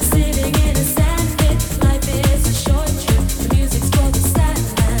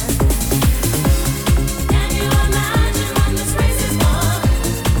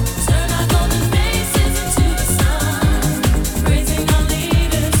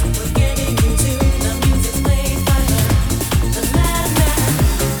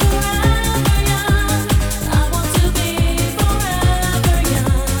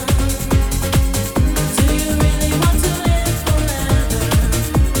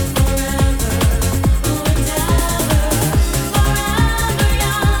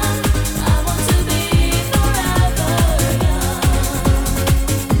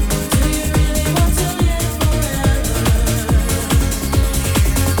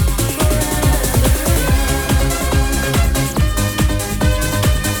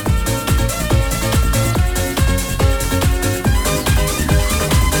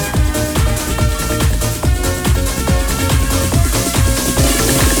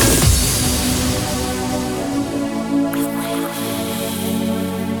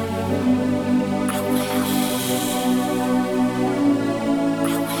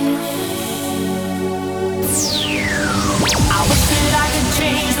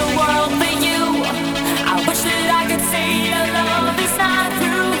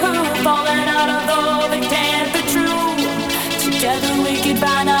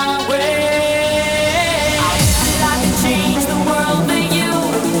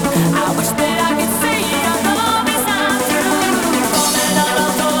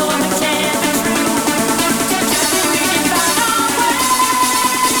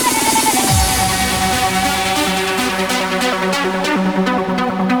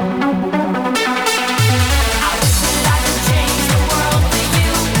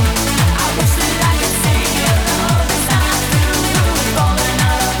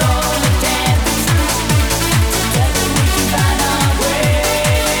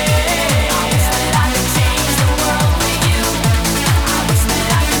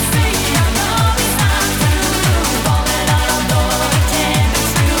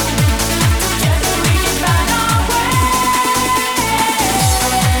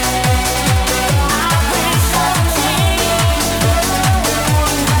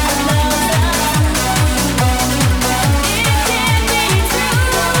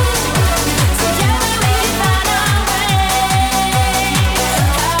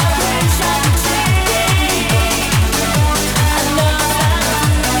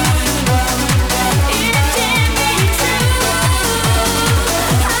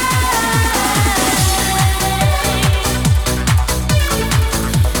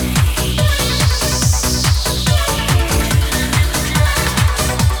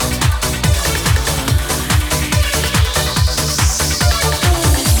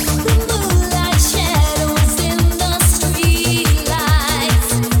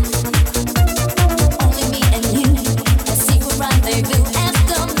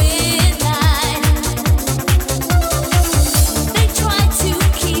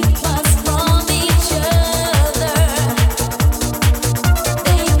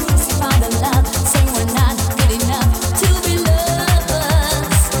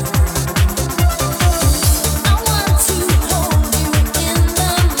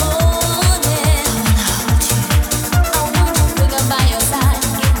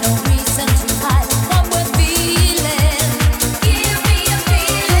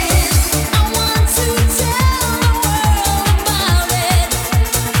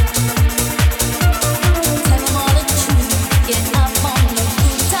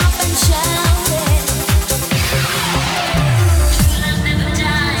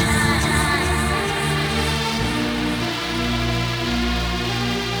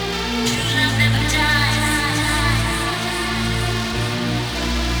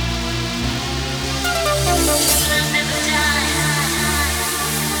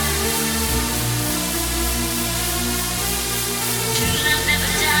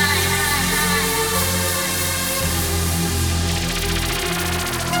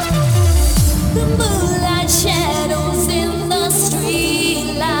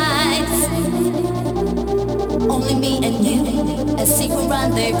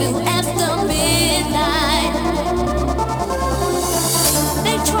 rendezvous after midnight.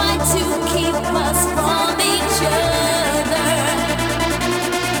 They try to keep us from each other.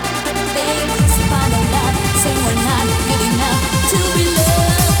 They find a lot, say we're not good enough to be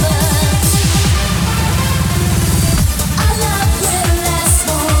lovers. Our love will last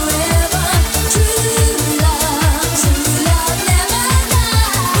forever. True love never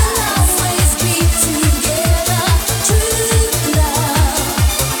dies. We'll always be together. True love.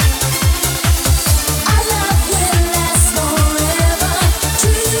 Our love will last forever.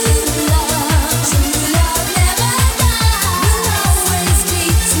 True love never dies. We'll always be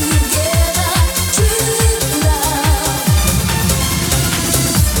together. True love.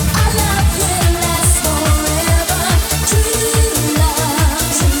 Our love will last forever. True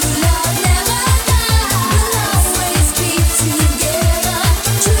love never dies. We'll always be together.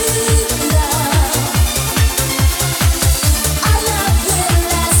 True love. Our love will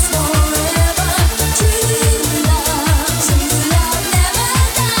last forever. True love never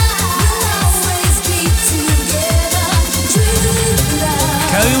dies. We'll always be together. True love.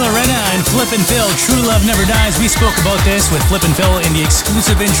 Kylie Lorena and Flip and Phil, True Love Never Dies. We spoke about this with Flip and Phil in the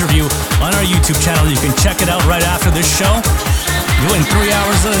exclusive interview on our YouTube channel. You can check it out right after this show. Doing 3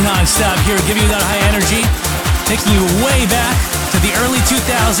 hours of the non-stop here, giving you that high energy, taking you way back to the early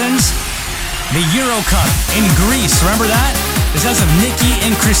 2000s. The Euro Cup in Greece, remember that? This has of Nikki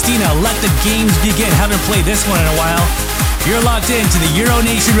and Christina, Let the Games Begin. Haven't played this one in a while. You're locked into the Euro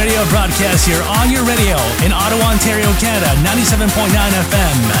Nation radio broadcast here on your radio in Ottawa, Ontario, Canada, 97.9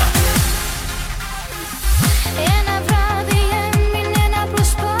 FM. Ένα βράδυ έμεινε να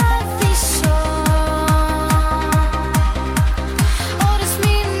προσπάθησω. Ώρες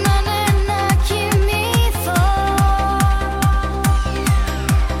μείνανε να κοιμηθώ.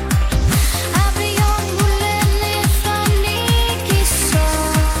 Αύριο μου λένε θα νικήσω.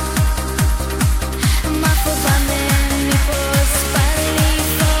 Μα φοβάμαι μήπως πάλι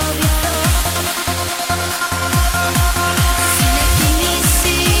φοβηθώ. Στην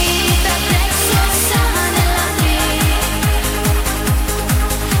εκκίνηση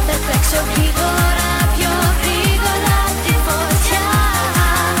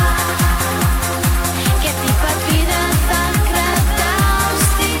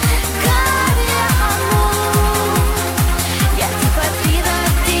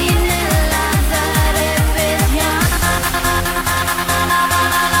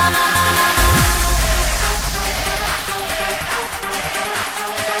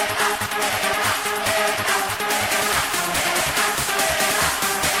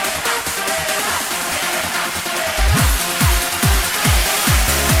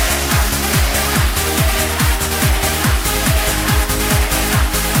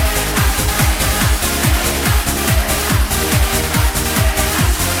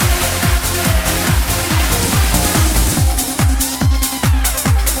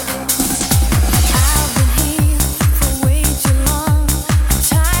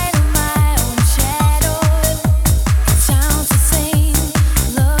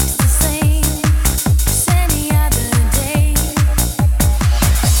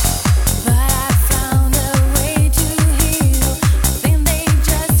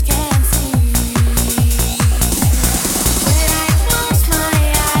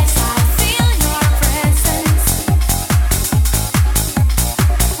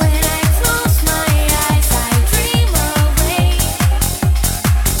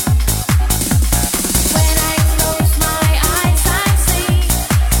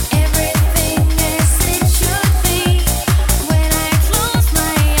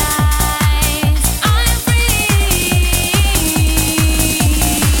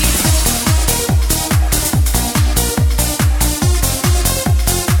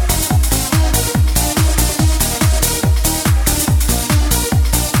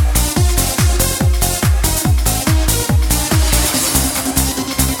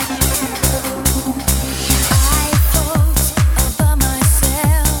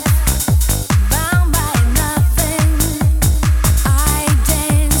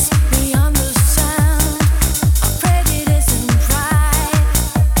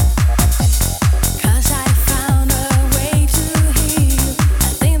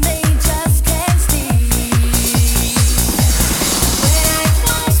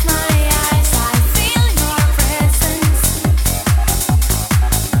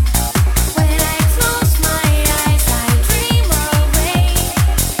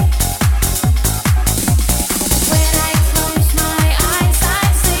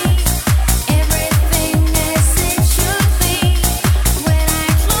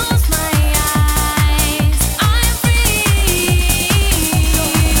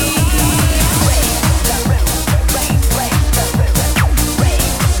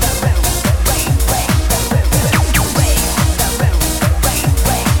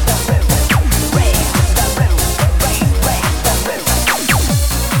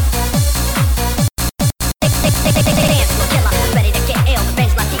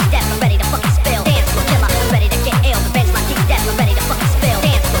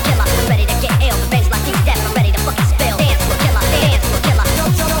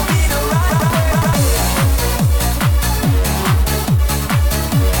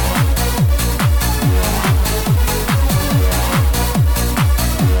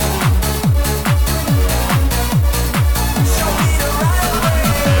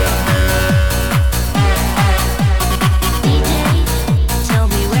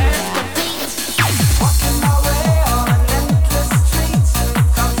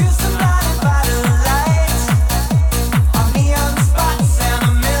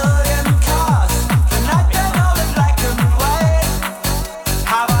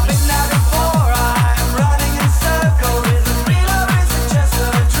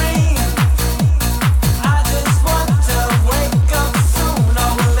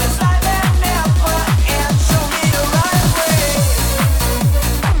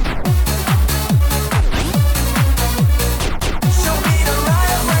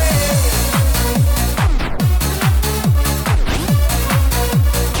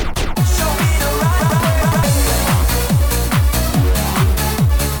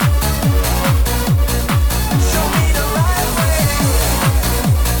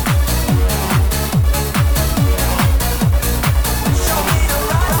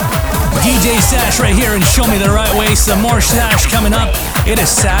DJ SASH right here and show me the right way. Some more SASH coming up. It is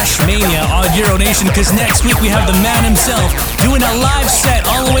SASH Mania on Euro Nation, because next week we have the man himself doing a live set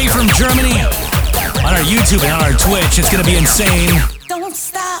all the way from Germany on our YouTube and on our Twitch. It's going to be insane. Don't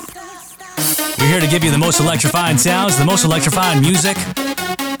stop. We're here to give you the most electrifying sounds, the most electrifying music,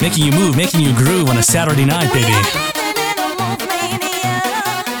 making you move, making you groove on a Saturday night, baby.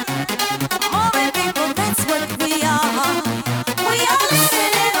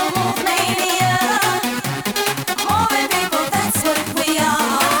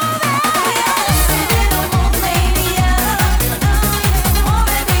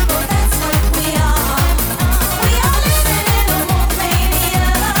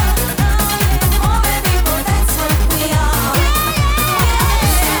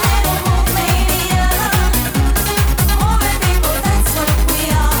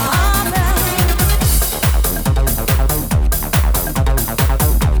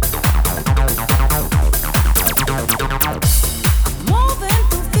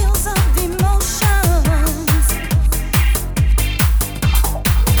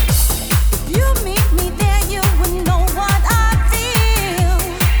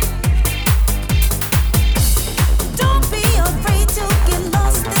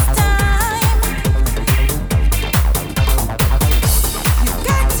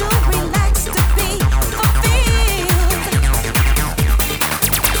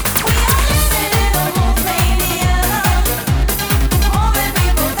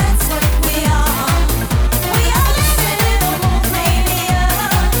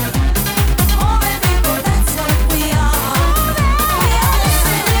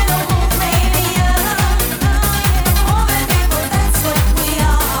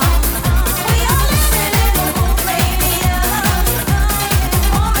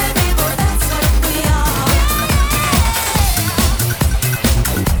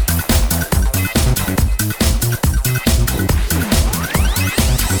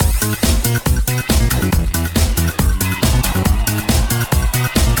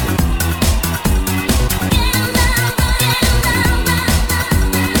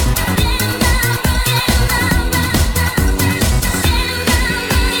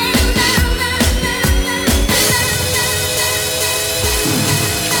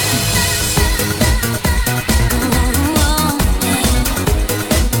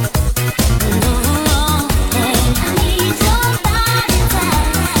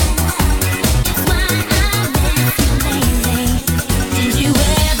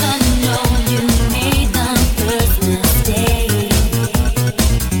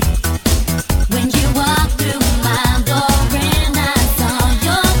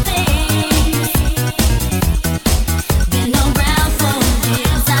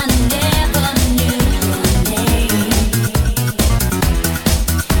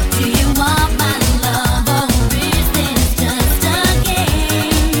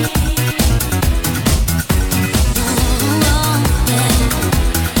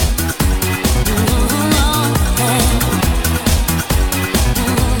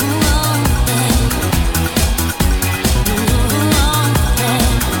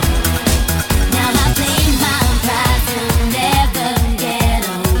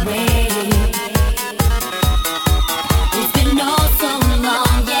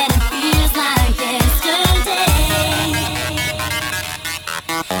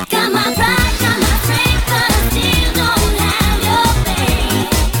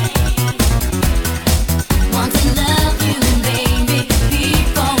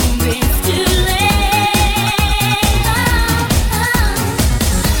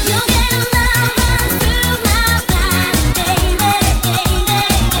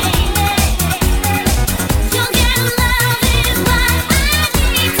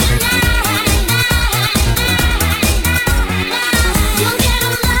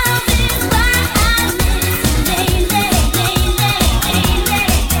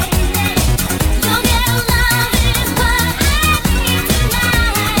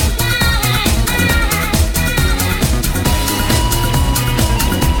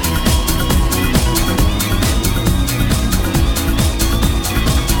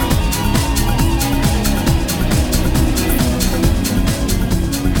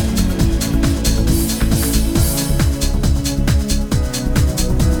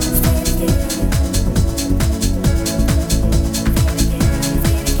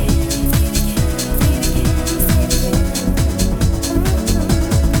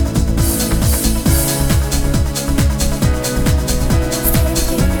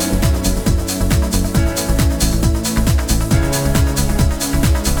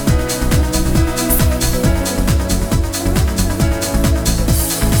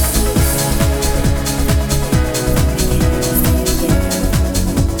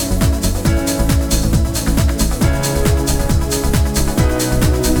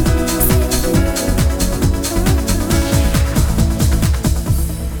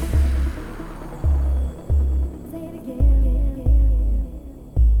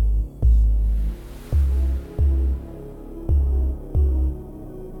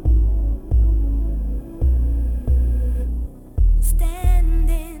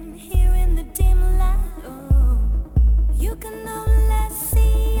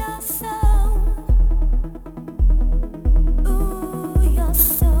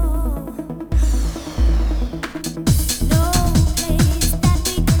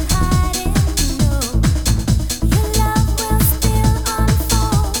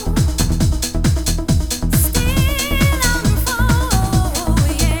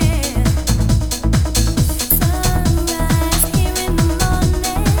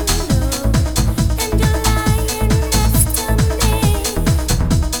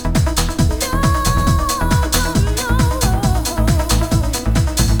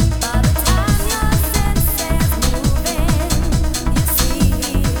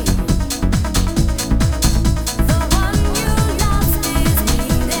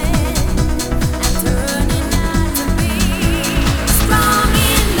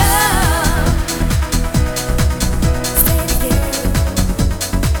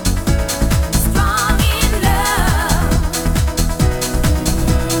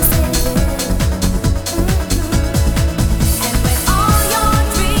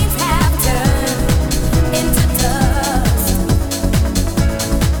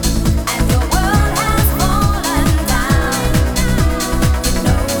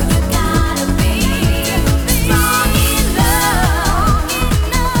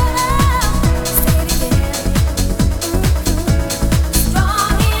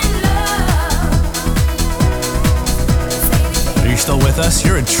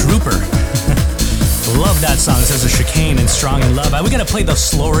 Chicane and Strong in Love. We're going to play the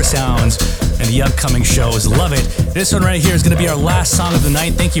slower sounds in the upcoming shows. Love it. This one right here is going to be our last song of the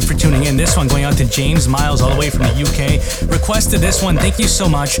night. Thank you for tuning in. This one going out to James Miles all the way from the UK. Requested this one. Thank you so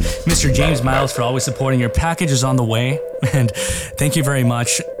much, Mr. James Miles, for always supporting. Your package is on the way. And thank you very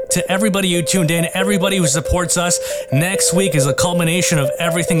much to everybody who tuned in, everybody who supports us. Next week is a culmination of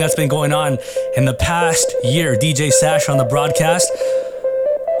everything that's been going on in the past year. DJ SASH on the broadcast.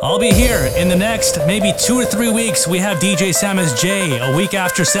 I'll be here in the next maybe 2 or 3 weeks. We have DJ Samus J a week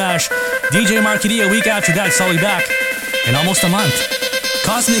after SASH. DJ Marky D a week after that. So I'll be back in almost a month.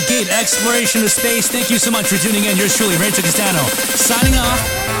 Cosmic Gate, Exploration of Space. Thank you so much for tuning in. Yours truly, Ray Castano. Signing off.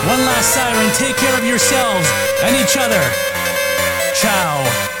 One last siren. Take care of yourselves and each other.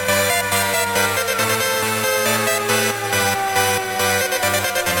 Ciao.